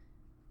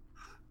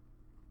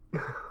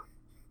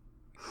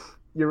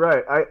 You're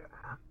right.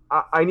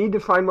 I need to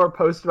find more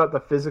posts about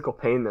the physical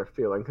pain they're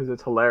feeling, because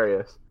it's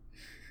hilarious.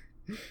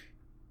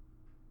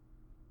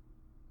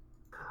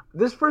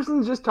 This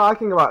person's just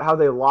talking about how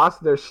they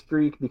lost their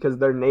streak because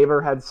their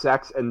neighbor had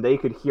sex and they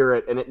could hear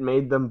it and it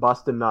made them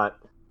bust a nut.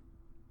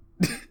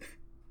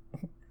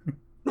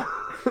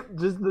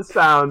 Just the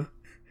sound.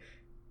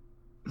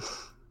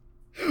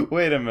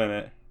 Wait a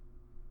minute.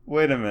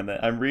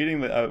 I'm reading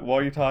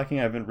while you're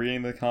talking, I've been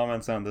reading the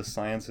comments on the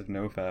Science of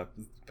NoFap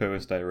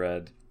post I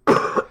read.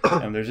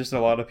 And there's just a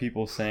lot of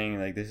people saying,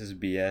 like, this is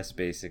BS,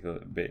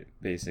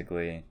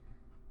 basically.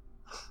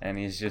 And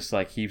he's just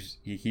like, he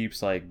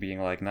keeps like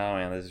being like, no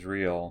man, this is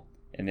real.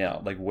 And yeah,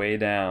 like way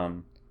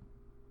down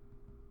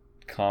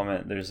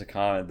there's a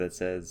comment that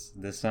says,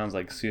 this sounds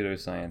like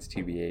pseudoscience,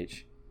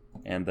 TBH.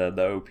 And the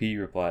OP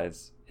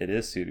replies, it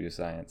is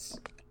pseudoscience.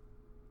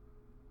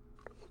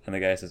 And the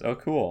guy says, oh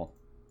cool.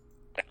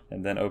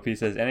 And then OP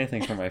says,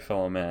 anything for my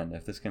fellow men,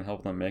 if this can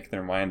help them make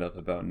their mind up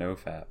about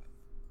NoFap.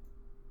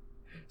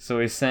 So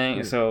he's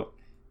saying,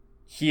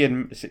 he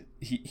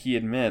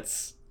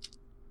admits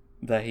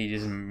that he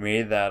just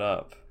made that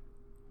up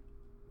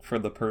for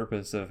the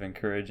purpose of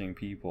encouraging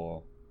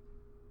people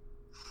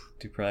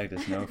to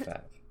practice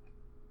NoFap,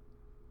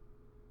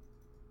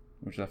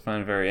 which I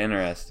find very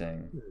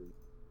interesting.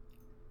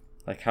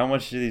 Like, how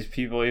much do these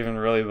people even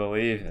really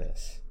believe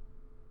this?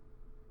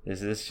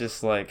 Is this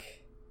just like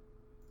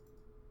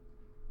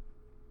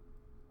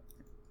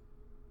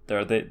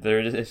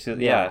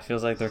it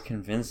feels like they're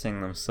convincing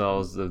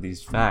themselves of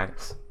these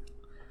facts,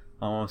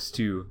 almost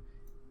to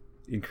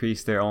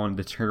increase their own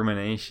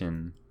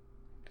determination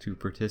to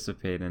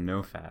participate in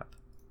NoFap.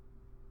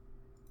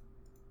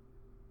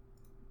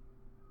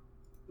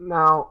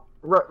 Now,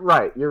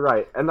 right, you're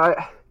right, and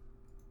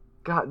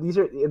God,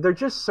 they're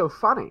just so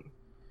funny,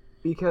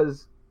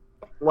 because,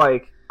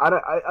 like,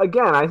 I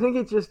think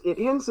it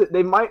hints that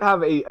they might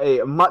have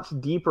a much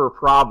deeper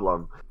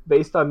problem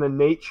based on the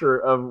nature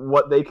of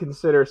what they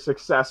consider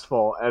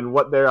successful and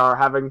what they are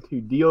having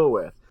to deal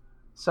with,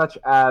 such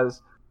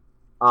as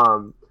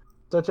a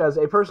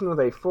person with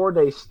a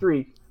 4-day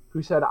streak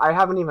who said, I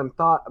haven't even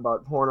thought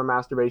about porn or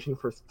masturbation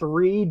for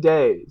 3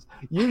 days.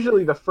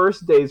 Usually the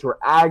first days were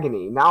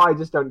agony. Now I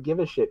just don't give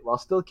a shit while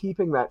still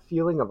keeping that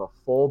feeling of a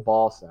full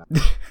ball sack.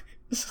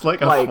 It's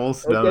like a full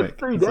stomach. It's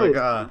 3 It's days.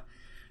 like,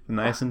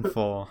 nice and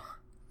full.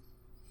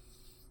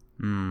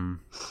 A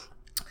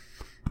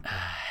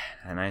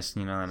nice, a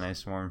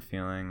nice warm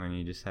feeling when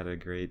you just had a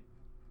great,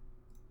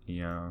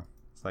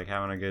 it's like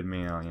having a good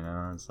meal,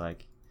 It's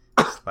like,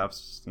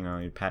 slaps,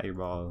 you pat your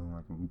balls and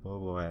like, oh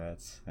boy,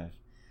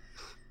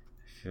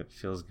 it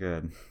feels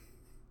good.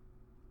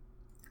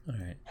 All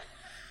right.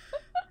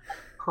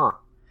 Huh.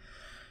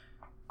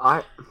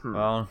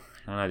 Well,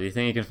 I don't know. Do you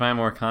think you can find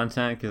more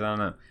content? Because I don't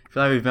know. I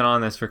feel like we've been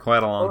on this for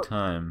quite a long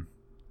time,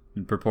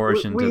 in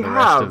proportion to the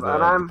rest of the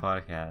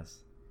podcast.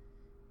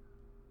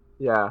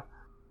 Yeah.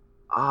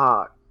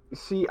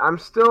 I'm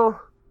still.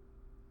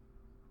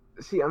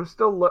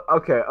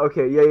 Okay.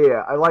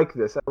 Yeah. I like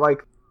this. I feel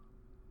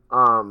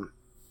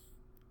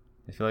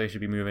like we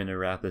should be moving to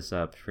wrap this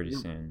up pretty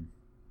soon.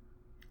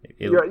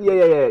 You're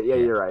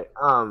right.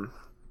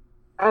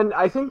 And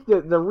I think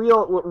that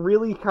what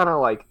really kind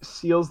of like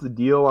seals the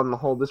deal on the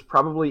whole, this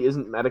probably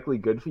isn't medically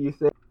good for you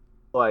thing,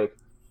 like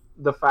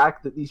the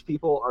fact that these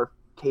people are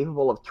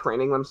capable of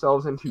training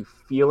themselves into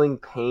feeling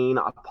pain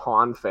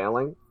upon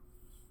failing.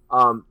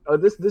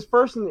 This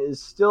person is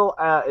still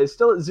at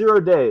 0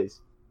 days.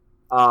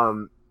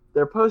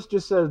 Their post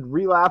just said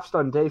relapsed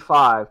on day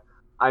 5.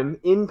 I'm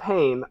in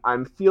pain.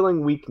 I'm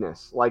feeling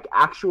weakness, like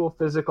actual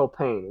physical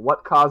pain.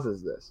 What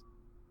causes this?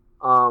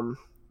 And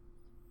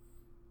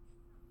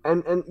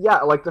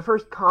yeah, like the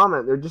first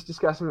comment, they're just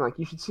discussing like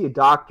you should see a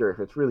doctor if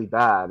it's really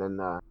bad,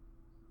 and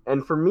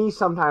for me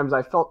sometimes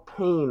I felt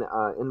pain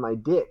in my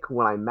dick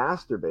when I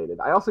masturbated.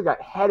 I also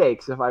got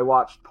headaches if I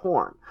watched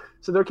porn.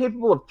 So they're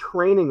capable of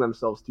training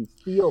themselves to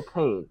feel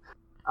pain.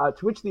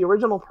 To which the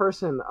original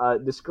person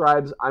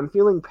describes, I'm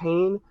feeling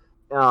pain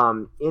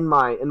in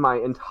my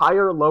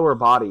entire lower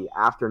body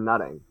after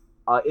nutting.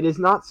 It is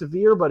not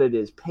severe, but it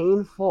is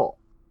painful.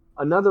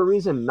 Another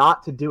reason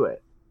not to do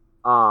it.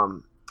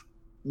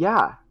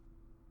 Yeah.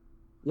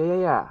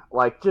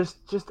 Like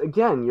just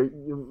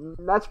again,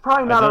 that's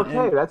probably not okay.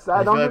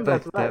 I don't think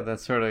that's right.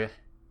 That's sort of,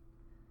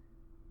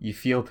 you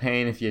feel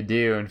pain if you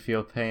do, and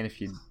feel pain if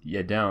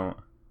you don't.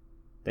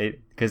 They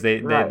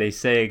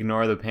say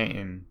ignore the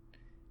pain,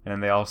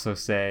 and they also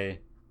say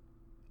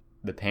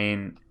the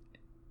pain.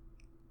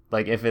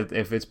 Like if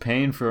it's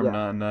pain from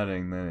not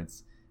nutting, then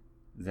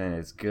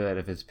it's good.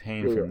 If it's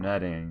pain from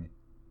nutting,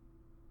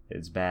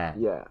 it's bad.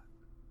 Yeah.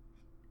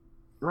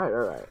 Right.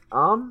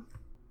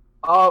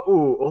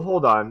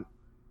 Hold on.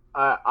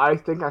 I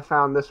think I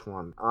found this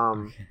one.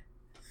 Okay.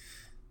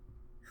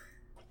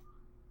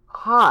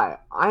 Hi,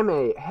 I'm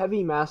a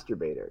heavy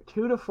masturbator,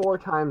 2 to 4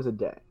 times a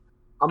day.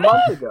 A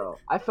month ago,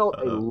 I felt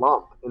a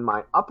lump in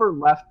my upper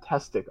left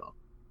testicle.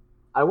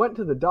 I went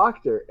to the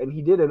doctor, and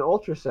he did an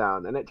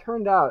ultrasound, and it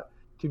turned out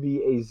to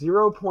be a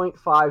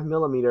 0.5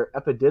 millimeter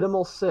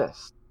epididymal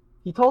cyst.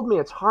 He told me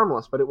it's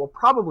harmless, but it will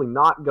probably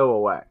not go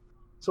away.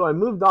 So I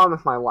moved on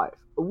with my life.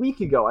 A week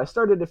ago, I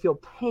started to feel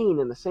pain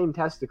in the same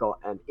testicle,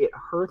 and it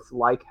hurts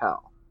like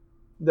hell.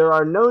 There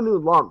are no new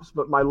lumps,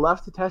 but my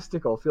left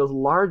testicle feels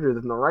larger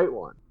than the right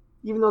one,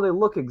 even though they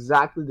look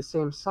exactly the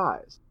same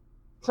size.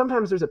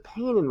 Sometimes there's a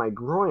pain in my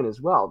groin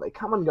as well. They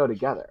come and go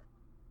together.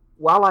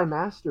 While I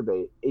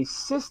masturbate, a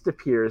cyst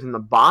appears in the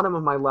bottom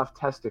of my left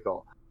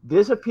testicle.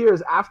 This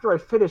appears after I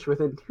finish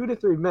within 2 to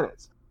 3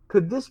 minutes.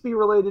 Could this be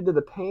related to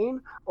the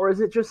pain, or is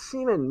it just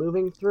semen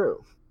moving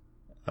through?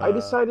 I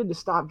decided to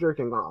stop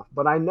jerking off,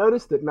 but I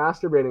noticed that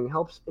masturbating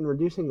helps in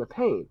reducing the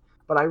pain,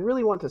 but I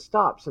really want to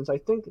stop since I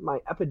think my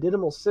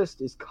epididymal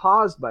cyst is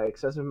caused by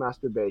excessive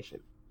masturbation.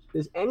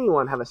 Does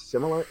anyone have a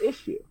similar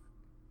issue?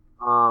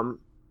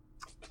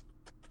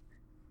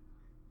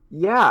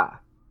 Yeah.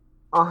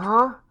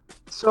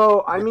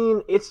 So, I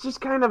mean, it's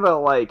just kind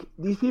of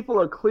these people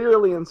are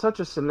clearly in such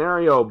a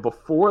scenario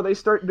before they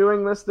start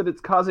doing this that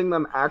it's causing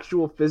them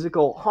actual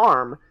physical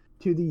harm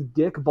to the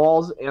dick,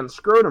 balls, and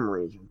scrotum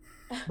region.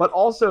 But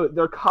also,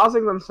 they're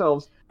causing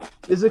themselves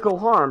physical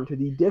harm to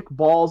the dick,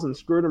 balls, and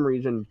scrotum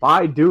region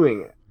by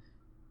doing it.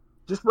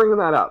 Just bringing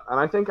that up. And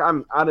I think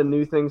I'm out of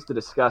new things to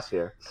discuss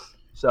here.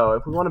 So,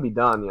 if we want to be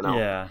done,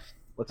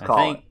 let's call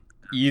it. I think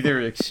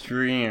either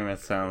extreme, it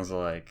sounds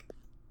like,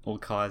 will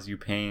cause you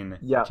pain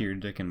to your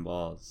dick and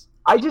balls.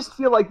 I just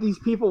feel like these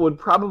people would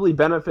probably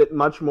benefit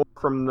much more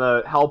from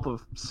the help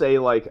of, say,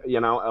 a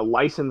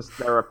licensed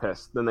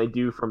therapist than they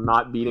do from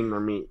not beating their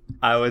meat.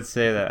 I would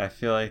say that. I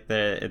feel like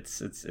that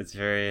it's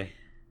very...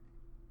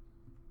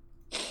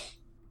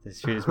 This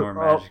street is more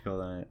magical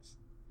than it's...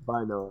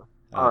 Bye, Noah.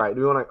 All right.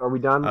 Do we want to? Are we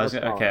done?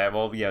 Okay.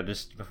 Well, yeah.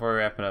 Just before we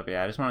wrap it up,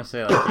 I just want to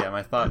say, like,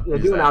 my thought. Yeah,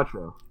 is do an that,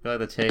 outro. I feel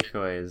like the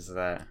takeaway is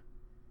that.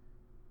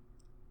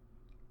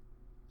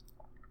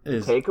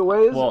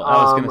 Takeaways? Well,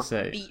 I was gonna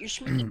say. Beat your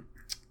schmeat.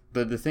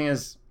 But the thing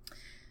is,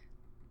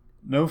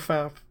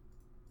 NoFap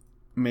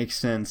makes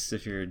sense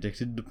if you're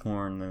addicted to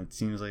porn. Then it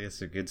seems like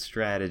it's a good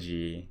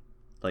strategy,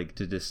 like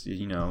to just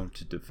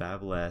to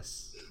fab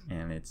less,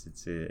 and I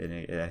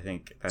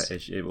think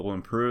it will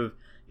improve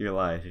your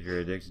life if you're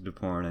addicted to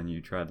porn and you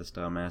try to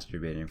stop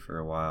masturbating for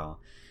a while.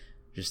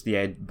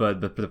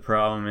 But the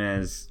problem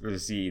is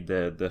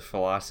the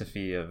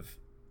philosophy of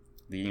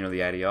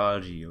the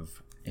ideology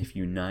of if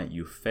you nut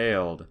you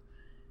failed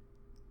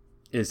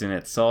is in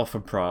itself a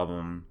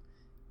problem,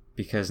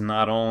 because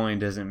not only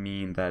does it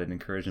mean that it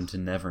encourages them to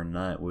never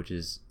nut, which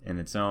is in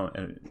its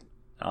own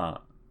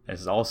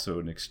is also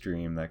an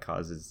extreme that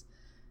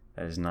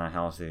is not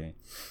healthy,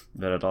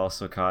 but it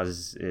also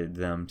causes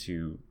them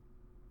to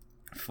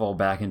fall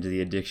back into the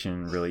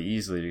addiction really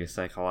easily, because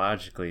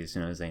psychologically, as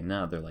soon as they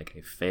nut, they're like,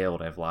 I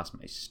failed, I've lost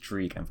my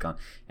streak, I've gone,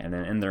 and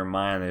then in their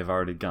mind they've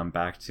already gone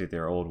back to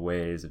their old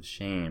ways of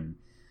shame.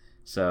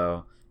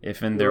 So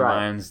if in their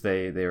minds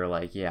they were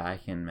like, yeah, I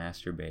can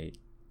masturbate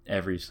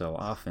every so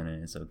often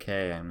and it's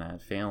okay, I'm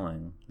not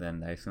failing,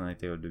 then I feel like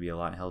they would be a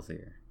lot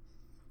healthier.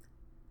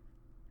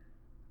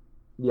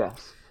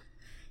 Yes.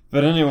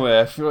 But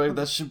anyway, I feel like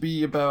that should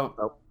be about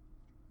it.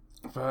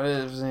 If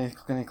there's any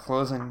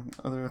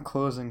other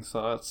closing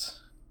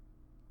thoughts.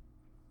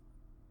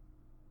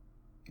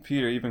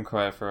 Peter, you've been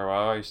quiet for a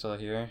while. Are you still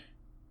here?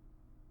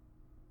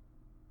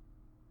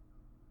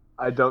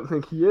 I don't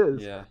think he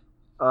is. Yeah.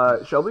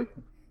 Shelby?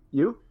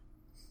 You?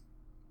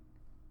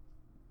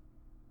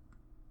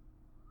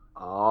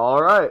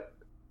 All right.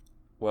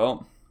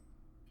 Well,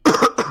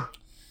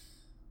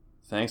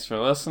 thanks for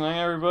listening,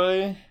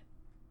 everybody.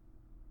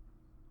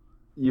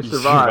 You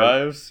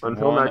survived.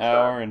 Until 1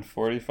 hour and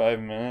 45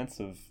 minutes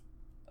of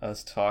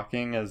us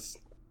talking as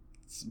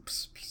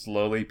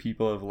slowly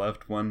people have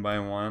left one by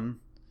one.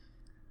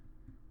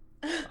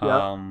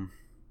 Yep.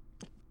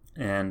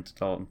 And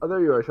oh, there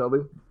you are, Shelby.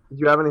 Did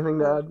you have anything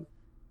to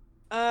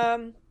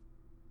add?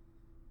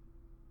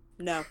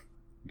 No.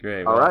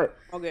 Great. All right.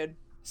 All good.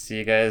 See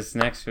you guys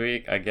next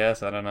week, I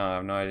guess. I don't know. I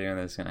have no idea when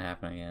this is going to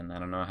happen again. I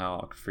don't know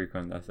how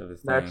frequent that's a thing.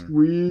 Next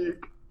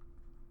week.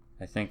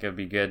 I think it'd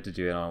be good to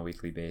do it on a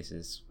weekly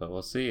basis, but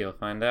we'll see. You'll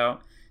find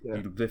out.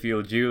 Yeah. If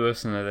you do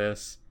listen to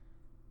this,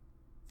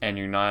 and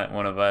you're not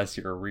one of us,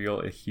 you're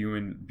a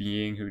human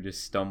being who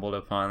just stumbled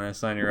upon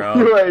this on your own.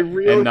 You're a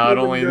real and not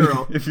human only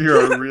girl. if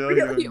you're a real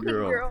human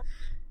girl. girl,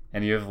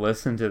 and you have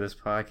listened to this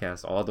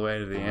podcast all the way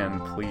to the end,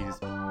 please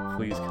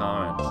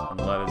comment and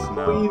let us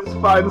know. Please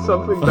find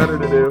something better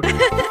to do.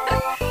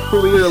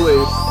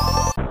 Clearly.